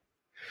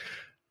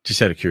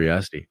 Just out of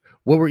curiosity,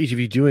 what were each of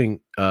you doing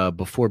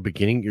before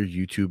beginning your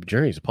YouTube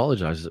journeys?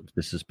 Apologize if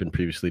this has been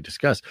previously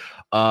discussed.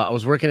 I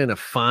was working in a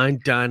fine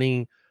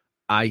dining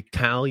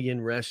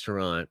Italian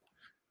restaurant,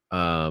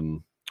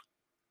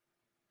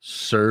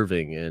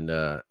 serving,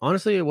 and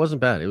honestly, it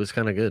wasn't bad. It was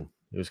kind of good.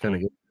 It was kind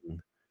of good.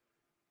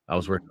 I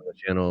was working on the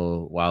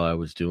channel while I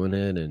was doing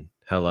it, and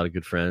had a lot of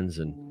good friends,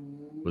 and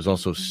it was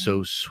also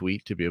so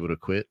sweet to be able to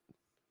quit.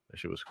 That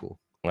shit was cool.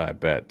 I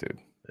bet, dude.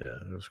 Yeah,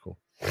 it was cool.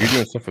 You're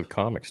doing stuff with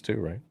comics too,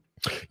 right?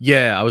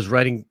 Yeah, I was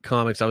writing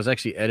comics. I was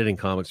actually editing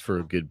comics for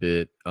a good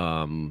bit.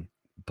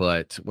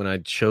 But when I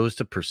chose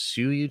to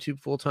pursue YouTube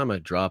full time, I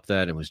dropped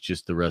that and was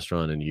just the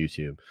restaurant and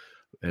YouTube.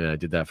 And I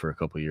did that for a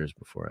couple of years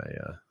before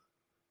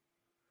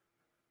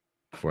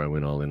I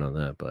went all in on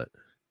that. But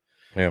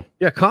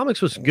yeah,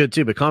 comics was good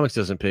too, but comics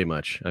doesn't pay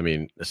much. I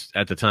mean,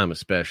 at the time,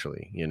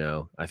 especially,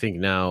 I think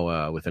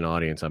now with an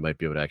audience, I might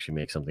be able to actually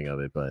make something of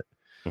it. But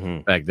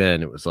back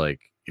then it was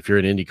like, if you're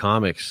an indie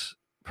comics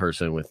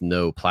person with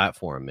no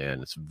platform,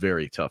 man, it's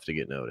very tough to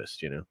get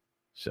noticed,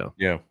 So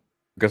yeah,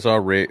 because I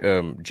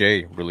saw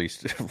Jay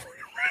released.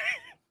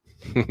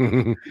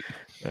 I'm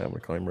gonna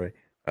call him Ray.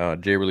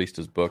 Jay released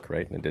his book,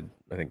 right? And it did,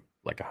 I think,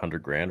 like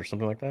 $100,000 or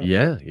something like that.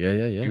 Yeah,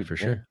 for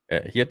sure.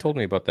 He had told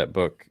me about that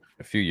book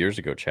a few years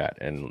ago, chat,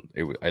 and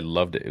I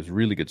loved it. It was a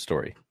really good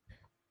story,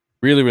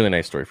 really, really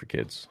nice story for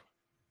kids.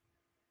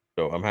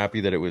 So I'm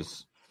happy that it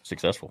was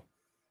successful.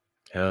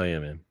 Hell yeah,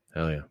 man.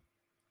 Hell yeah.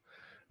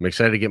 I'm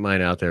excited to get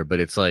mine out there, but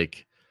it's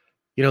like,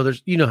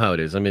 there's, how it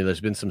is. I mean, there's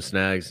been some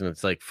snags, and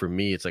it's like, for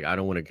me, it's like, I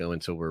don't want to go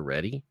until we're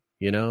ready,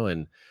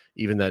 and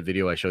even that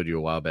video I showed you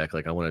a while back,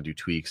 like, I want to do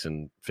tweaks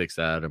and fix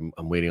that.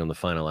 I'm waiting on the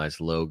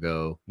finalized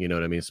logo, you know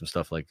what I mean? Some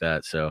stuff like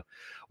that. So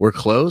we're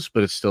close,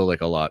 but it's still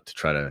like a lot to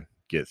try to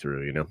get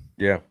through,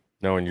 Yeah.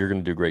 No, and you're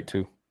going to do great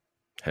too.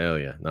 Hell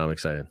yeah. No, I'm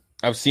excited.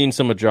 I've seen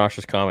some of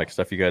Josh's comic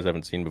stuff you guys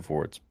haven't seen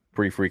before. It's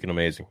pretty freaking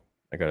amazing,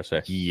 I gotta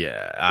say.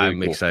 Yeah,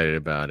 I'm excited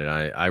about it.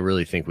 I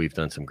really think we've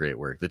done some great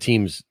work. The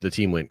team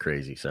went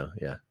crazy, so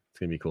yeah, it's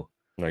gonna be cool.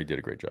 No, you did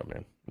a great job,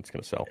 man. It's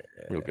gonna sell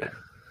real good.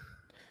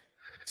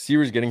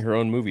 Sierra's getting her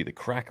own movie, The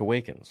Crack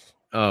Awakens.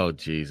 Oh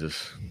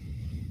Jesus,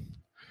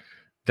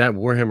 that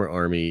Warhammer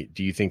army.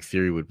 Do you think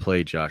Theory would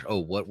play Josh? Oh,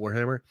 what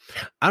Warhammer?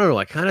 I don't know.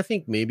 I kind of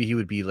think maybe he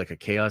would be like a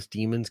Chaos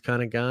Demons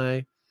kind of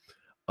guy.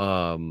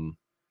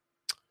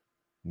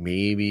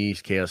 Maybe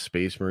Chaos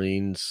Space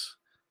Marines.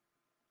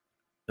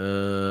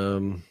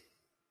 Or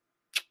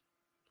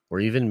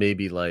even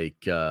maybe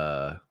like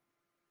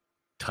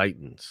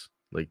Titans,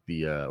 like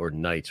the or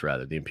Knights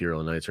rather, the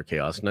Imperial Knights or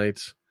Chaos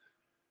Knights.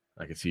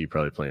 I could see you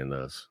probably playing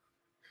those.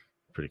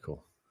 Pretty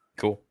cool.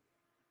 Cool.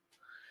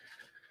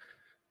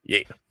 Yeah.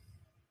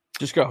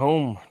 Just got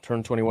home,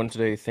 turned 21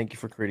 today. Thank you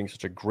for creating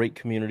such a great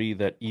community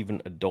that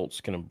even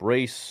adults can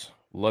embrace.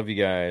 Love you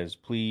guys.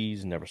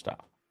 Please never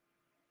stop.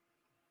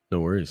 No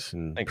worries.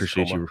 And Thanks,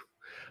 appreciate Coma. you.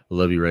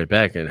 Love you right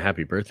back, and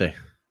happy birthday.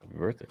 Happy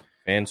birthday.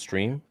 Fan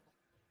stream.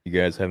 You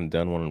guys haven't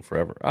done one in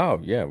forever. Oh,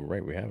 yeah,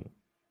 right. We haven't.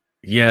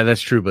 Yeah,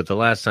 that's true. But the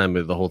last time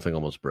the whole thing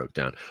almost broke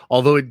down.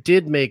 Although it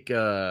did make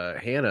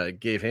it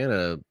gave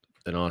Hannah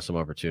an awesome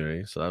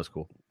opportunity. So that was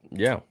cool.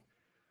 Yeah.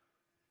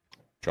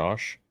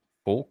 Josh,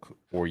 Folk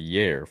or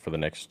Yair for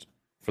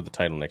the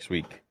title next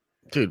week?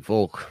 Dude,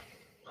 Volk,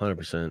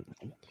 100%.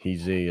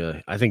 He's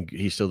I think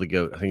he's still the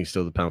GOAT. I think he's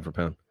still the pound for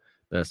pound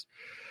best.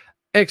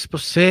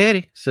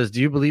 Exposeri says,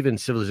 do you believe in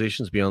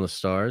civilizations beyond the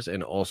stars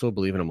and also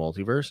believe in a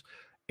multiverse?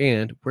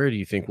 And where do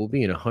you think we'll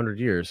be in 100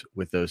 years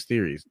with those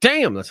theories?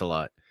 Damn, that's a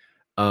lot.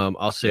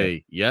 I'll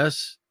say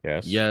yes.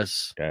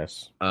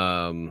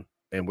 And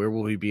where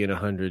will we be in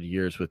 100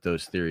 years with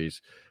those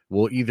theories?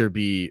 We'll either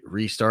be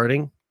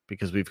restarting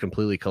because we've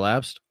completely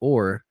collapsed,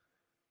 or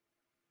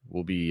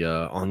we'll be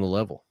on the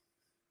level.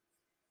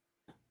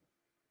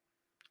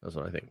 That's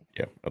what I think.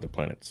 Yeah, other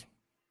planets.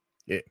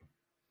 Yeah.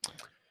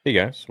 Hey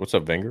guys, what's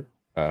up, Venger?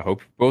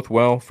 Hope you're both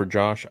well. For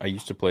Josh, I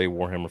used to play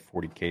Warhammer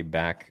 40k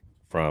back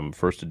from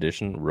first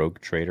edition Rogue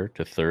Trader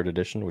to third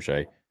edition, which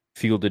I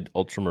fielded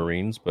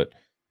Ultramarines, but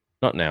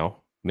not now.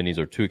 Minis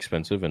are too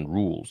expensive and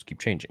rules keep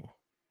changing.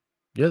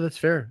 Yeah, that's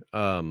fair.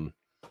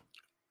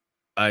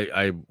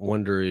 I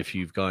wonder if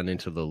you've gone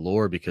into the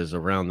lore, because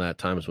around that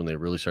time is when they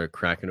really started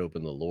cracking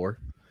open the lore,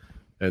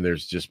 and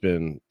there's just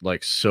been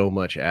like so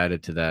much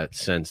added to that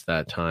since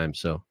that time.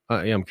 So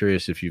yeah, I'm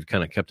curious if you've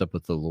kind of kept up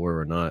with the lore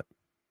or not.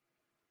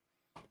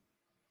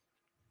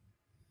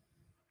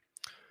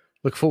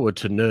 Look forward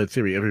to Nerd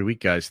Theory every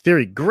week, guys.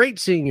 Theory, great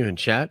seeing you in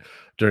chat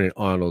during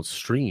Arnold's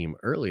stream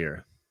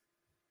earlier.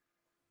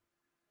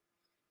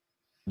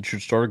 You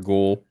should start a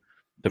goal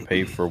to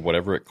pay for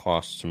whatever it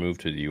costs to move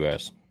to the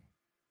U.S.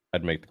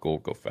 I'd make the goal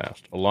go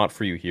fast. A lot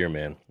for you here,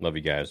 man. Love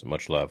you guys.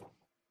 Much love.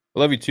 I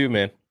love you too,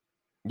 man.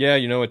 Yeah,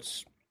 I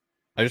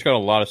just got a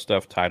lot of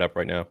stuff tied up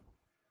right now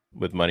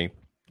with money.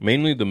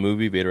 Mainly the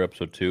movie Vader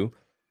Episode 2,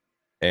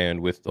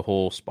 and with the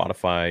whole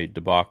Spotify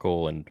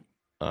debacle and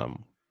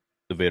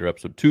the Vader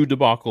Episode 2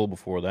 debacle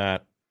before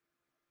that,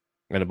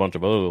 and a bunch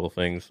of other little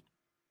things.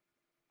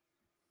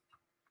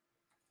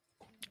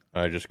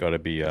 I just got to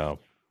be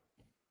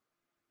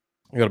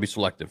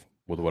selective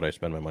with what I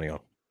spend my money on.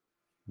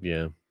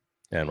 Yeah.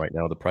 And right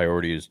now the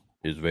priority is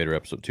Vader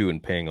Episode 2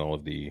 and paying all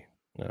of the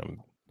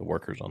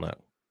workers on that.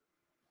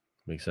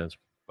 Makes sense.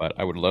 But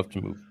I would love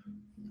to move.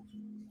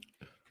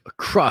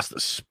 Across the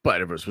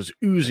Spider-Verse was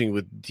oozing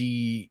with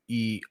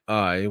DEI,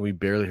 and we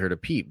barely heard a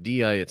peep.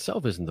 DEI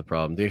itself isn't the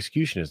problem. The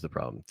execution is the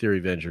problem. Theory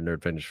Avenger,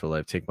 Nerd Vengers for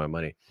life, take my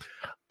money.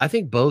 I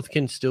think both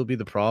can still be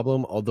the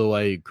problem, although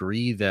I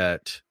agree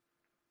that...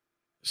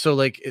 So,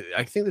 like,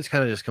 I think this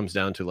kind of just comes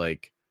down to,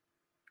 like,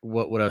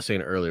 what I was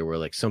saying earlier, where,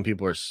 like, some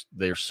people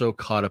they're so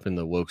caught up in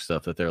the woke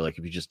stuff that they're like,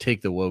 if you just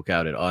take the woke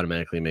out, it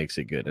automatically makes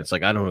it good. And it's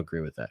like, I don't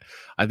agree with that.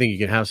 I think you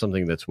can have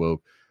something that's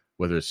woke,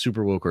 whether it's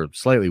super woke or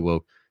slightly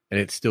woke, and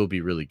it still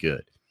be really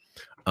good.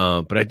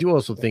 But I do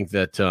also think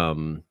that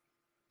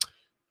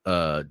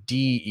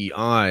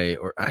DEI,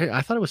 or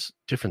I thought it was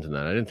different than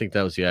that. I didn't think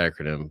that was the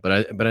acronym,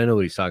 but I know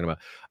what he's talking about.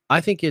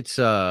 I think it's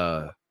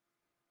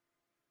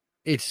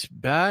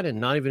bad, and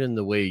not even in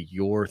the way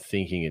you're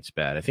thinking it's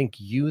bad. I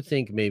think you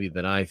think maybe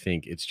that I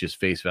think it's just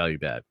face value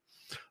bad,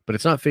 but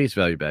it's not face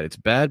value bad. It's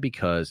bad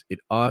because it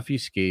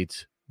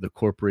obfuscates the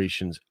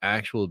corporation's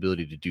actual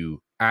ability to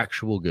do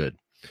actual good,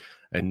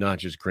 and not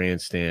just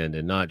grandstand,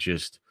 and not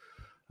just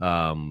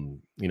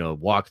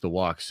walk the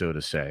walk, so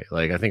to say.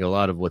 Like, I think a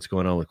lot of what's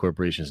going on with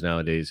corporations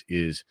nowadays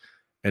is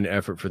an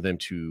effort for them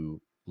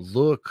to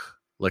look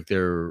like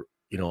they're,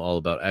 all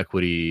about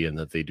equity, and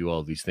that they do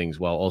all these things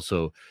while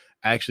also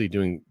actually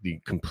doing the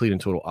complete and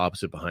total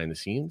opposite behind the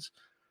scenes.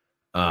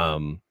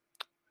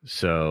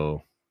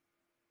 So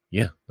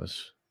yeah,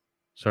 that's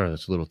a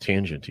little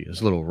tangent-y. It's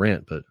a little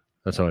rant, but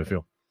that's how I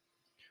feel.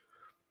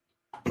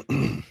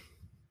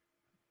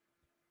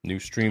 New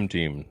stream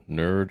team,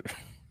 nerd.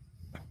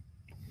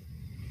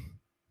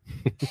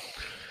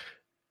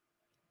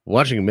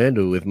 Watching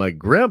Mando with my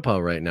grandpa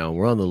right now.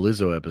 We're on the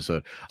Lizzo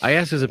episode. I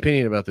asked his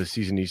opinion about this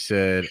season. He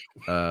said,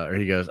 or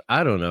he goes,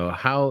 I don't know.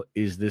 How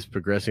is this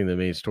progressing the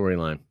main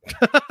storyline?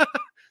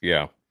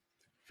 Yeah.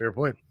 Fair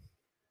point.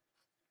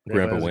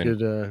 Grandpa win.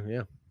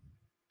 Good,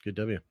 good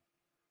W.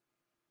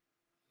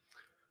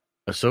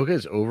 Ahsoka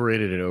is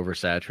overrated and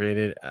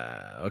oversaturated.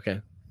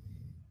 Okay.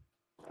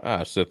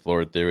 Sith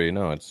Lord theory.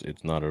 No, it's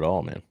not at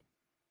all, man.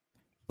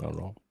 Not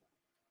at all.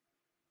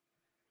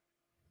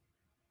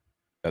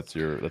 That's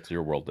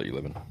your world that you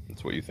live in.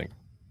 That's what you think.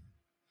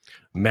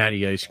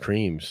 Matty Ice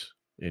Creams.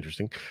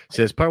 Interesting.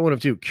 Says part 1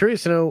 of 2.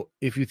 Curious to know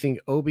if you think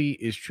Obi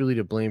is truly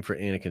to blame for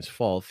Anakin's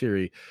fall.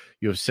 Theory,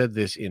 you have said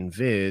this in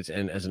vids,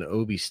 and as an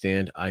Obi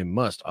stand, I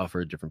must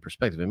offer a different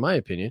perspective. In my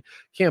opinion,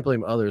 can't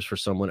blame others for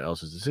someone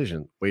else's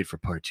decision. Wait for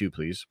part 2,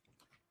 please.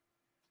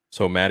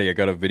 So, Maddie, I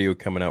got a video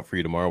coming out for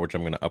you tomorrow, which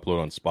I'm going to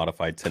upload on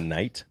Spotify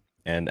tonight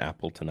and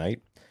Apple tonight,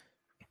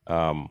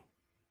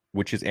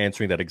 which is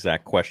answering that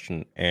exact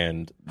question,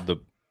 and the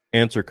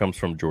answer comes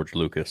from George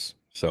Lucas.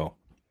 So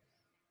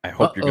I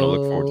hope you're going to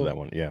look forward to that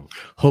one. Yeah.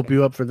 Hope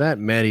you up for that,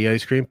 Matty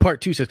Ice Cream. Part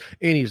 2 says,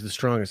 Annie is the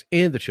strongest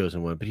and the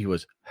chosen one, but he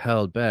was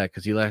held back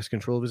because he lacks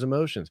control of his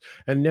emotions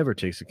and never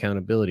takes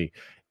accountability.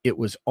 It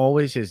was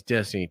always his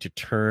destiny to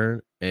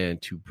turn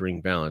and to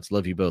bring balance.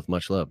 Love you both.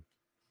 Much love.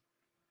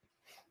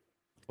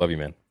 Love you,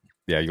 man.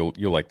 Yeah, you'll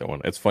like that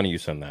one. It's funny you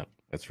send that.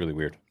 That's really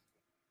weird.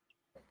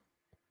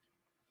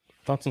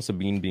 Thoughts on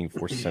Sabine being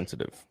force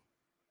sensitive?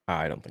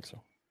 I don't think so.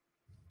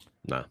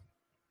 Nah.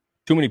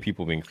 Too many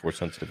people being force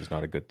sensitive is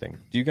not a good thing.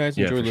 Do you guys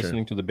enjoy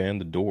listening to the band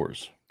The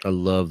Doors? I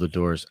love The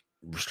Doors.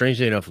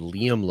 Strangely enough,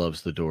 Liam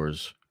loves The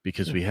Doors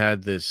because we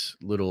had this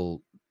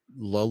little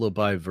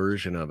lullaby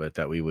version of it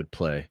that we would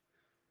play.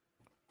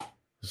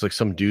 It's like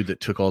some dude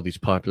that took all these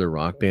popular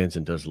rock bands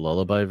and does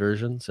lullaby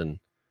versions, and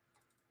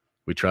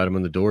we tried him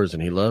on The Doors,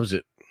 and he loves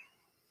it.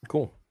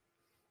 Cool.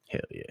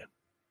 Hell yeah.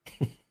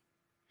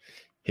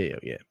 Hell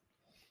yeah.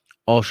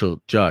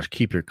 Also, Josh,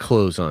 keep your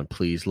clothes on,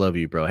 please. Love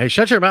you, bro. Hey,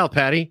 shut your mouth,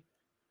 Patty.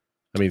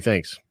 I mean,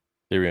 thanks.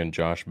 Theory and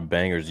Josh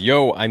bangers.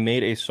 Yo, I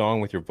made a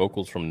song with your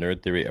vocals from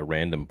Nerd Theory at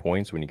random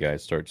points. When you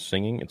guys start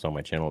singing, it's on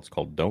my channel. It's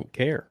called Don't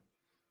Care.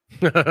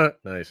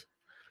 Nice.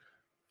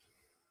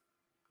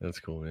 That's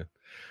cool, man.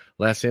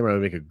 Last Samurai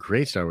would make a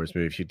great Star Wars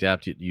movie if you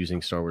adapt it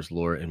using Star Wars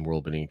lore and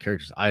world building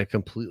characters. I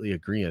completely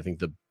agree. I think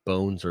the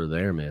bones are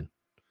there, man.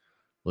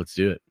 Let's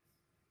do it.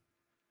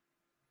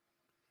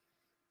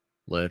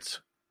 Let's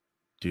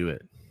do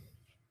it.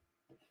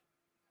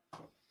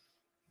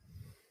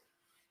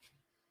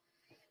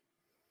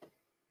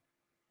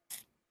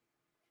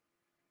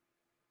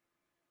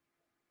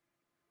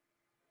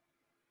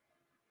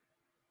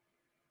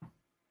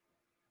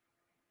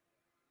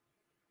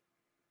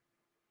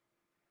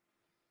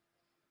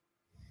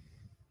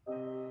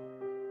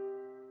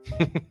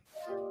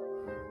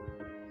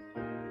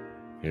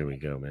 Here we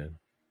go, man.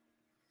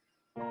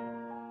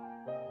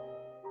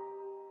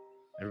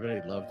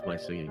 Everybody loved my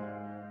singing.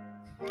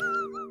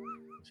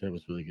 That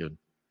was really good.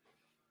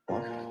 I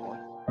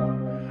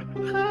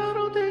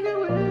don't think it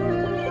will.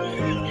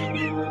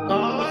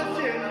 Oh,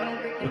 shit, I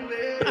don't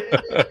think it will.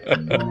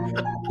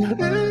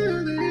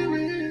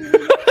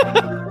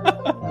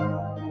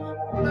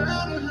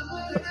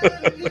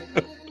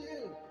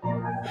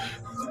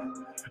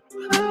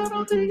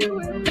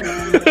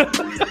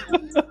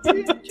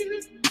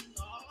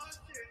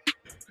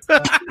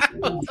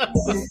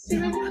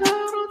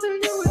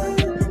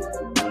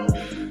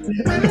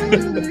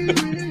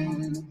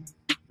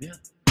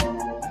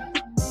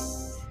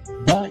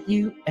 But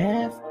you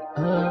F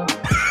up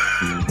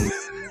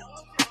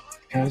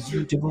because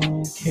you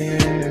don't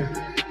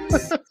care.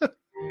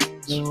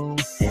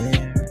 Don't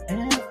care.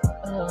 F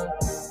up.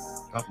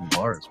 Dropping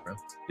bars, bro.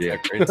 Yeah,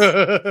 great.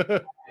 Nice.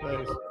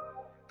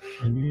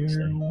 Here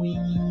we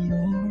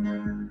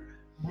are,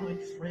 my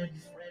friend.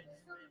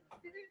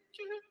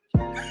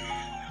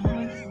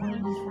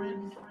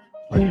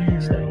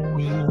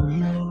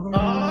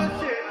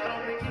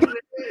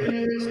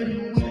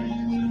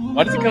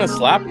 Why does it kind of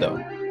slap though?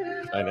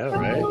 I know,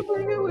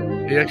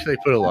 right? He actually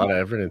put a lot of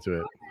effort into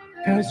it.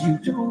 Because you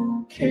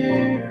don't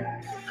care.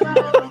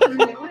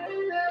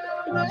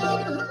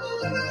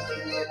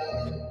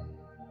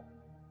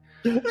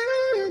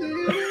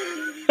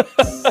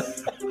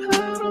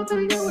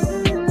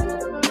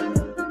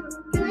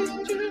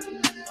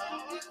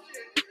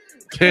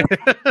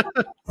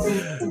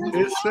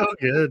 It's so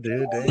good,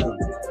 dude. Damn.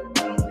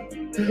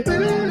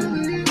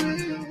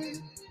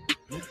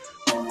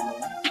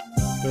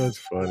 That's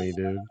funny,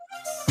 dude.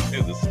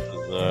 Dude, this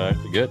is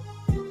actually good.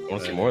 I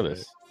want to see more of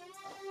this.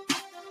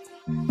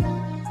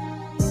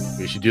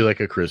 We should do like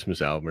a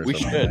Christmas album or We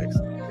something. should. Next.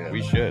 Yeah.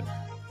 We should.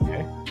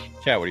 Okay.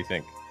 Chat, what do you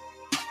think?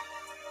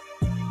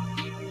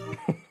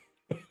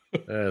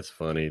 That's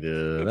funny,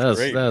 dude. That's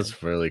great,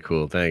 That's really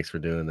cool. Thanks for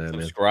doing that,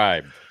 man.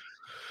 Subscribe.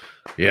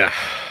 Yeah,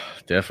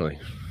 definitely.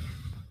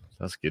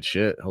 That's good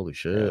shit. Holy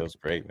shit. Yeah, that was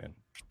great, man.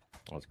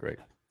 That was great.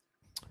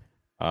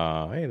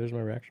 Hey, there's my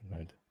reaction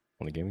on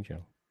the gaming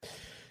channel.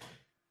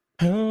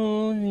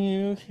 Oh,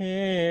 you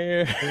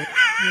care.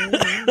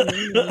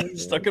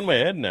 Stuck in my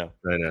head now.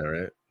 I know,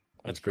 right?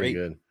 That's pretty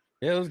great. good.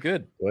 Yeah, it was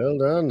good. Well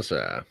done,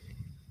 sir.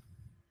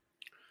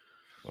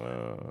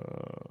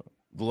 The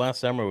Last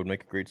Samurai would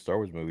make a great Star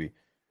Wars movie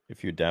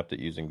if you adapt it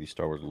using the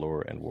Star Wars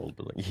lore and world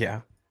building.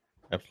 Yeah,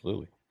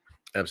 absolutely.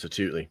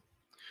 Absolutely.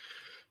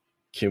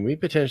 Can we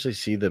potentially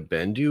see the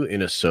Bendu in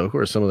Ahsoka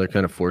or some other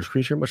kind of force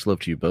creature? Much love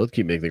to you both.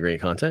 Keep making the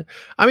great content.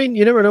 I mean,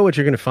 you never know what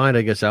you're going to find,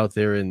 I guess, out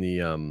there in the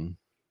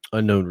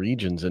unknown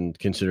regions. And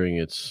considering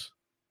it's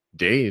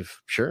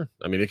Dave, sure.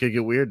 I mean, it could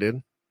get weird,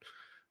 dude.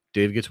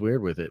 Dave gets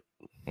weird with it.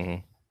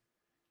 Mm-hmm.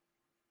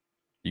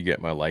 You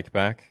get my like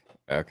back?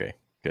 Okay,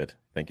 good.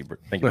 Thank you.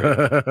 Thank you.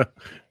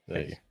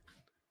 Thank you.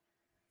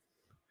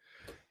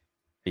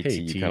 Hey, Hey,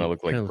 you T, kind of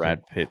look like kinda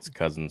Brad Pitt's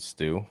cousin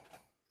Stu.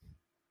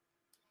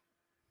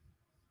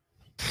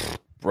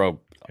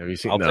 Bro, have you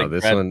seen? I'll No, take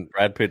this one,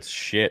 Brad Pitt's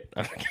shit.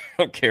 I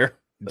don't care.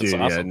 That's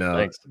dude. awesome. Yeah,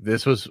 no.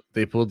 Thanks.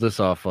 They pulled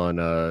this off on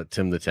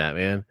Tim the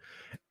Tatman,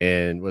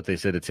 and what they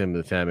said to Tim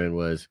the Tatman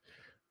was,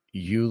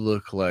 "You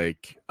look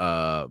like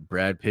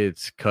Brad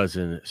Pitt's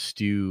cousin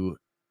Stu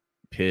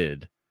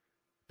Pitt,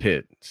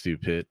 Stu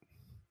Pitt."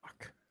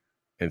 Fuck.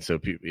 And so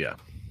people, yeah.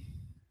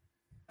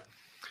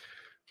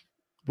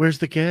 Where's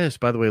the guest?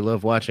 By the way,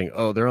 love watching.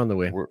 Oh, they're on the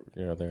way.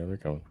 They're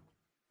coming.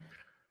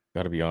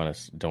 Got to be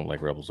honest, don't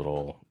like Rebels at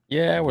all.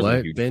 Yeah, I wasn't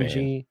a huge fan.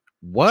 Benji?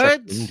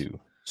 What? Chuck Indu,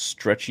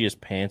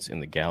 stretchiest pants in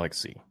the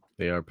galaxy.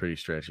 They are pretty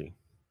stretchy.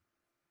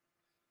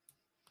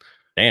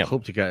 Damn.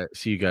 Hope to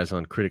see you guys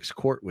on Critics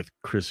Court with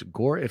Chris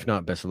Gore. If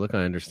not, best of luck.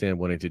 I understand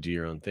wanting to do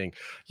your own thing.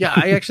 Yeah,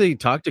 I actually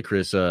talked to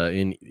Chris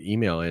in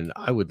email, and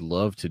I would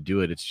love to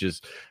do it. It's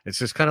just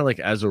kind of like,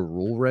 as a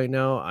rule right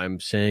now, I'm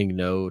saying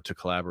no to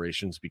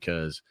collaborations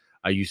because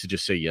I used to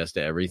just say yes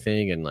to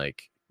everything, and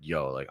like,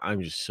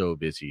 I'm just so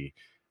busy,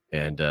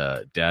 and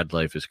dad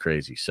life is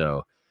crazy.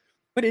 So,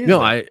 what is no,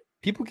 that?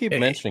 People keep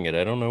mentioning it.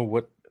 I don't know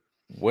what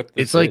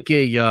it's like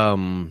it's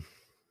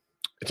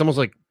almost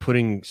like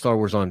putting Star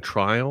Wars on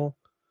trial.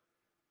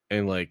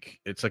 and like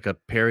it's like a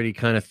parody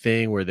kind of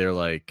thing where they're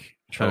like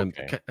trying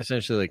Okay. to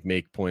essentially like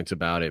make points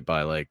about it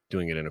by like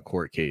doing it in a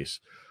court case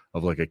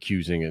of like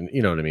accusing and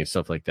you know what I mean,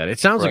 stuff like that. It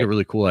sounds like a Right.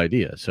 really cool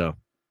idea. So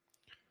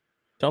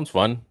Sounds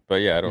fun, but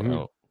yeah, I don't Mhm.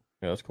 know.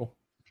 Yeah, that's cool.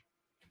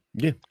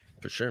 yeah,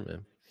 for sure,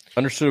 man.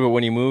 Understood, but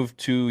when you move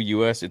to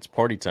US, it's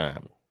party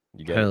time.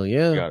 You get Hell it?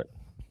 yeah. You got it.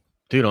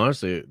 Dude,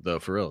 honestly, though,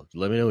 for real,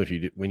 let me know if you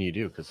do, when you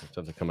do, because it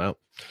doesn't come out.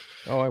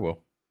 Oh, I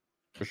will.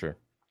 For sure.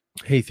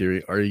 Hey,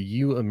 Theory, are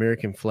you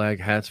American flag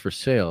hats for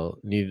sale?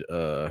 Need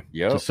to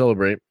Yep.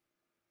 celebrate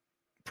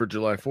for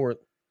July 4th.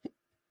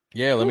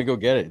 Yeah, let me go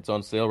get it. It's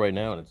on sale right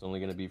now, and it's only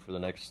going to be for the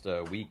next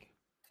week.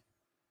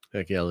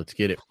 Heck yeah, let's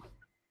get it.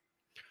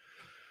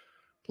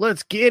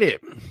 Let's get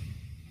it.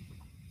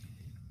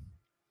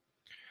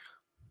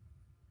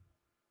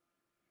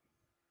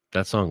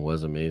 That song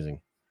was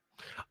amazing.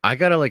 I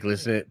gotta like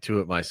listen to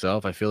it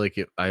myself. I feel like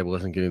I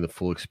wasn't getting the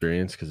full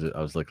experience because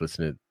I was like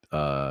listening,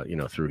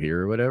 through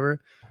here or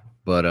whatever.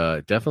 But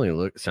it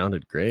definitely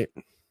sounded great.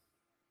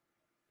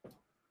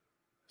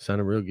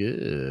 Sounded real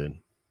good.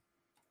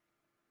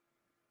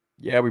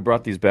 Yeah, we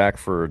brought these back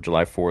for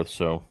July 4th,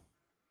 so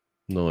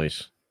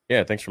Nice.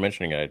 yeah, thanks for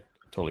mentioning it.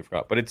 I totally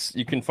forgot. But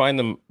you can find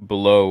them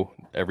below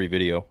every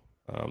video.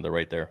 They're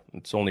right there.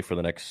 It's only for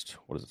the next,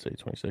 what does it say,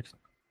 26th?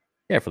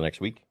 Yeah, for the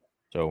next week.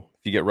 So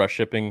if you get rush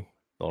shipping,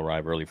 they'll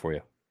arrive early for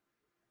you.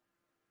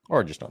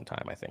 Or just on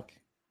time, I think.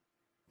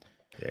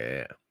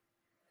 Yeah.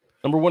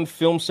 Number one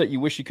film set you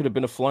wish you could have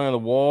been a fly on the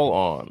wall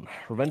on.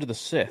 Revenge of the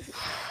Sith.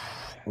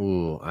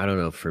 Ooh, I don't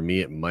know. For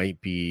me, it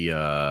might be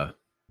I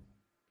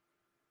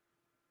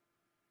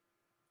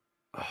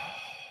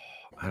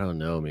don't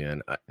know,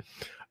 man.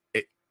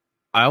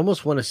 I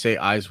almost want to say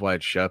Eyes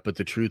Wide Shut, but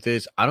the truth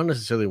is, I don't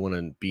necessarily want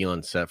to be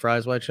on set for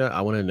Eyes Wide Shut.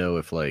 I want to know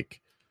if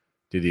like,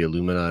 did the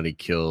Illuminati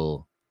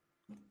kill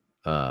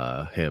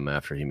him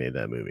after he made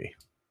that movie?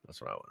 That's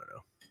what I want to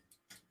know.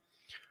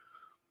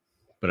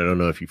 But I don't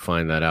know if you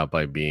find that out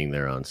by being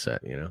there on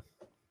set, you know?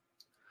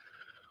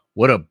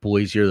 What up,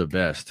 boys? You're the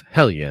best.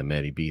 Hell yeah,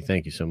 Maddie B.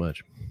 Thank you so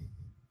much.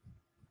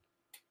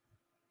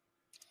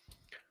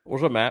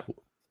 What's up, Matt?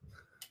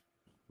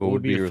 What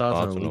would be your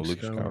thoughts on the Luke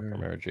Skywalker? Skywalker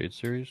Mara Jade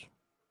series?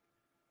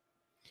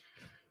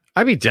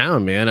 I'd be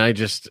down, man. I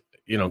just,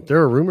 there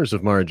are rumors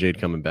of Mara Jade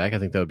coming back. I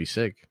think that would be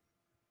sick.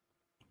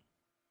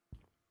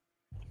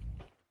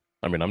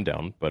 I mean, I'm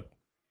down, but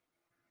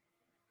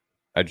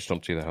I just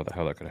don't see how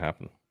that could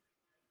happen.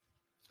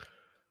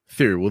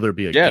 Theory, will there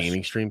be a Yes.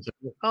 gaming stream?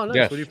 Oh, nice.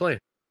 Yes. What are you playing?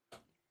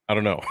 I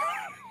don't know.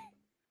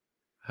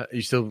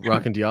 You still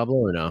rocking Diablo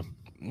or no?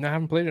 No, I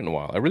haven't played it in a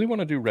while. I really want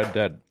to do Red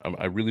Dead.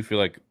 I really feel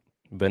like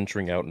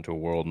venturing out into a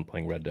world and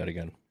playing Red Dead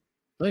again.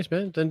 Nice,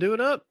 man. Then do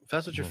it up. If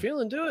that's what you're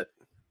feeling, do it.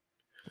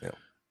 Yeah.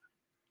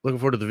 Looking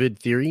forward to the vid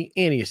theory.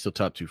 Annie is still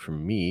top 2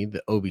 from me.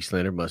 The Obi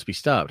slander must be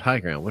stopped. High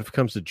ground. When it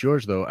comes to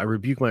George, though, I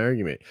rebuke my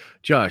argument.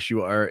 Josh,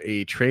 you are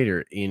a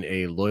traitor in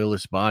a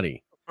loyalist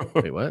body.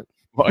 Wait, what?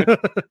 What?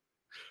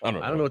 I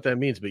don't know what that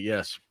means, but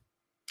yes.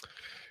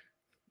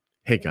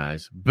 Hey,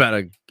 guys.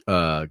 Better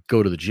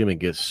go to the gym and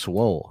get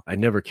swole. I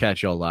never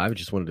catch y'all live.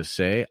 Just wanted to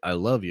say I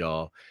love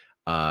y'all.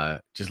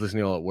 Just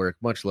listening to y'all at work.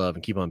 Much love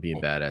and keep on being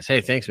badass.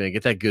 Hey, thanks, man.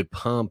 Get that good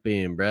pump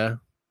in, bruh.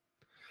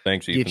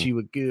 Thanks, Ethan. Get you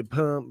a good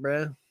pump,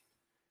 bruh.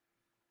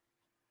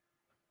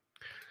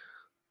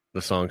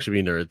 The song should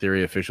be Nerd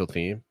Theory official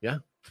theme. Yeah,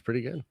 it's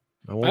pretty good.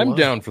 I'm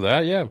down for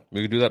that. Yeah,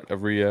 we could do that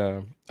every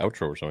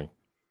outro or something.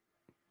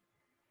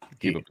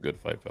 Keep up the good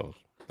fight, fellas.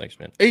 Thanks,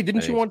 man. Hey,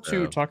 didn't you want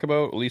to talk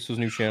about Elisa's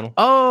new channel?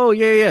 Oh,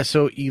 yeah.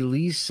 So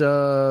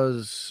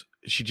Elisa's,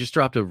 she just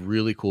dropped a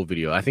really cool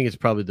video. I think it's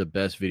probably the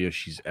best video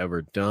she's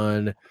ever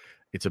done.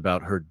 It's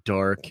about her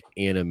dark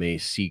anime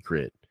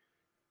secret.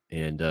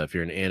 And if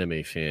you're an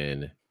anime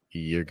fan,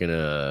 you're going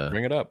to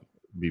bring it up.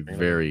 Be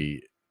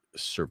very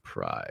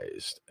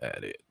surprised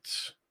at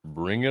it.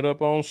 Bring it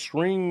up on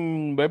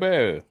screen,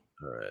 baby.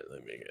 All right,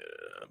 let me get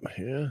it up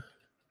here.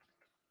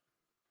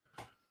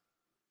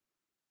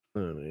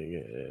 Let me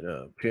get it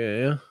up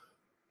here.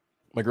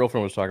 My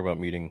girlfriend was talking about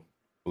meeting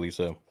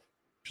Elisa.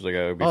 She's like,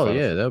 "That would be fun."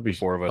 Yeah, that would be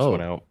 4 of us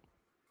went out.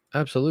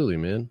 Absolutely,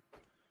 man.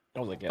 I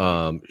was like,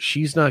 yeah.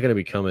 She's not going to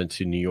be coming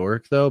to New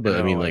York though, but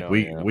I mean, like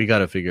we got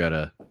to figure out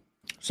a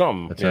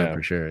time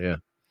for sure. Yeah.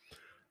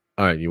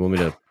 All right, do you want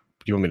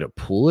me to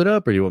pull it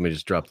up, or do you want me to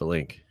just drop the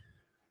link?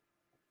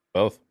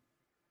 Both.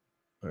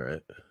 All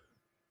right.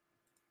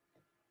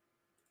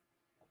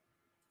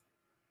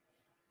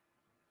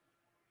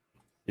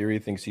 Theory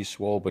thinks he's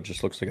swole, but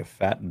just looks like a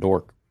fat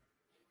dork.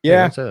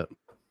 Yeah. What's up?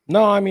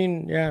 No, I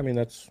mean,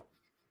 that's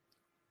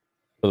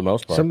for the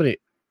most part.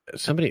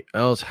 Somebody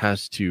else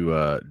has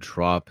to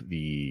drop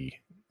the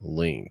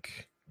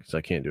link because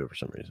I can't do it for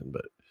some reason.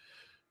 But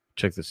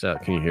check this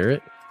out. Can you hear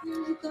it? Where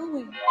are you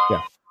going?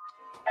 Yeah.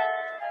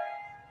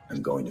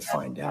 I'm going to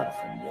find out if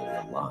I'm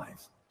really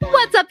alive.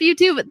 What's up,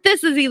 YouTube?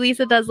 This is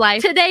Elisa Does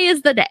Life. Today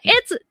is the day.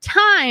 It's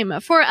time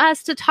for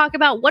us to talk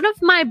about one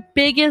of my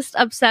biggest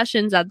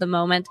obsessions at the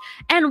moment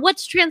and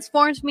what's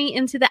transformed me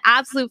into the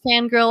absolute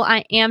fangirl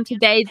I am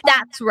today.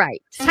 That's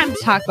right. It's time to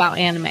talk about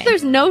anime.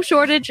 There's no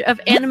shortage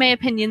of anime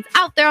opinions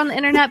out there on the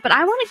internet, but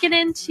I want to get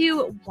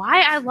into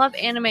why I love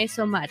anime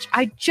so much.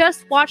 I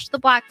just watched the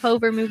Black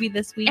Clover movie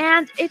this week,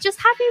 and it just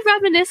had me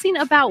reminiscing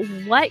about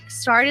what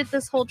started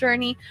this whole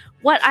journey,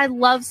 what I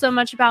love so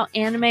much about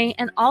anime,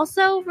 and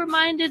also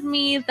reminded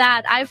me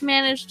that I've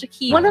managed to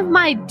keep one of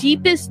my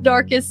deepest,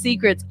 darkest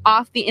secrets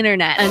off the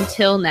internet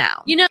until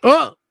now. You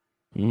know,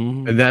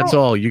 and that's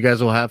all. You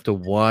guys will have to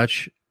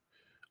watch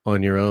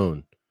on your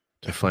own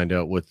to find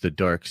out what the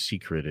dark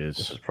secret is.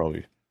 This is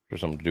probably for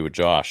something to do with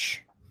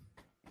Josh.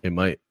 It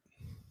might.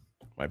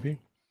 Might be.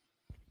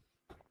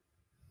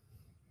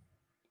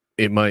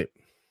 It might.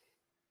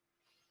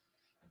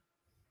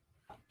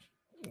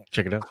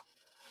 Check it out.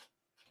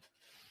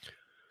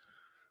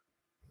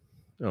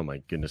 Oh my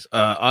goodness.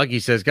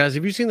 Augie says, guys,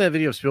 have you seen that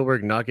video of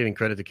Spielberg not giving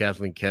credit to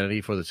Kathleen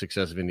Kennedy for the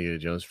success of Indiana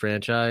Jones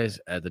franchise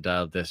at the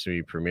Dial of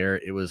Destiny premiere?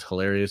 It was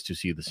hilarious to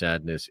see the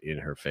sadness in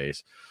her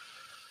face.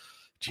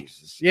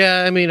 Jesus.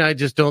 Yeah, I mean, I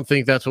just don't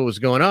think that's what was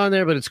going on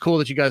there, but it's cool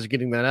that you guys are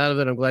getting that out of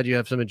it. I'm glad you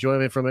have some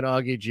enjoyment from it,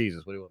 Augie.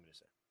 Jesus, what do you want me to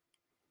say?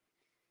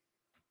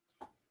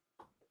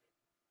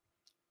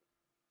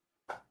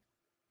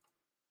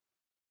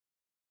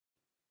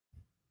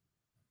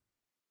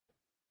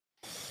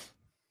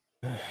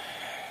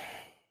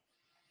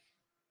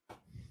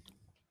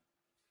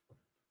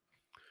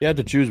 You had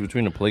to choose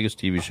between a Plagueis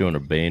TV show and a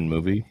Bane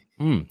movie.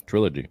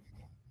 Trilogy.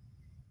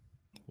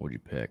 What'd you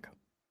pick?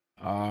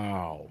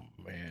 Oh,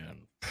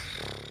 man.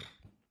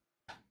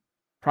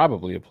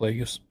 Probably a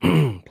Plagueis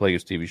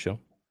Plagueis TV show.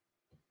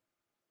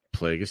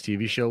 Plagueis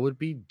TV show would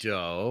be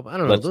dope. I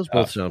don't know. Those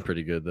both sound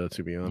pretty good, though,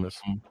 to be honest.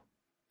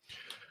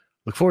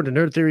 Look forward to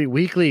Nerd Theory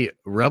Weekly.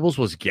 Rebels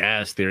was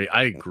gas theory.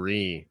 I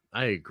agree.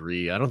 I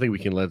don't think we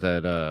can let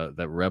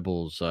that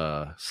Rebels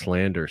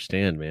slander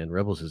stand, man.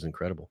 Rebels is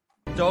incredible.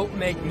 Don't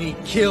make me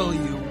kill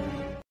you.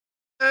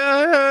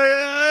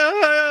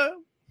 I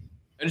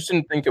just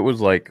didn't think it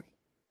was like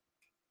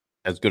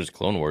as good as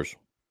Clone Wars.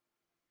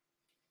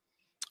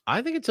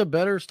 I think it's a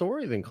better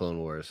story than Clone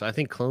Wars. I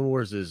think Clone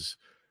Wars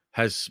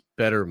has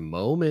better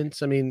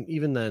moments. I mean,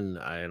 even then,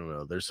 I don't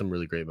know. There's some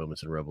really great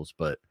moments in Rebels,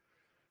 but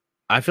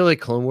I feel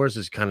like Clone Wars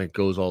is kind of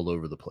goes all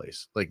over the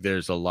place. Like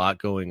there's a lot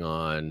going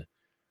on.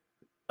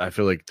 I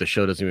feel like the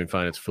show doesn't even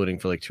find its footing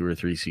for like 2 or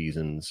 3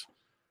 seasons.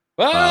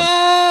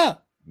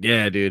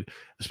 Yeah, dude.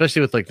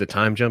 Especially with like the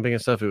time jumping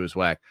and stuff, it was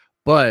whack.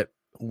 But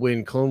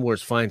when Clone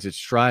Wars finds its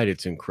stride,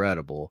 it's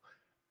incredible.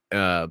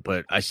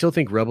 But I still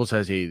think Rebels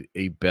has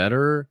a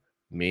better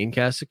main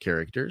cast of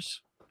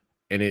characters,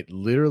 and it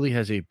literally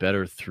has a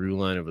better through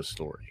line of a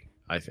story.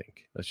 I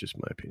think that's just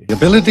my opinion. The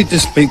ability to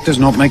speak does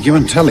not make you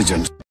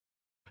intelligent.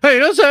 Hey,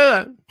 don't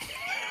say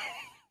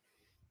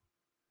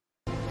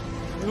that.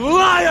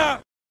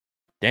 Liar!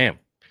 Damn.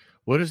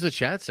 What does the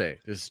chat say?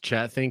 Does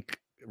chat think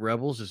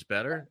Rebels is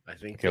better? I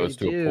think. Okay, let's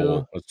do a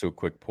poll. Let's do a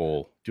quick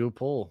poll. Do a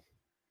poll.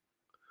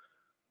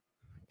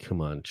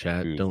 Come on,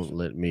 chat. Dude. Don't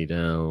let me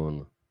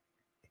down.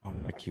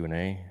 A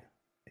Q&A.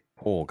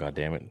 Poll,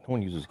 goddammit. No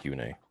one uses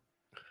Q&A.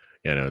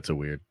 Yeah, no, it's a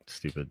weird,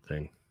 stupid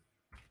thing.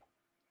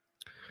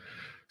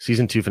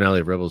 Season 2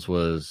 finale of Rebels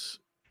was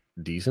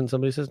decent,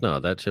 somebody says.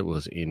 No, that shit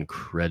was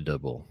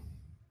incredible.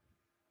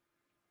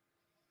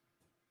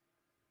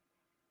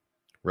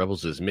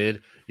 Rebels is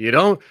mid. You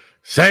don't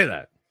say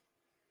that.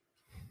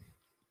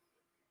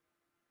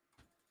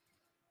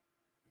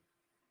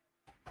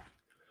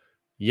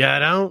 Yeah,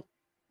 don't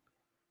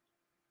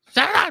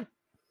say that.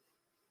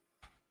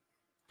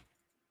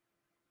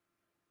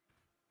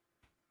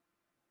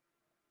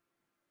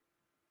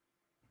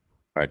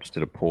 I just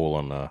did a poll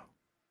on the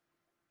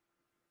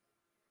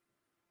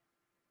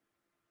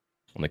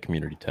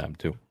community tab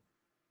too.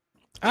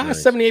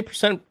 Nice.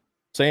 78%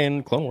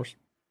 saying Clone Wars.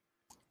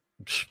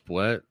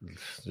 What?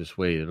 Just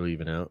wait, it'll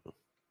even out.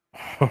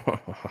 I'm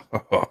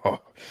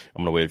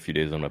gonna wait a few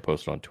days. I'm gonna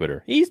post it on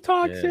Twitter. He's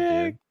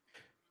toxic.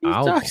 Yeah,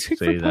 I'll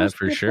say that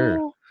for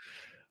sure.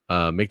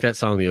 Make that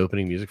song the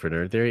opening music for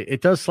Nerd Theory.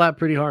 It does slap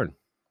pretty hard.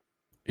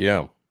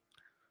 Yeah,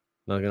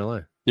 not gonna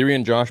lie. Theory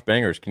and Josh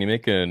Bangers. Can you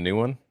make a new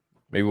one?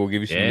 Maybe we'll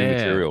give you some new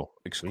material,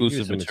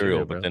 exclusive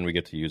material, but then we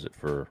get to use it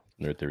for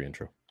Nerd Theory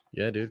intro.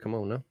 Yeah, dude, come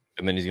on now.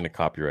 And then he's gonna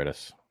copyright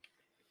us.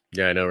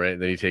 Yeah, I know, right?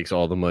 Then he takes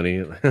all the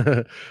money.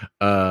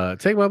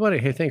 Take my money.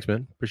 Hey, thanks,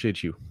 man.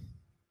 Appreciate you.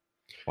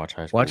 Watch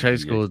High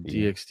School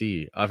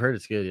DxD. I've heard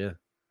it's good, yeah.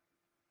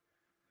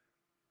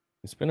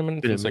 It's been a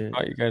minute since I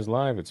caught you guys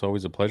live. It's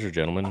always a pleasure,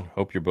 gentlemen.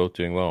 Hope you're both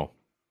doing well.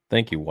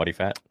 Thank you, Waddy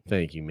Fat.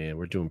 Thank you, man.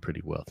 We're doing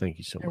pretty well. Thank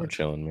you so much. We're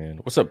chilling, man.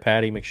 What's up,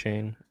 Patty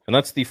McShane? And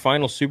that's the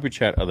final super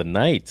chat of the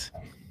night.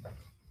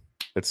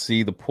 Let's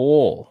see the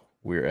poll.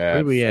 We're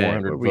at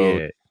 400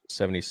 votes.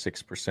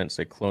 76%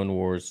 say Clone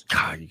Wars.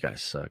 God, you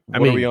guys suck.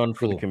 What are we on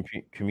for the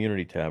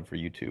community tab for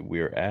YouTube?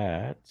 We are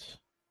at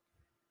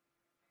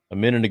a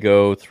minute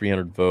ago,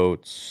 300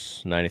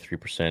 votes,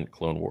 93%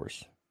 Clone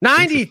Wars.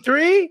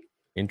 93?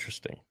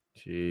 Interesting.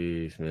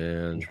 Jeez,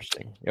 man.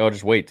 Interesting. I'll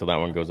just wait till that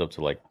one goes up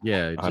to like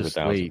Yeah, just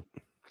 100,000. wait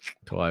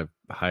till I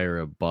hire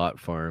a bot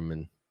farm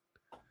and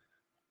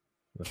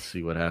let's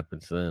see what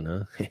happens then,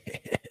 huh?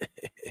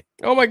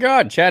 Oh my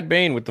God, Chad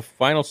Bain with the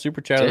final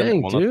super chat.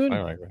 Dang, of the,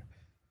 dude.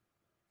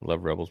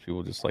 Love Rebels.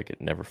 People just like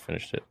it. Never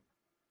finished it.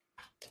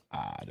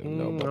 I don't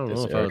know about I don't this.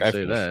 know if I Eric. would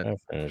say that. I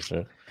finished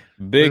it.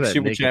 Big Look at that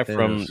super naked chat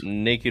from Thanos.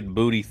 Naked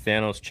Booty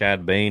Thanos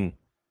Chad Bain.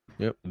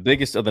 Yep. The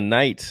biggest of the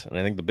night, and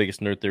I think the biggest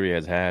Nerd Theory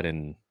has had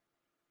in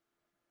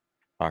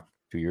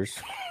 2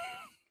 years.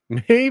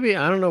 Maybe.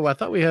 I don't know. I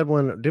thought we had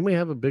one. Didn't we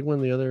have a big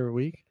one the other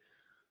week?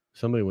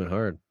 Somebody went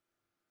hard.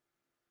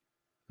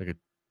 Like a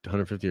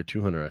 150 or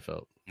 200, I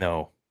felt.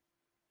 No.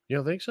 You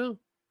don't think so?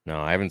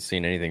 No, I haven't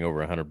seen anything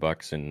over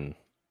 $100 in.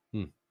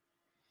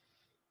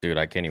 Dude,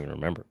 I can't even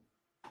remember.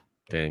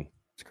 Dang.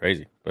 It's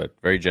crazy, but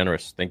very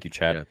generous. Thank you,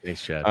 Chad. Yeah,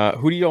 thanks, Chad.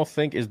 Who do y'all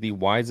think is the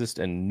wisest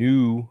and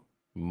knew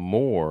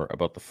more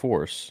about the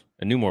Force?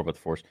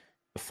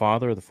 The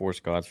father of the Force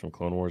gods from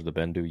Clone Wars, the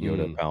Bendu,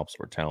 Yoda, Palps,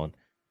 or Talon?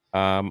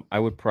 I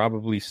would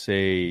probably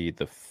say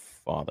the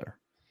father.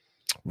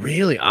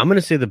 Really? I'm going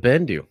to say the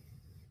Bendu.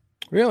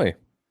 Really?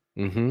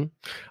 Mm-hmm.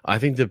 I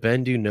think the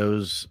Bendu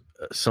knows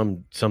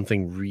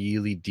something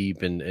really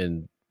deep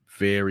and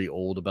very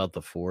old about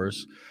the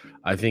Force.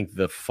 I think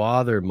the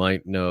father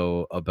might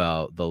know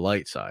about the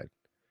light side.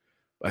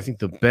 I think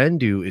the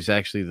Bendu is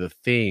actually the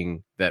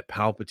thing that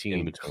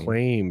Palpatine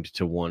claimed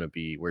to want to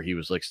be, where he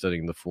was like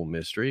studying the full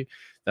mystery.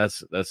 That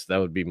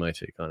would be my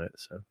take on it.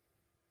 So,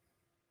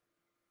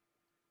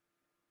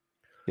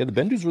 yeah, the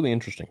Bendu's really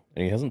interesting,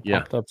 and he hasn't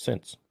popped up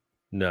since.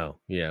 No,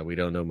 yeah, we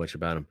don't know much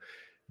about him.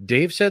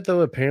 Dave said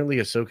though, apparently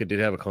Ahsoka did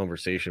have a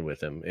conversation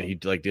with him, and he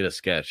like did a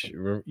sketch.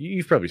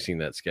 You've probably seen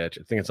that sketch.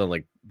 I think it's on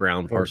like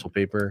brown parcel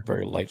paper,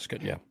 very light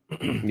sketch. Yeah,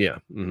 yeah.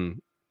 Mm-hmm.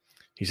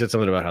 He said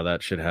something about how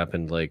that should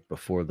happen like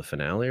before the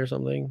finale or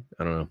something.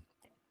 I don't know.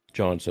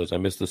 John says I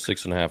missed the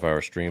 6.5 hour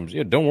streams.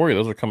 Yeah, don't worry,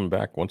 those are coming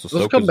back once Ahsoka's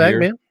those come back, here.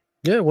 man.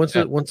 Yeah, once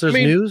there's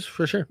news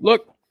for sure.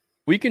 Look,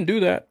 we can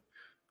do that.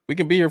 We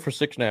can be here for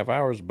 6.5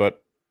 hours,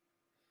 but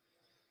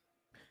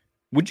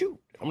would you?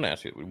 I'm going to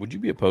ask you. Would you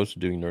be opposed to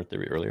doing Nerd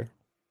Theory earlier?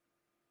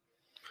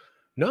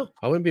 No,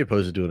 I wouldn't be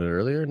opposed to doing it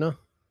earlier. No.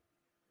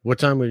 What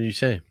time would you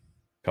say?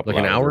 Couple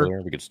like an hour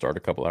earlier. We could start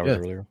a couple hours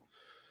earlier.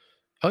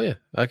 Oh yeah,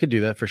 I could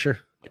do that for sure.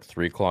 Like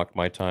 3 o'clock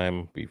my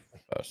time, be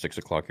 6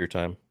 o'clock your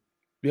time.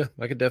 Yeah,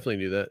 I could definitely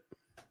do that.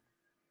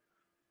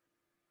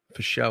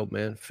 For sure,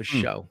 man. For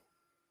sure.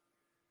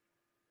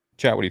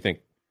 Chat, what do you think?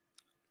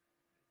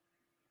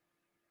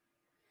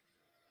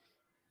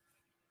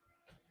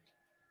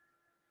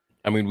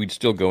 I mean, we'd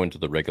still go into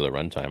the regular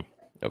runtime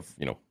of,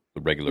 the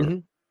regular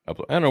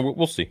upload. I don't know.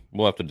 We'll see.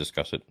 We'll have to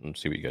discuss it and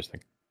see what you guys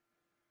think.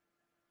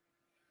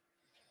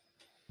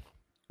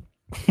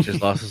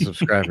 Just lost a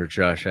subscriber,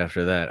 Josh,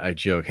 after that. I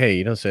joke. Hey,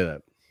 you don't say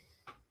that.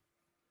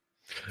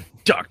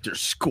 Dr.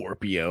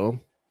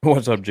 Scorpio.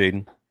 What's up,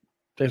 Jaden?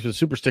 Thanks for the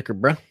super sticker,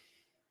 bro.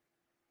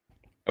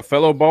 A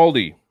fellow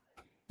Baldy.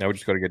 Now we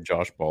just got to get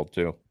Josh bald,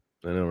 too.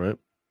 I know, right?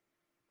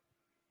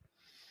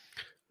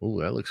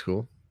 Oh, that looks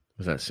cool.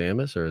 Is that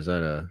Samus or is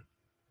that a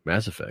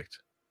Mass Effect?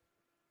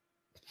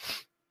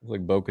 It's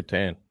like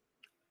Bo-Katan.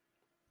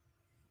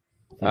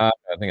 I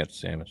think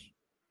it's Samus.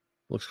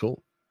 Looks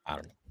cool. I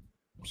don't know.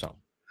 So.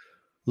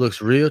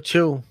 Looks real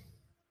chill.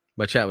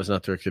 My chat was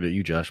not directed at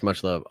you, Josh.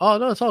 Much love. Oh,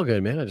 no, it's all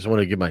good, man. I just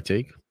wanted to give my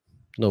take.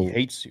 No, he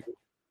hates you.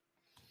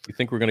 You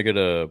think we're going to get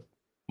a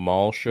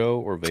Maul show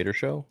or Vader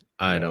show?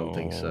 I don't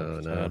think so.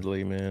 No.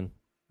 Sadly, man.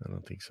 I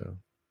don't think so.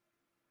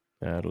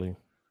 Sadly.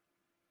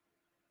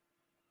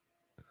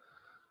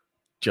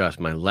 Josh,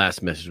 my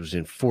last message was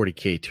in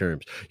 40K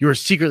terms. You are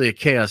secretly a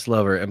chaos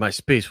lover, and my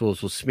Space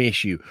Wolves will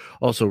smash you.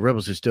 Also,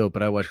 Rebels is dope,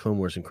 but I watch Clone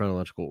Wars in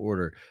chronological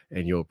order,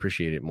 and you'll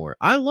appreciate it more.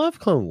 I love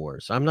Clone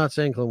Wars. I'm not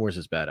saying Clone Wars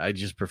is bad. I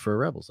just prefer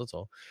Rebels. That's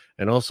all.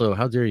 And also,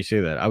 how dare you say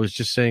that? I was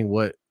just saying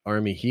what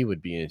army he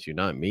would be into,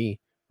 not me.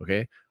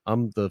 Okay?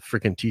 I'm the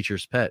freaking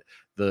teacher's pet,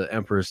 the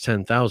Emperor's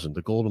 10,000,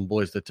 the golden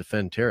boys that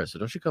defend Terra. So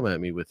don't you come at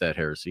me with that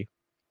heresy.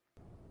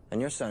 And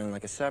you're sounding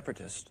like a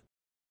separatist.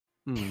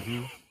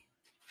 Mm-hmm.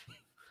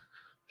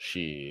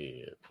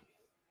 Shit.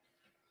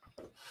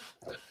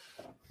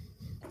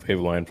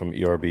 Favorite line from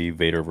ERB,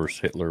 Vader versus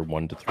Hitler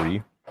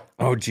 1-3.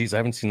 Oh, geez, I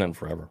haven't seen that in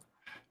forever.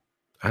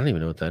 I don't even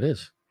know what that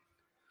is.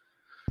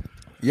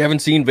 You haven't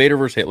seen Vader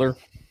versus Hitler?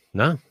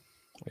 No.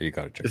 You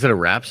gotta check. Is it a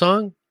rap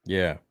song?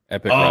 Yeah.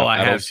 Epic. Oh,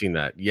 I have seen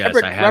that. Yes,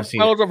 Epic I have rap seen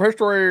battles of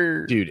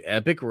history. Dude,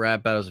 Epic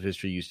Rap Battles of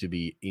History used to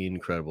be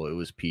incredible. It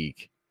was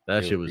peak.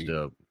 That shit was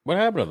dope. What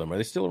happened to them? Are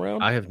they still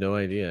around? I have no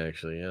idea,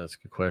 actually. Yeah, that's a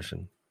good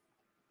question.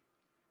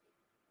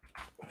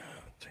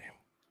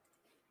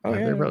 Oh,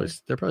 yeah,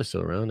 they're probably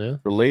still around, yeah.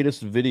 The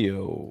latest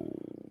video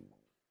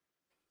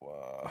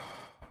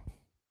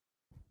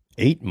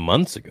 8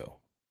 months ago.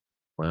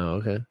 Wow,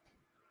 okay.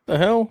 The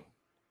hell?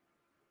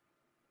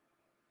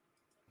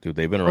 Dude,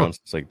 they've been around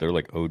since they're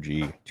like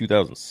OG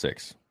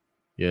 2006.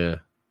 Yeah.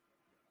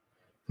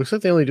 Looks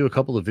like they only do a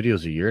couple of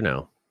videos a year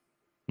now.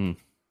 Well,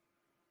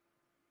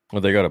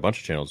 they got a bunch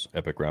of channels.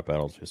 Epic Rap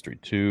Battles, History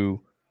 2.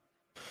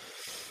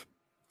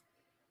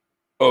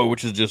 Oh,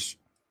 which is just...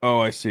 Oh,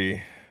 I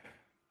see.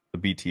 The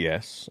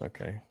BTS.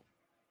 Okay.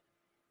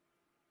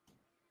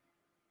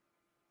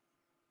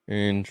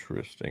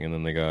 Interesting. And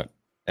then they got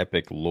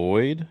Epic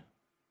Lloyd.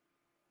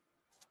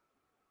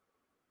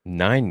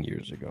 9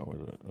 years ago.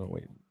 Was it? Oh,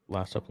 wait.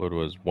 Last upload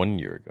was 1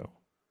 year ago.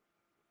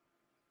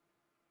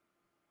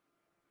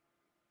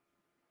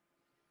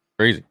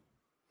 Crazy.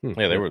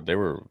 Yeah, they were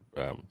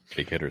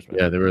big hitters, man.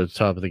 Yeah, they were at the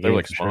top of the game. They were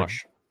like for sure. Smosh.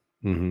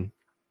 Mm-hmm.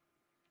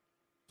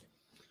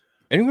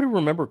 Anybody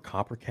remember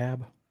Copper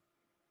Cab?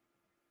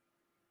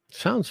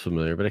 Sounds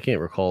familiar, but I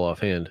can't recall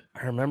offhand.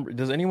 I remember.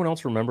 Does anyone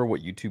else remember what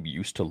YouTube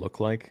used to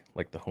look like?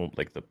 Like the home,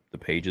 like the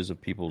pages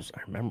of people's.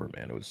 I remember,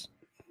 man. It was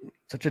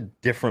such a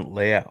different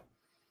layout.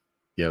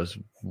 Yeah, it was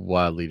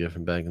wildly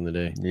different back in the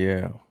day.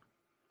 Yeah.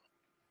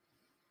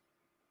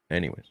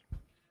 Anyways,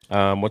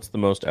 what's the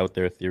most out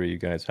there theory you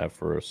guys have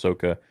for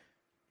Ahsoka?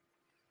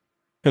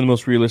 And the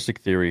most realistic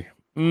theory?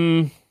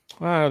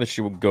 That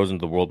she goes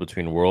into the world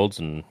between worlds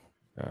and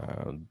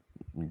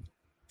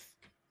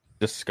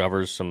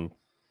discovers some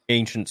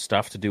ancient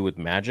stuff to do with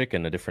magic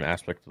and a different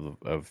aspect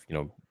of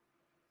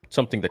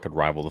something that could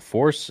rival the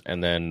Force.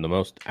 And then the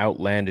most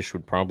outlandish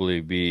would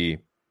probably be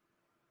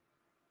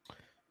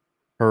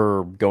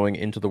her going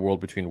into the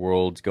world between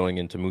worlds, going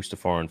into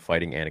Mustafar and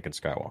fighting Anakin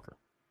Skywalker.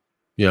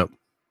 Yep.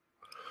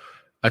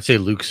 I'd say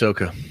Luke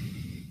Soka.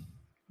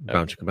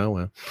 Bow chicka bow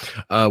wow.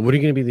 What are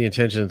going to be the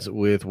intentions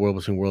with World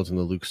Between Worlds in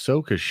the Luke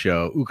Soka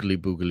show? Oogly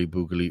boogly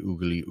boogly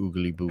oogly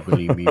oogly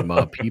boogly me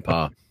ma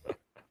peepaw.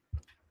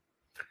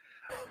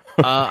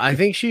 I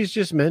think she's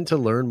just meant to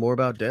learn more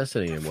about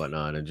Destiny and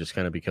whatnot and just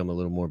kind of become a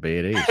little more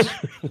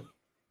badass.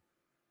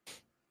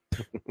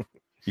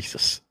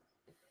 Jesus.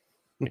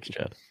 Thanks,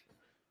 Chad.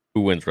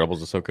 Who wins,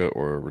 Rebels Ahsoka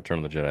or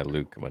Return of the Jedi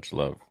Luke? Much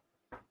love.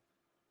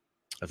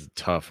 That's a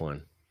tough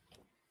one.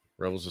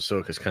 Rebels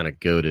Ahsoka is kind of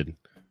goated,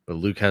 but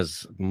Luke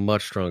has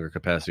much stronger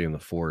capacity in the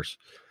Force.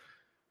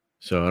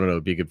 So I don't know.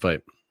 It'd be a good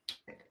fight.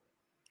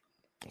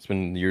 It's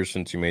been years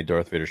since you made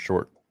Darth Vader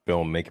short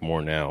film. Make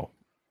more now.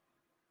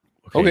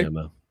 Okay.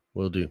 Emma.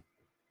 We'll do.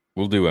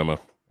 We'll do, Emma.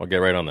 I'll get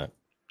right on that.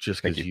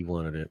 Just because you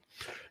wanted it.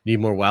 Need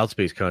more Wild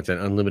Space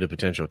content, unlimited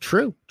potential.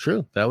 True.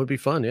 That would be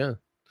fun, yeah.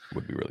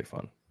 Would be really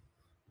fun.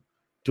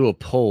 Do a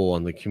poll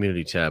on the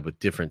community tab with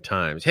different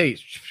times. Hey,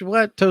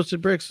 what?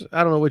 Toasted Bricks?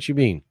 I don't know what you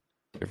mean.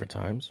 Different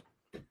times?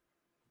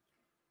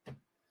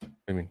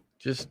 I mean,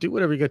 just do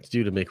whatever you got to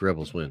do to make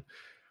Rebels win.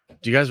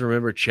 Do you guys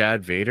remember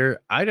Chad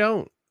Vader? I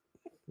don't.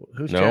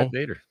 Who's Chad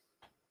Vader?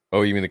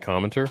 Oh, you mean the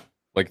commenter?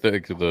 Like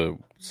the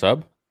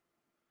sub?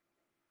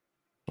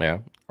 Yeah.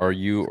 Are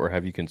you or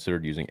have you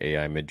considered using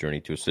AI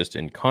Midjourney to assist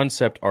in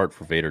concept art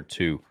for Vader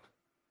 2?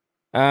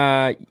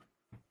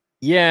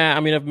 Yeah, I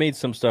mean, I've made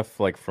some stuff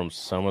like from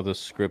some of the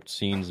script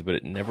scenes, but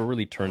it never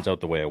really turns out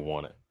the way I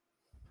want it.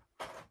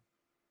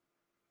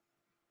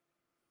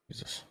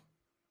 Jesus.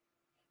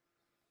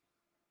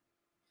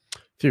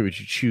 Dude, would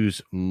you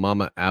choose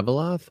Mama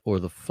Abeloth or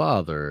the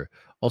father?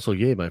 Also,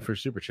 yay, my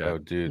first super chat. Oh,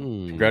 dude.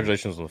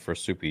 Congratulations on the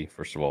first soupy.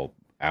 First of all,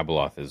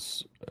 Abeloth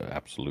is an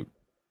absolute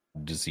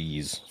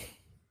disease.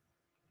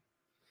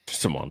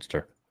 Just a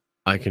monster.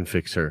 I can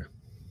fix her.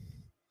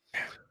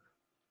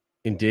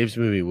 In Dave's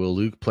movie, will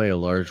Luke play a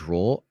large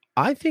role?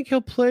 I think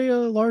he'll play a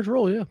large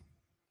role, yeah.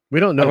 We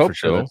don't know for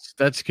sure. So.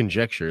 That's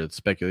conjecture. It's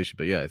speculation,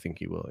 but yeah, I think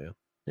he will, yeah.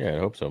 Yeah, I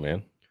hope so,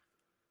 man.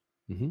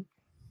 Mm-hmm.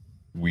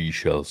 We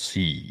shall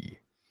see.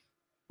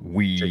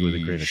 We take it with a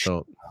grain of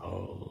salt.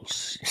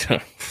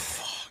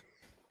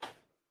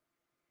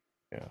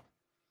 Yeah.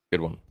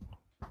 Good one.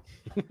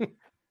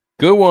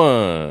 Good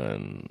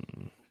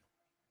one.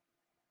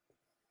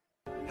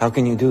 How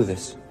can you do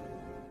this?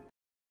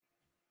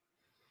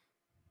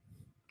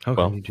 How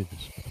can you do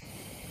this?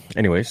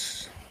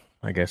 Anyways,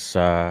 I guess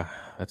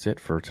that's it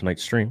for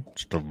tonight's stream.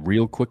 Just a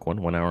real quick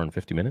one, 1 hour and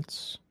 50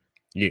 minutes.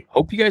 Yeah.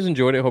 Hope you guys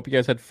enjoyed it. Hope you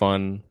guys had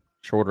fun.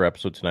 Shorter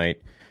episode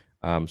tonight.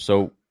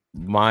 So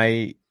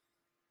my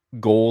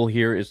goal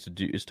here is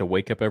to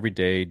wake up every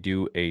day,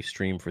 do a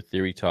stream for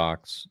Theory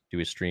Talks,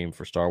 do a stream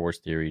for Star Wars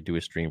Theory, do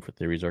a stream for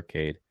Theories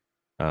Arcade.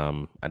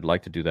 I'd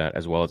like to do that,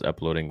 as well as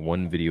uploading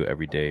one video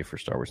every day for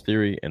Star Wars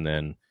Theory, and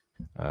then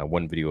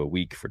one video a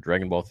week for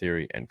Dragon Ball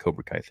Theory and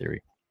Cobra Kai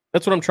Theory.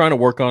 That's what I'm trying to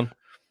work on.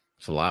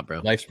 It's a lot, bro.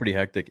 Life's pretty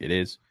hectic. It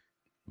is.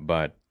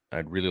 But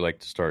I'd really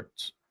like to start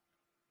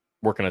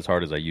working as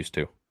hard as I used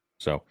to.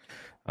 So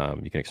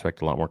you can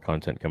expect a lot more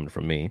content coming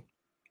from me.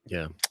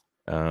 Yeah.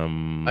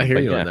 I hear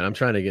you on that. I'm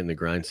trying to get in the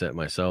grind set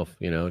myself,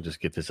 just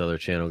get this other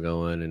channel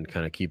going and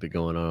kind of keep it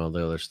going on all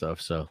the other stuff.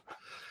 So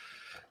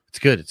it's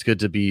good. It's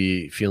good to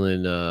be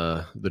feeling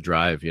the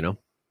drive,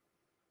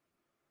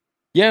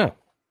 Yeah.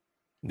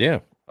 Yeah.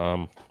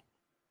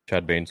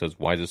 Chad Bain says,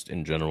 wisest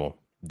in general.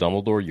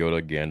 Dumbledore,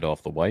 Yoda,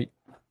 Gandalf the White.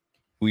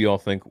 Who y'all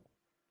think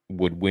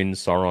would win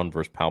Sauron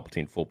versus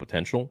Palpatine full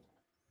potential?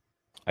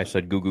 I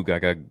said Goo Goo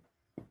Gaga.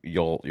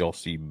 Y'all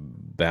see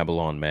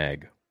Babylon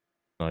Mag.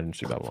 No, I didn't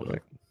see Babylon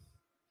Mag.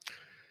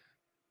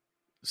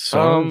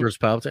 Sauron versus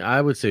Palpatine. I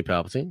would say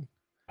Palpatine.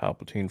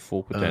 Palpatine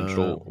full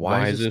potential.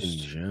 Wisest in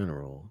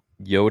general.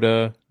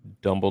 Yoda,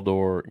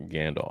 Dumbledore,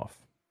 Gandalf.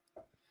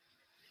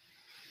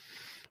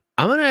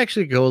 I'm gonna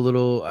actually go a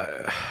little.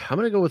 I'm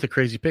gonna go with a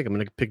crazy pick. I'm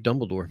gonna pick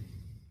Dumbledore.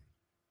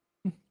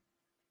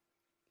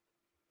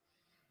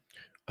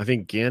 I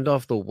think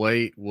Gandalf the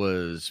White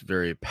was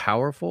very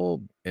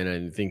powerful, and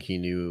I think he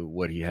knew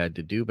what he had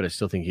to do. But I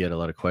still think he had a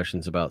lot of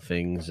questions about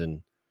things,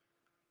 and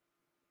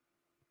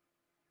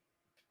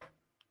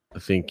I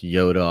think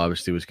Yoda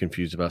obviously was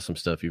confused about some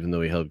stuff, even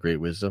though he held great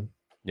wisdom.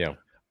 Yeah,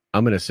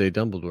 I'm gonna say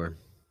Dumbledore.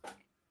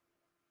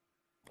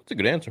 that's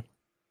a good answer.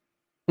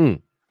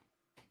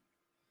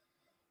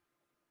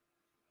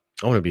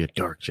 I want to be a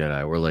dark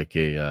Jedi or like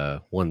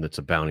a one that's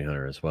a bounty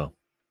hunter as well.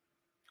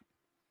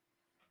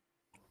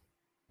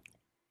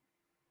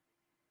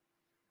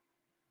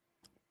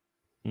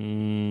 A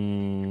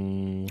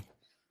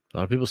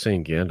lot of people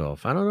saying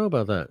Gandalf. I don't know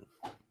about that.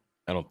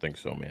 I don't think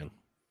so, man.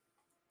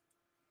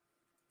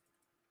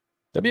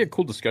 That'd be a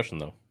cool discussion,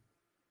 though.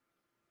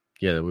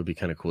 Yeah, that would be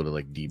kind of cool to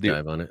like deep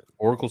dive on it.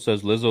 Oracle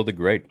says Lizzo the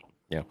Great.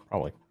 Yeah,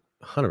 probably.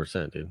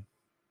 100%, dude.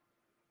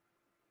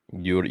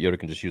 Yoda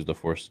can just use the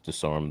Force to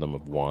disarm them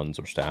of wands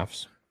or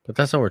staffs. But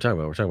that's not what we're talking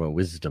about. We're talking about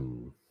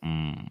wisdom. Who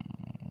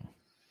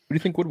do you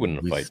think would win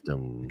in a fight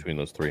between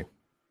those three?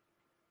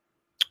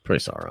 Probably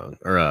Sauron.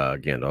 Or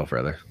Gandalf,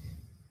 rather.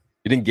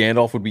 You think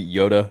Gandalf would beat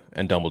Yoda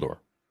and Dumbledore?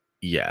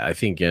 Yeah, I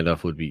think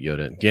Gandalf would beat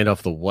Yoda.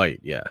 Gandalf the White,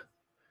 yeah.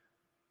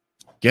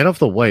 Gandalf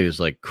the White is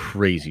like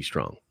crazy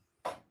strong.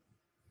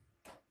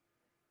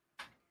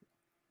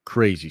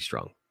 Crazy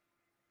strong.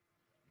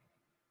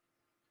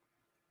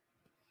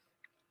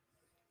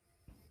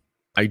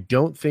 I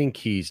don't think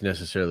he's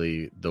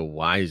necessarily the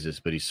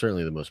wisest, but he's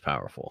certainly the most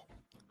powerful.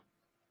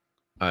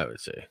 I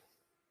would say.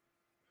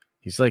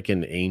 He's like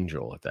an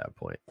angel at that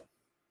point.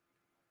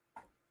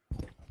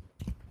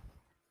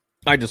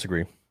 I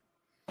disagree.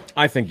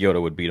 I think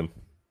Yoda would beat him.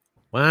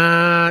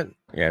 What?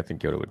 Yeah, I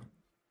think Yoda would.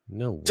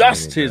 No way.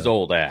 Dust his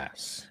old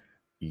ass.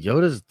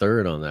 Yoda's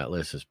third on that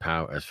list as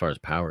power as far as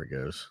power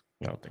goes.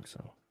 I don't think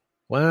so.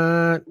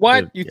 What?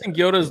 What? Dude, You think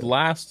Yoda's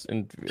last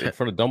in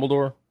front of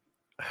Dumbledore?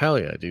 Hell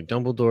yeah, dude.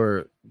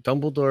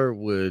 Dumbledore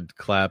would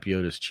clap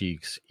Yoda's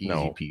cheeks easy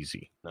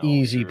peasy. No,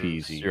 easy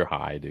peasy. You're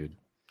high, dude.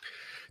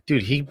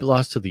 Dude, he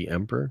lost to the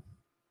Emperor.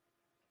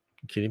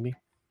 You kidding me?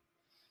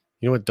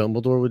 You know what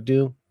Dumbledore would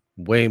do?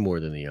 Way more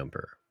than the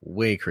Emperor.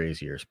 Way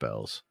crazier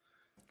spells.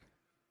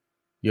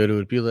 Yoda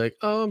would be like,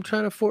 "Oh, I'm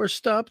trying to force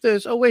stop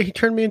this. Oh wait, he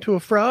turned me into a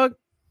frog.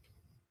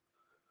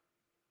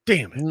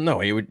 Damn it!"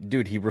 No, he would,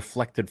 dude. He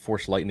reflected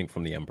Force lightning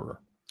from the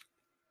Emperor.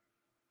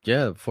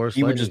 Yeah, force.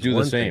 He would just do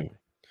the same. Thing.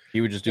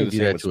 He would just do the same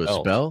that with to spells.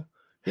 a spell.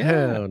 Yeah.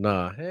 Hell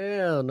no,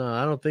 hell no.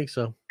 I don't think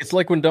so. It's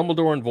like when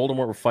Dumbledore and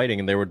Voldemort were fighting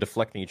and they were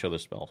deflecting each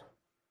other's spells.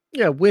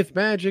 Yeah, with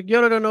magic.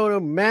 Yoda don't know no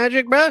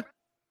magic, bruh.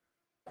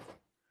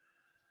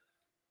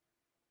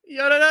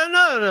 Yoda don't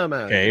know no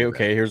magic.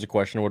 Okay. Here's a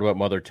question: what about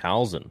Mother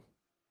Talzin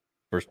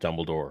versus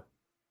Dumbledore?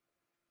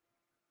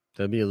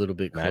 That'd be a little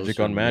bit closer,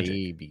 magic on magic.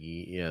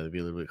 Maybe. Yeah, that'd be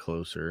a little bit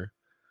closer.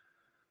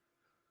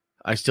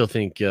 I still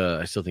think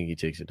he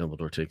takes it.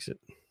 Dumbledore takes it.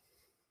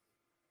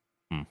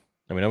 I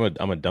mean,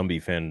 I'm a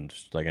Dumby fan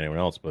just like anyone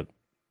else, but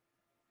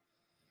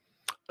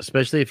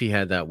especially if he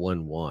had that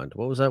one wand.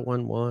 What was that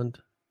one wand?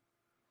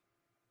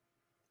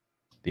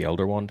 The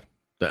Elder Wand?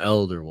 The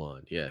Elder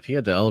Wand. Yeah, if he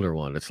had the Elder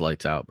Wand, it's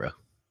lights out, bro.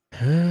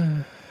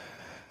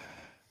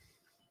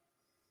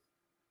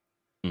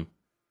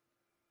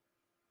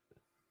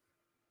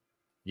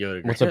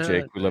 Yoda. What's up,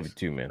 Jake? We love you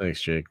too, man.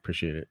 Thanks, Jake.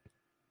 Appreciate it.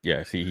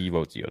 Yeah, see, he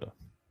votes Yoda.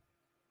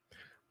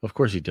 Of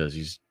course he does.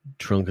 He's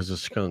drunk as a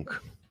skunk.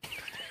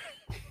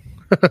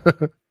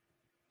 Guys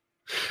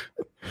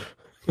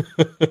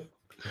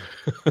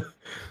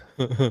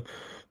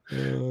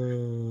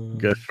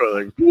are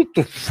like, what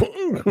the fuck?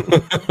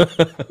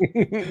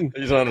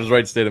 He's on his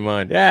right state of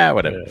mind. Yeah,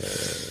 whatever.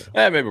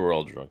 Maybe we're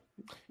all drunk.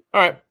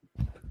 All right.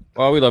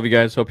 Well, we love you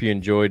guys. Hope you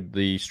enjoyed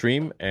the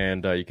stream,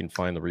 and you can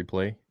find the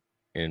replay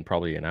in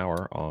probably an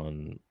hour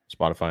on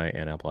Spotify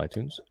and Apple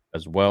iTunes,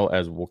 as well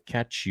as we'll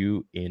catch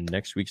you in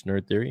next week's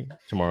Nerd Theory,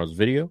 tomorrow's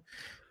video,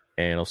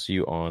 and I'll see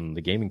you on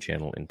the gaming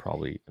channel in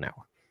probably an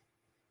hour.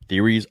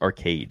 Theories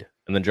Arcade.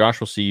 And then Josh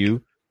will see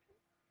you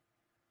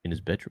in his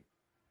bedroom.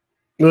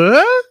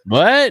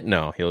 What?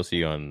 No, he'll see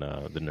you on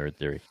the Nerd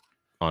Theory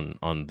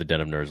on the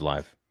Den of Nerds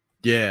Live.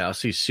 Yeah, I'll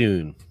see you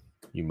soon,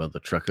 you mother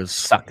truckers.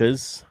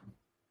 Suckers.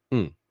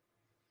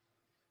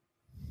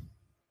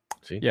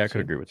 See? Yeah, I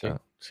could agree with that.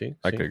 See?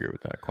 I could agree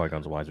with that.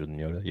 Qui-Gon's wiser than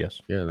Yoda,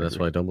 yes. Yeah, that's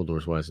why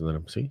Dumbledore's wiser than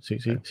him. See?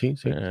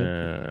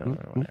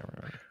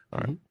 Whatever. All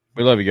right.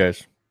 We love you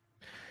guys.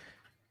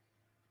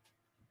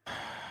 We'll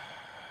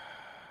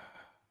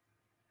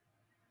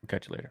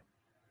catch you later.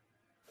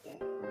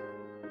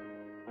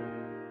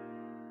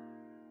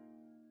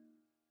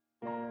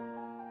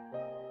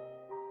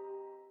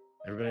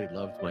 Everybody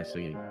loved my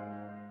singing. I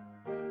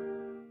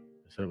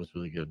said it was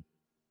really good.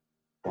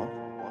 I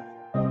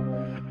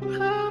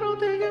don't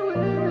think it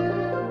will.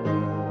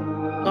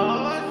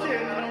 Oh,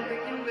 shit, I don't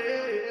think it will.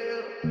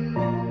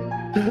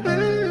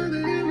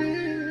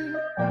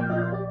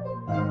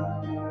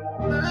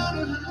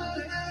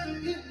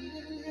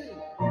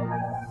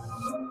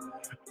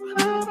 I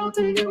don't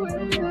think it will.